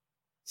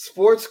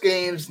sports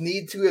games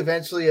need to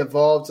eventually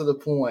evolve to the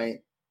point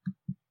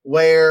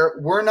where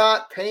we're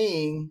not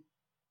paying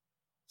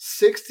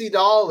 $60,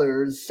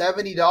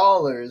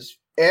 $70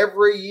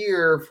 every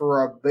year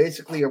for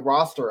basically a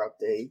roster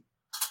update,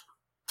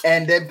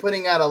 and then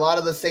putting out a lot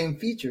of the same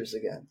features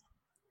again.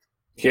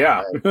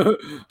 Yeah. Right?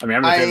 I've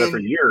been saying that for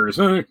years.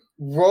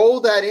 Roll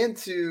that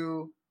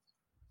into...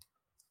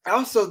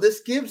 Also,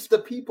 this gives the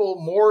people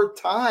more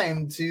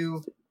time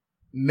to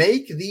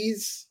make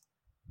these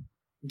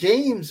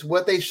games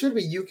what they should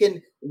be. You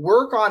can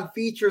work on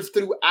features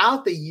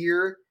throughout the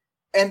year,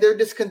 and they're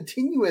just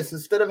continuous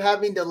instead of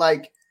having to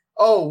like,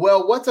 oh,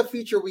 well, what's a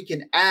feature we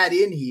can add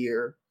in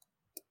here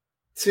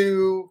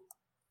to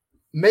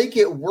make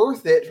it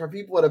worth it for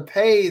people to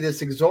pay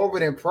this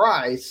exorbitant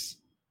price?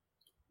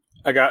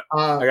 I got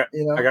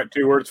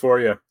 2 words for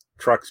you.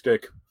 Truck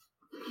stick.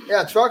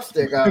 Yeah, truck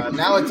stick.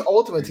 Now it's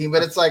Ultimate Team,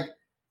 but it's like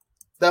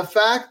the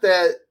fact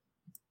that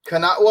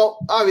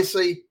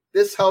obviously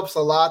this helps a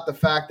lot. The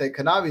fact that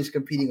Konami is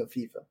competing with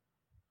FIFA,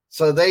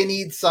 so they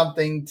need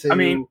something to. I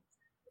mean,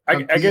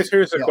 I guess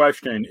here's the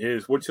question: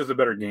 is which is the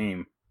better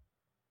game?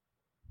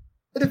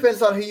 It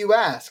depends on who you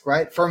ask,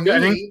 right? For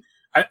me,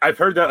 I've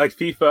heard that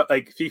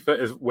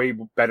FIFA is way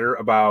better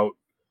about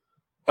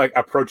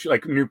approach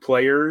new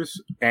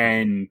players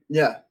and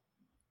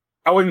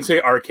I wouldn't say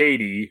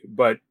arcadey,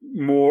 but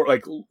more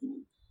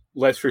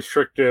less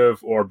restrictive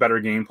or better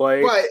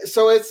gameplay. Right.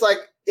 So it's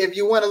if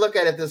you want to look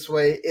at it this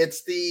way,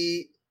 it's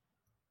the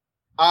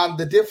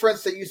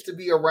difference that used to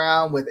be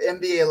around with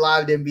NBA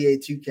Live to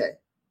NBA 2K.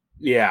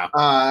 Yeah.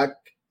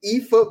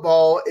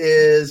 eFootball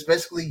is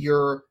basically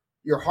your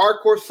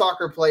hardcore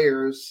soccer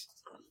players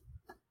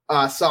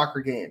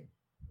soccer game.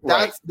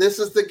 This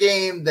is the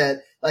game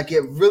that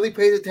it really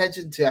pays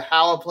attention to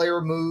how a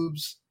player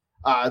moves,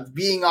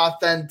 being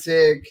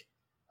authentic,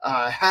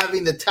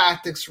 having the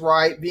tactics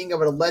right, being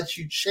able to let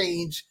you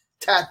change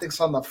tactics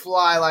on the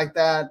fly like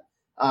that,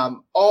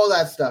 all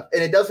that stuff.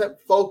 And it doesn't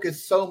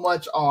focus so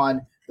much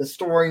on the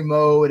story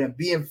mode and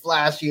being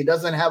flashy. It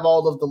doesn't have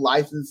all of the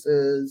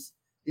licenses,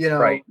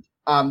 Right.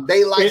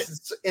 They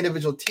license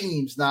individual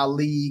teams, not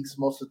leagues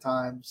most of the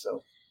time.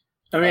 So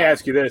let me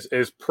ask you this: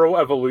 is Pro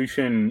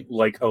Evolution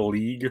like a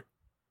league?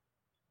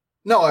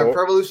 No,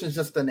 Pro Evolution is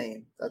just the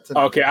name. That's it.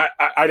 Okay.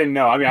 I didn't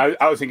know. I mean,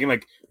 I was thinking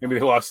maybe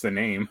they lost the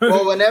name.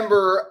 Well,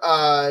 remember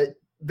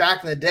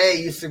back in the day,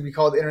 it used to be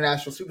called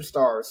International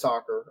Superstar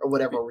Soccer or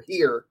whatever over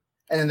here,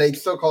 and then they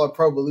still call it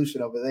Pro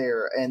Evolution over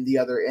there and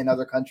in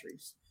other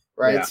countries,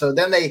 right? Yeah. So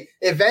then they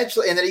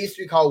eventually, and then it used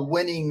to be called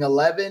Winning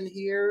 11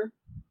 here.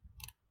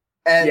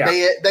 And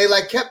they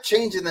kept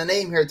changing the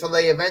name here until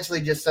they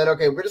eventually just said,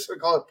 okay, we're just going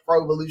to call it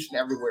Pro Evolution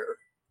everywhere,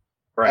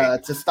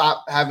 right? To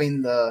stop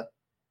having the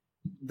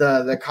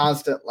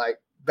constant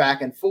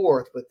back and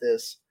forth with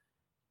this.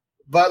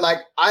 But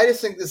I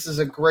just think this is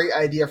a great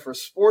idea for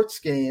sports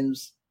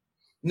games.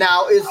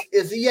 Now,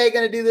 is EA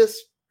going to do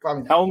this?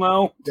 Probably not. Hell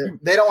no.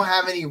 They don't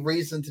have any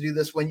reason to do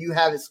this when you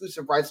have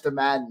exclusive rights to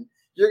Madden.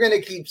 You're going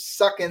to keep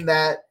sucking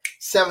that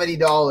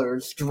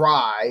 $70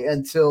 dry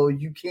until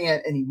you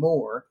can't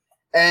anymore.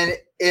 And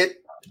it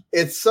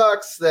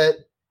sucks that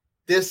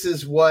this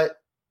is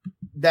what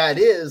that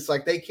is.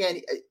 They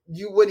can't.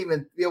 You wouldn't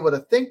even be able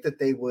to think that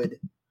they would,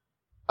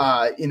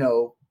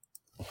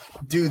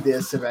 do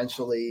this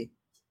eventually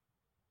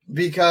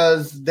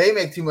because they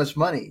make too much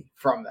money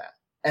from that.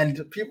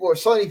 And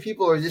so many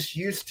people are just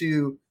used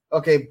to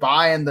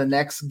buying the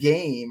next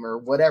game or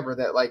whatever.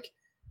 That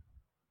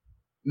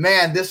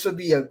man, this would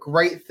be a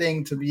great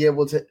thing to be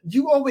able to.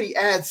 You already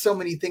add so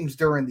many things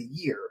during the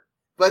year.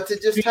 But to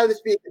just have this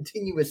be a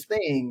continuous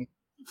thing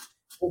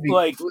would be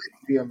better.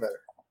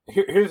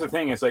 Here's the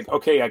thing: it's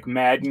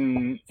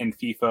Madden and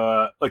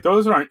FIFA,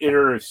 those aren't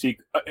iterative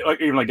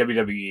even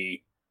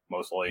WWE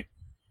mostly.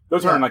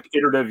 Those aren't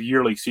iterative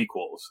yearly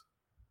sequels.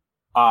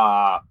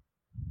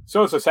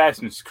 So it's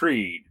Assassin's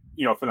Creed,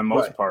 for the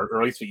most part,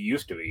 or at least it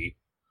used to be.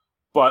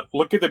 But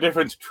look at the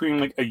difference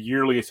between a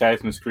yearly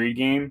Assassin's Creed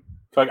game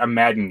to a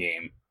Madden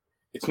game.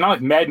 It's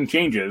not Madden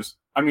changes.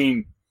 I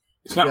mean,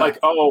 it's not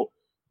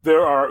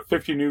there are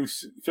 50 new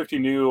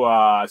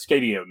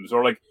stadiums,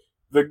 or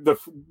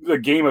the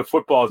game of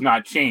football is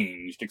not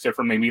changed except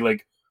for maybe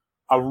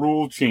a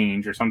rule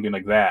change or something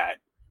like that.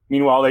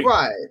 Meanwhile,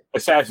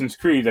 Assassin's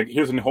Creed,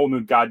 here's a whole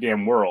new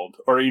goddamn world,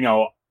 or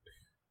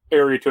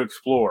area to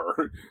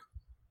explore.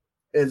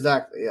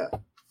 Exactly. Yeah.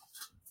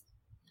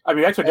 I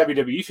mean, that's what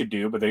WWE should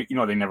do, but they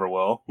never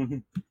will.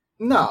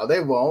 No, they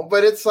won't.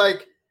 But it's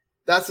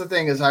that's the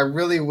thing is, I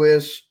really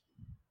wish,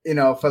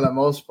 for the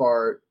most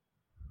part,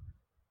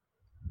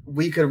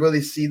 we could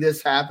really see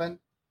this happen.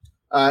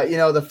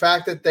 The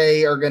fact that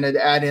they are going to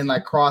add in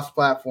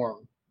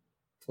cross-platform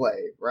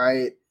play,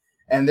 right?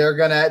 And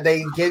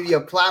they give you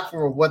a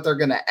platform of what they're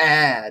going to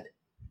add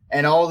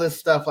and all this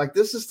stuff.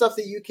 This is stuff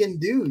that you can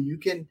do.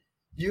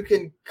 You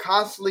can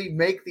constantly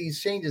make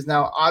these changes.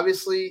 Now,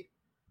 obviously,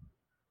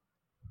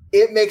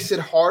 it makes it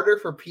harder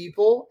for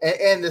people.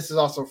 And this is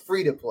also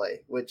free to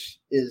play, which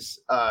is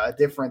a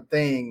different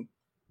thing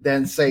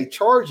than, say,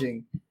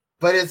 charging.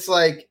 But it's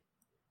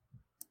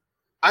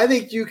I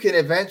think you can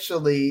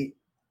eventually.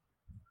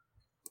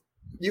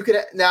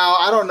 Now.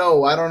 I don't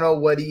know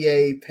what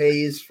EA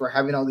pays for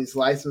having all these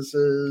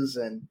licenses,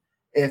 and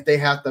if they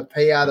have to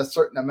pay out a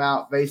certain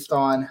amount based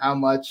on how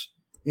much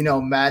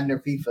Madden or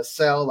FIFA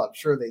sell. I'm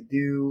sure they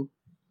do,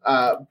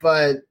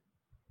 but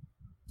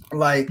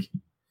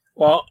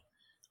well,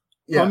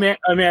 let me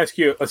ask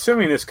you.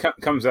 Assuming this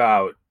comes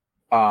out,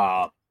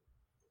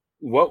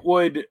 what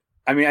would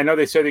I know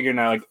they said they're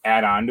gonna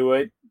add on to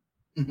it.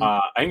 Mm-hmm.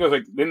 I think it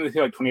was didn't they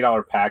say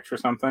 $20 packs or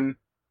something?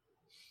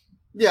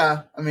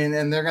 Yeah, and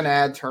they're going to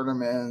add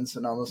tournaments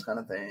and all those kind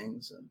of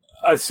things.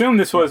 Let's assume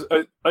this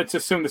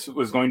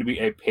was going to be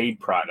a paid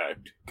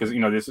product because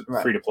this is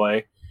free to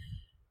play.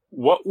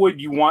 What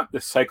would you want the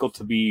cycle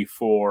to be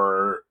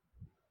for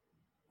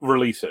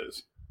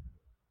releases?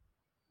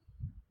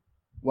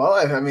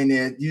 Well,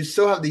 you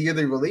still have the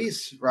yearly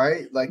release,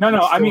 right?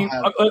 No.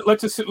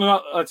 Let's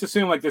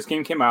assume this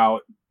game came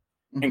out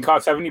and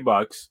cost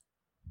 $70.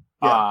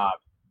 Yeah.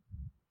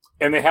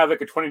 And they have a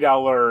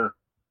 $20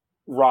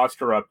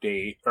 roster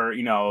update, or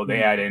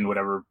they add in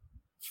whatever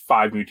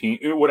 5 new teams,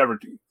 whatever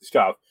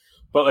stuff.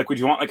 But like, would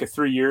you want like a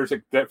 3 years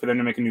like that for them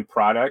to make a new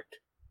product?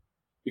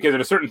 Because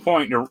at a certain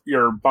point,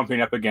 you're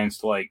bumping up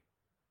against like,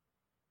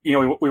 you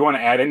know, we want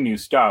to add in new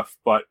stuff,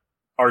 but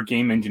our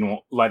game engine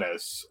won't let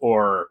us,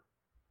 or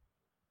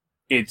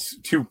it's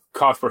too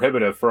cost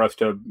prohibitive for us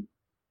to,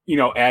 you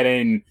know, add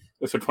in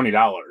this for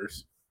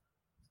 $20.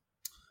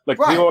 Like,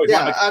 right?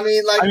 Yeah, like, I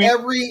mean,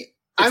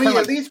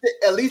 at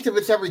least if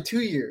it's every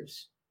 2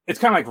 years, it's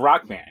kind of like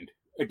Rock Band.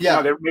 Like, yeah,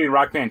 you know, they made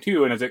Rock Band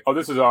 2, and it's like, oh,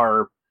 this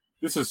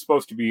is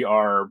supposed to be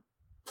our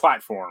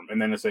platform,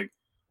 and then it's like,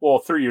 well,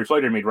 3 years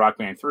later, they made Rock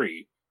Band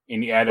 3,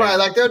 and you added right,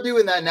 like they're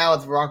doing that now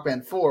with Rock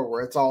Band 4,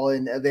 where it's all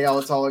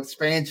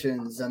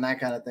expansions and that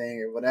kind of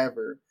thing or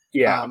whatever.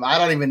 Yeah, I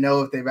don't even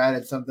know if they've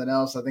added something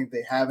else. I think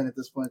they haven't at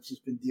this point. It's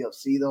just been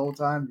DLC the whole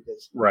time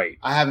because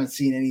I haven't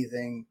seen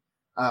anything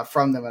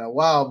from them in a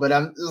while. But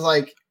I'm just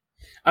like,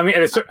 I mean,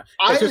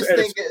 I just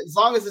think as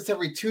long as it's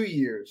every 2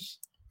 years,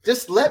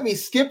 just let me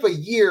skip a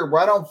year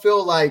where I don't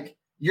feel like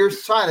you're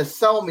trying to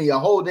sell me a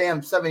whole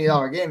damn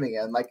 $70 game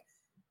again. Like,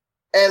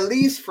 at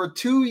least for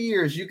 2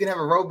 years, you can have a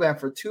roadmap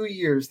for 2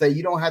 years that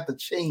you don't have to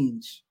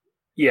change.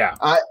 Yeah.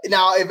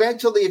 Now,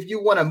 eventually, if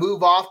you want to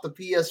move off the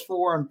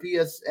PS4 and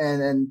PS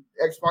and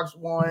Xbox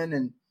One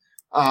and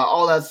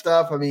all that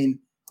stuff, I mean,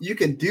 you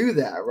can do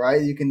that,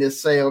 right? You can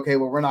just say, okay,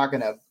 well, we're not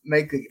going to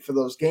make it for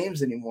those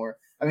games anymore.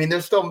 I mean,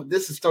 this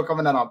is still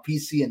coming out on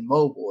PC and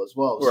mobile as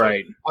well. So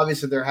right.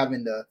 Obviously, they're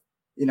having to,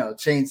 you know,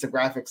 change the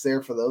graphics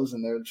there for those,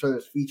 and I'm sure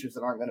there's features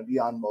that aren't going to be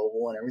on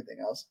mobile and everything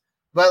else.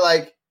 But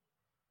like,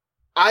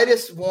 I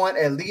just want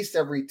at least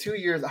every 2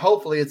 years.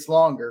 Hopefully, it's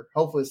longer.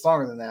 Hopefully, it's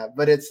longer than that.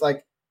 But it's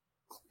like,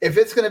 if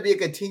it's going to be a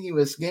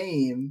continuous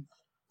game,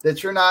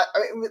 that you're not. I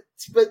mean,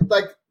 but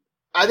like,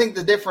 I think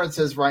the difference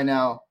is right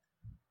now.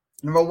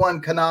 Number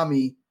one,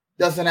 Konami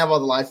doesn't have all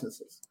the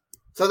licenses,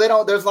 so they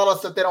don't. There's a lot of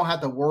stuff they don't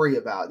have to worry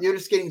about. You're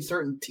just getting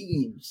certain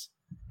teams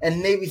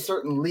and maybe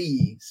certain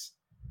leagues,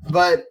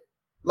 but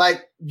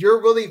like,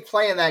 you're really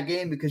playing that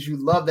game because you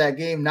love that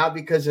game, not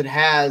because it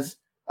has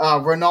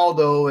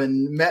Ronaldo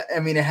and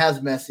it has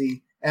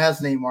Messi. It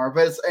has Neymar,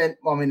 but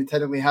it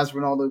technically has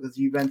Ronaldo because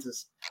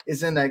Juventus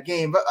is in that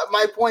game. But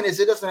my point is,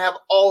 it doesn't have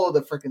all of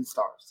the freaking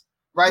stars,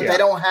 right? Yeah. They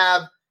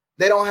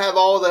don't have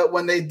all the,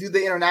 when they do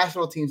the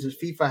international teams, as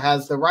FIFA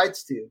has the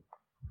rights to.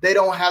 They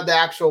don't have the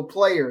actual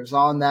players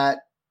on that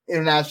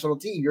international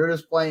team. You're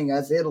just playing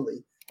as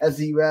Italy, as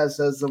the US,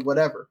 as the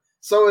whatever.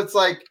 So it's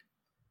like,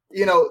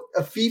 you know,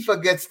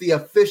 FIFA gets the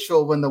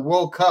official, when the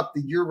World Cup,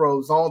 the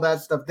Euros, all that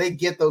stuff, they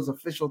get those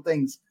official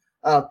things.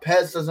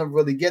 PES doesn't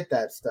really get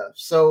that stuff.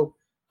 So,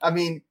 I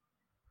mean,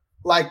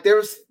 like,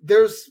 there's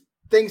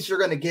things you're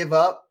going to give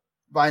up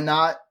by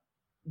not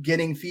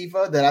getting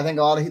FIFA that I think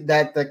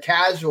that the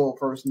casual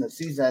person that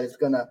sees that is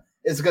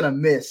gonna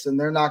miss, and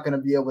they're not going to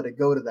be able to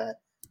go to that.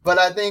 But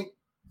I think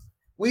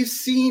we've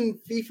seen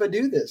FIFA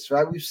do this,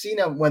 right? We've seen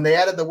them when they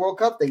added the World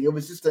Cup thing. It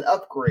was just an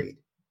upgrade.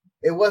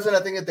 It wasn't a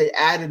thing that they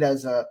added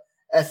as a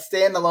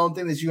standalone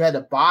thing that you had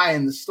to buy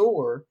in the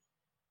store.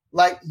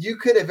 Like, you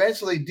could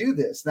eventually do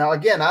this. Now,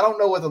 again, I don't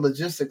know what the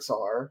logistics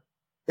are.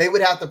 They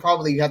would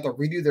probably have to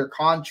redo their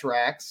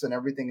contracts and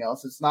everything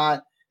else. It's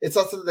not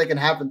something that can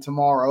happen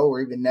tomorrow or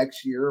even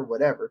next year or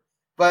whatever.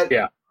 But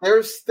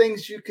there's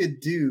things you could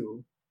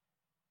do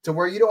to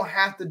where you don't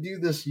have to do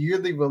this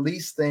yearly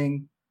release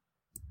thing.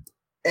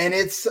 And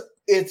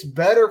it's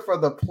better for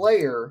the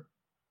player,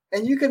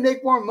 and you can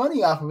make more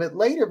money off of it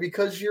later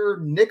because you're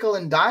nickel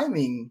and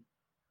diming,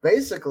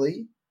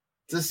 basically,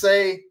 to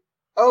say,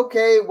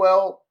 okay,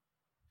 well,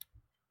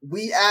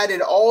 we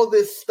added all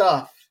this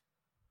stuff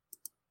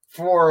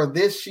for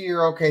this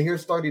year. Okay,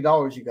 here's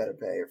 $30 you got to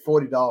pay, or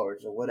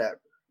 $40 or whatever.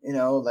 You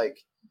know,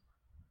 like,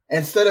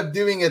 instead of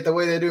doing it the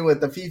way they're doing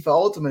with the FIFA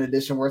Ultimate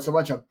Edition, where it's a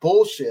bunch of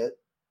bullshit,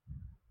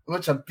 a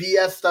bunch of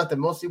BS stuff that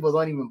most people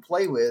don't even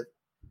play with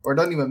or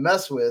don't even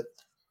mess with,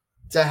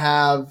 to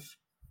have,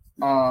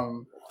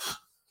 to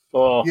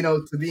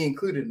be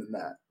included in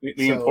that.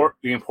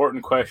 The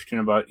important question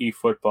about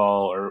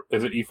eFootball, or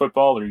is it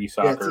eFootball or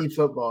eSoccer? Yeah, it's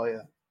eFootball,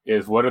 yeah.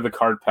 Is what are the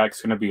card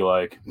packs going to be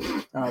like?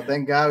 Oh,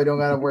 thank God we don't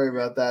got to worry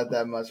about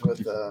that much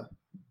with the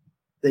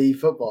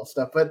eFootball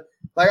stuff. But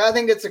like, I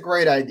think it's a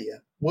great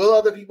idea. Will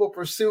other people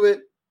pursue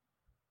it?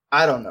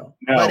 I don't know.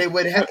 No. But it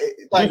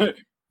would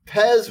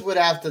PES would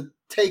have to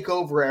take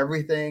over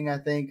everything, I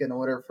think, in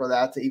order for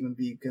that to even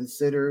be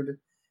considered.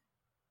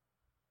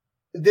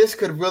 This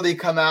could really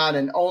come out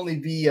and only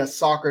be a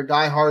soccer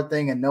diehard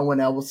thing, and no one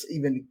else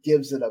even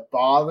gives it a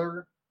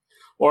bother.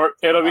 Or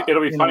it'll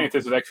be funny if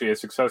this is actually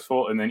as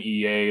successful, and then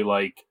EA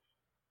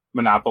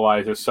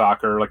monopolizes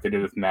soccer like they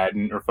did with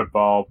Madden or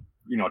football,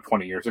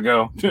 20 years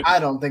ago. I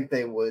don't think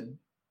they would.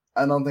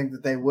 I don't think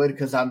that they would,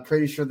 because I'm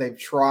pretty sure they've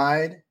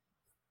tried,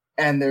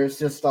 and there's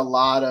just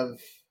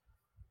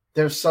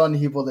there's some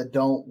people that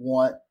don't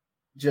want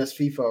just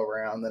FIFA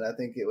around, that I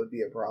think it would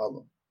be a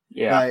problem.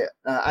 Yeah.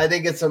 I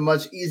think it's a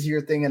much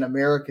easier thing in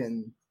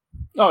American.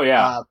 Oh,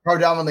 yeah.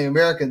 Predominantly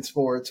American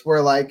sports,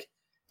 where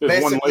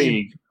there's one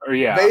league. Or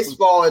yeah.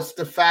 Baseball is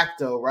de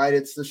facto, right?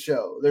 It's the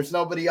show. There's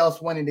nobody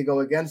else wanting to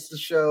go against the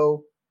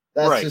show.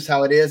 That's just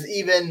how it is.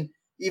 Even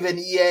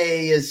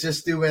EA is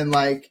just doing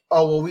like,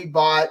 oh well, we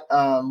bought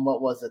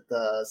what was it?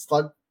 The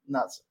Slug?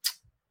 Not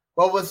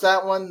what was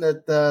that one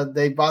that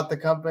they bought the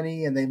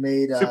company and they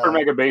made Super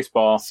Mega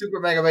Baseball. Super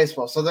Mega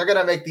Baseball. So they're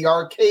gonna make the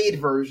arcade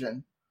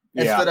version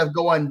instead of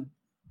going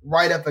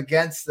right up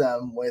against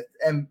them with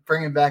and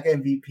bringing back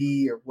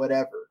MVP or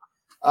whatever.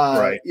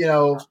 You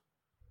know,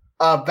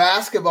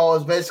 basketball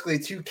is basically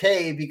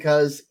 2K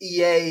because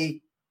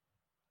EA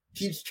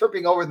keeps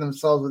tripping over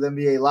themselves with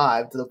NBA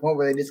Live to the point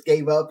where they just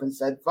gave up and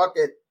said, "Fuck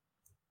it,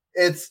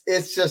 it's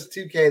just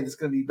 2K that's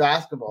going to be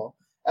basketball."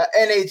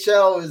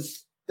 NHL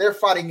is they're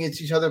fighting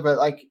against each other, but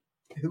like,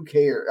 who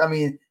cares? I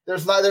mean,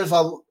 there's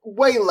a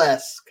way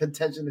less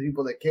contention to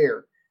people that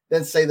care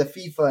than say the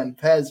FIFA and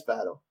PES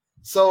battle.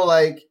 So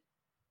like,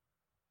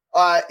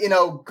 you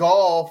know,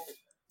 golf.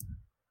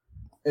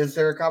 Is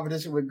there a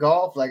competition with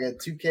golf like a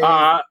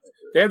 2K?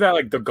 They have that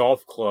like the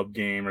golf club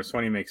game, or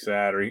Sony makes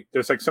that, or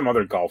there's like some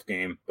other golf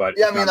game. But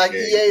yeah, I mean, like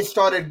EA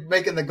started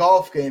making the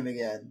golf game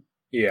again.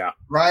 Yeah,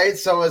 right.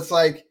 So it's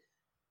like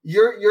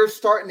you're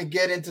starting to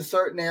get into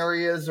certain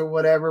areas or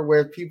whatever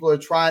where people are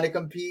trying to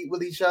compete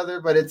with each other,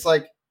 but it's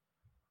like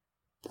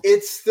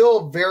it's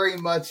still very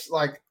much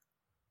like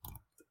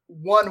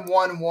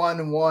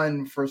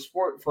 1-1-1-1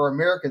 for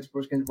American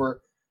sports games, where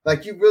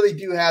like you really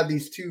do have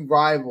these two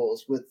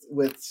rivals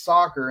with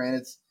soccer,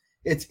 and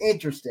it's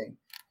interesting.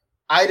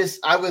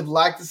 I would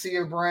like to see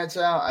it branch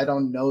out. I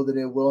don't know that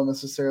it will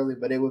necessarily,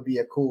 but it would be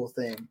a cool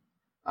thing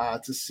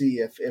to see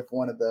if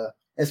one of the,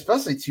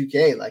 especially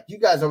 2K, like you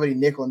guys already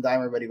nickel and dime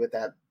everybody with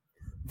that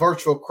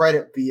virtual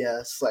credit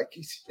BS. Like,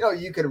 you know,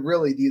 you could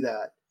really do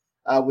that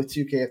with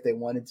 2K if they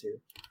wanted to.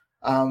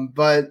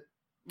 But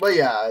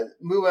yeah,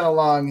 moving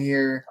along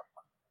here,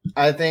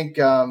 I think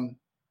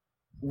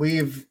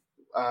we've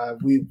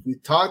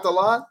talked a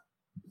lot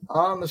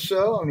on the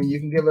show. I mean, you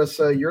can give us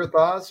your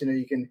thoughts. You know,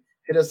 you can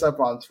hit us up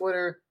on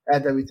Twitter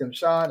at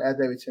WTMSean, at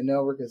WTM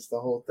Network. It's the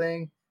whole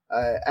thing.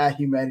 At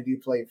Humanity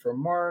Play for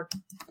Mark.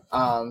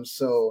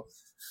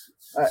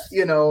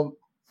 You know,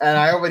 and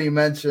I already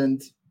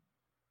mentioned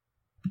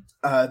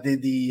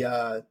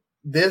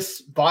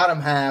this bottom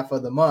half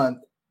of the month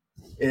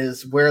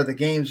is where the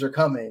games are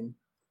coming.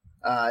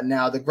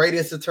 Now, The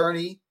Greatest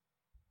Attorney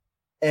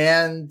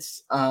and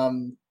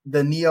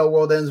the Neo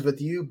World Ends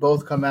With You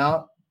both come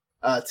out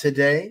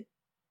today.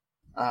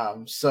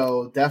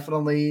 So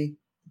definitely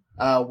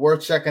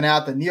worth checking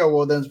out. The Neo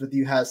World Ends With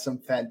You has some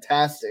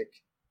fantastic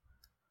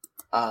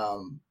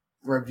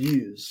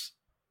reviews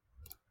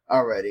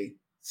already.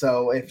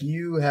 So if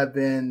you have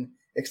been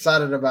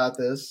excited about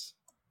this,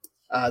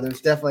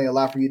 there's definitely a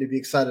lot for you to be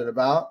excited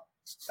about.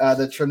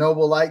 The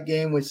Chernobyl Light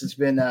game, which has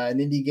been an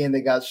indie game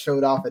that got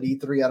showed off at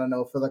E3, I don't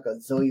know, for like a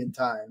zillion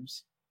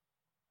times.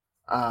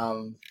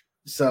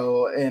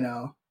 So, you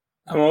know.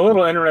 I'm a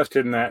little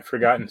interested in that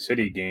Forgotten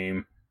City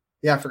game.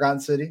 Yeah, Forgotten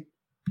City?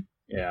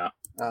 Yeah.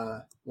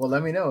 Well,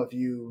 let me know if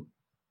you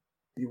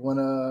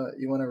wanna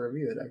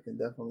review it. I can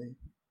definitely.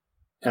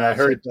 And I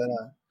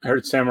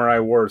heard Samurai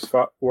Warriors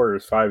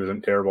 5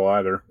 isn't terrible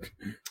either.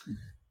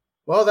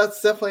 Well,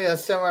 that's definitely a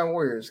Samurai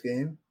Warriors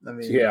game. I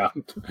mean, yeah.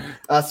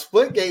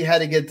 Splitgate had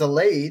to get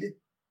delayed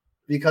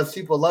because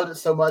people loved it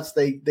so much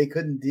they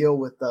couldn't deal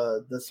with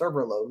the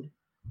server load.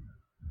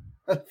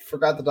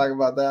 Forgot to talk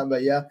about that,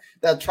 but yeah,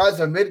 that Tribes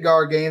of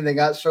Midgard game that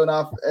got shown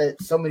off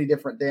at so many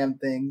different damn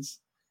things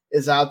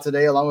is out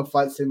today, along with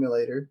Flight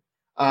Simulator.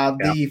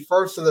 The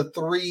first of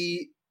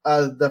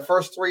the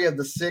first three of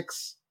the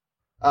 6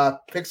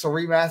 Pixel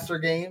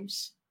Remaster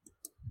games,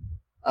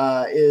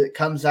 it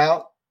comes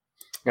out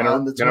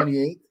on the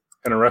 28th.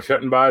 Gonna rush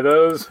out and buy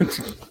those.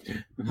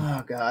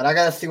 Oh God, I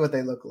gotta see what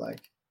they look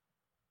like.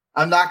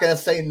 I'm not gonna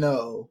say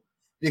no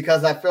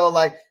because I feel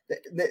like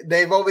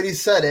they've already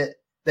said it.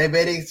 They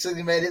made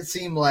it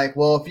seem like,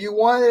 well, if you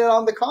want it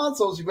on the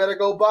consoles, you better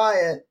go buy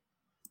it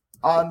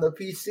on the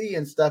PC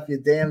and stuff. You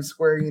damn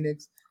Square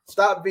Enix,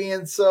 stop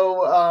being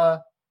so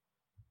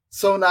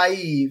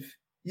naive.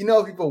 You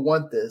know people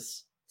want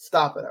this.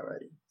 Stop it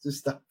already. Just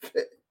stop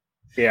it.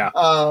 Yeah.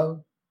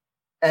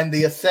 And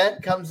the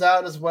Ascent comes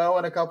out as well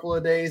in a couple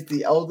of days.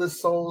 The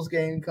Eldest Souls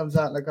game comes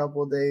out in a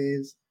couple of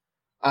days.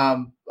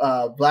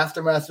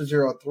 Blaster Master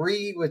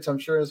 03, which I'm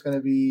sure is going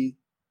to be,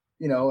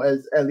 you know,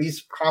 as at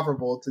least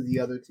comparable to the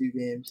other 2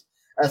 games.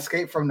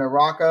 Escape from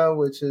Naraka,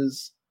 which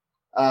is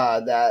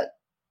that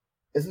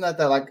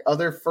like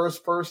other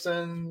first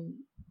person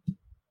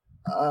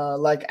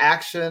like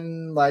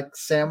action like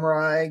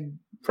samurai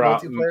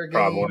multiplayer game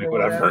probably, or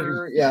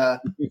whatever. Yeah.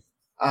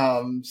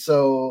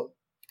 So,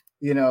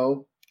 you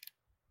know,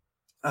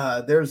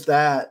 there's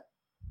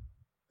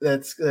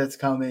that's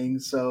coming.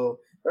 So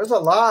there's a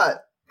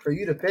lot for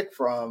you to pick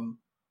from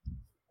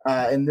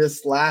in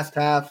this last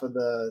half of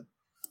the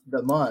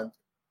month.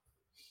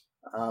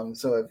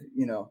 So if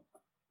you know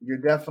you're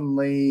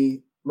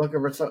definitely looking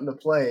for something to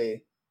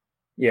play,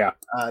 yeah,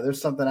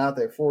 there's something out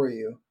there for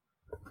you.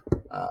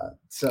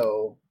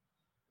 So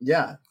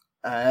yeah,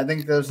 I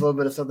think there's a little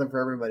bit of something for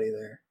everybody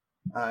there.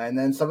 And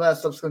then some of that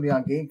stuff's going to be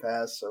on Game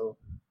Pass. So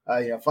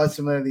you know, Flight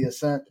Simulator: The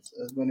Ascent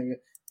is going to be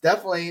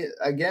definitely,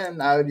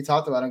 again, I already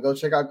talked about it. Go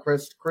check out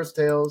Chris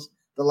Tales,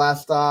 The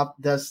Last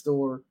Stop, Death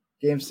Store,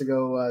 games to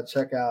go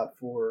check out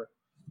for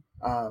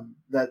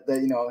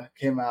that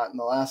came out in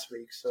the last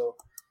week. So,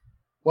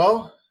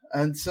 well,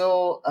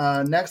 until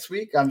next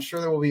week, I'm sure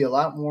there will be a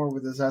lot more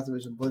with this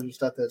Activision Blizzard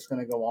stuff that's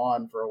going to go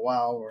on for a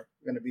while. We're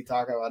going to be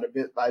talking about it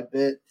bit by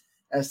bit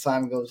as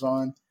time goes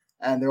on,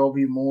 and there will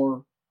be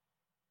more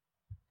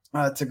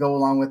to go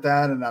along with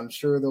that. And I'm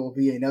sure there will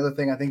be another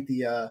thing. I think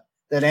that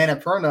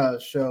Annapurna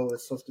show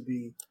is supposed to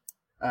be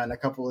in a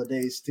couple of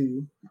days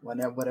too,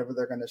 whatever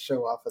they're going to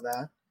show off of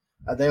that.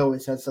 They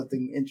always had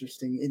something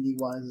interesting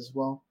indie-wise as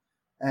well.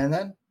 And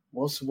then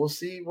we'll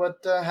see what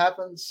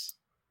happens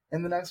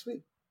in the next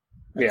week.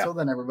 Until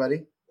then,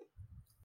 everybody,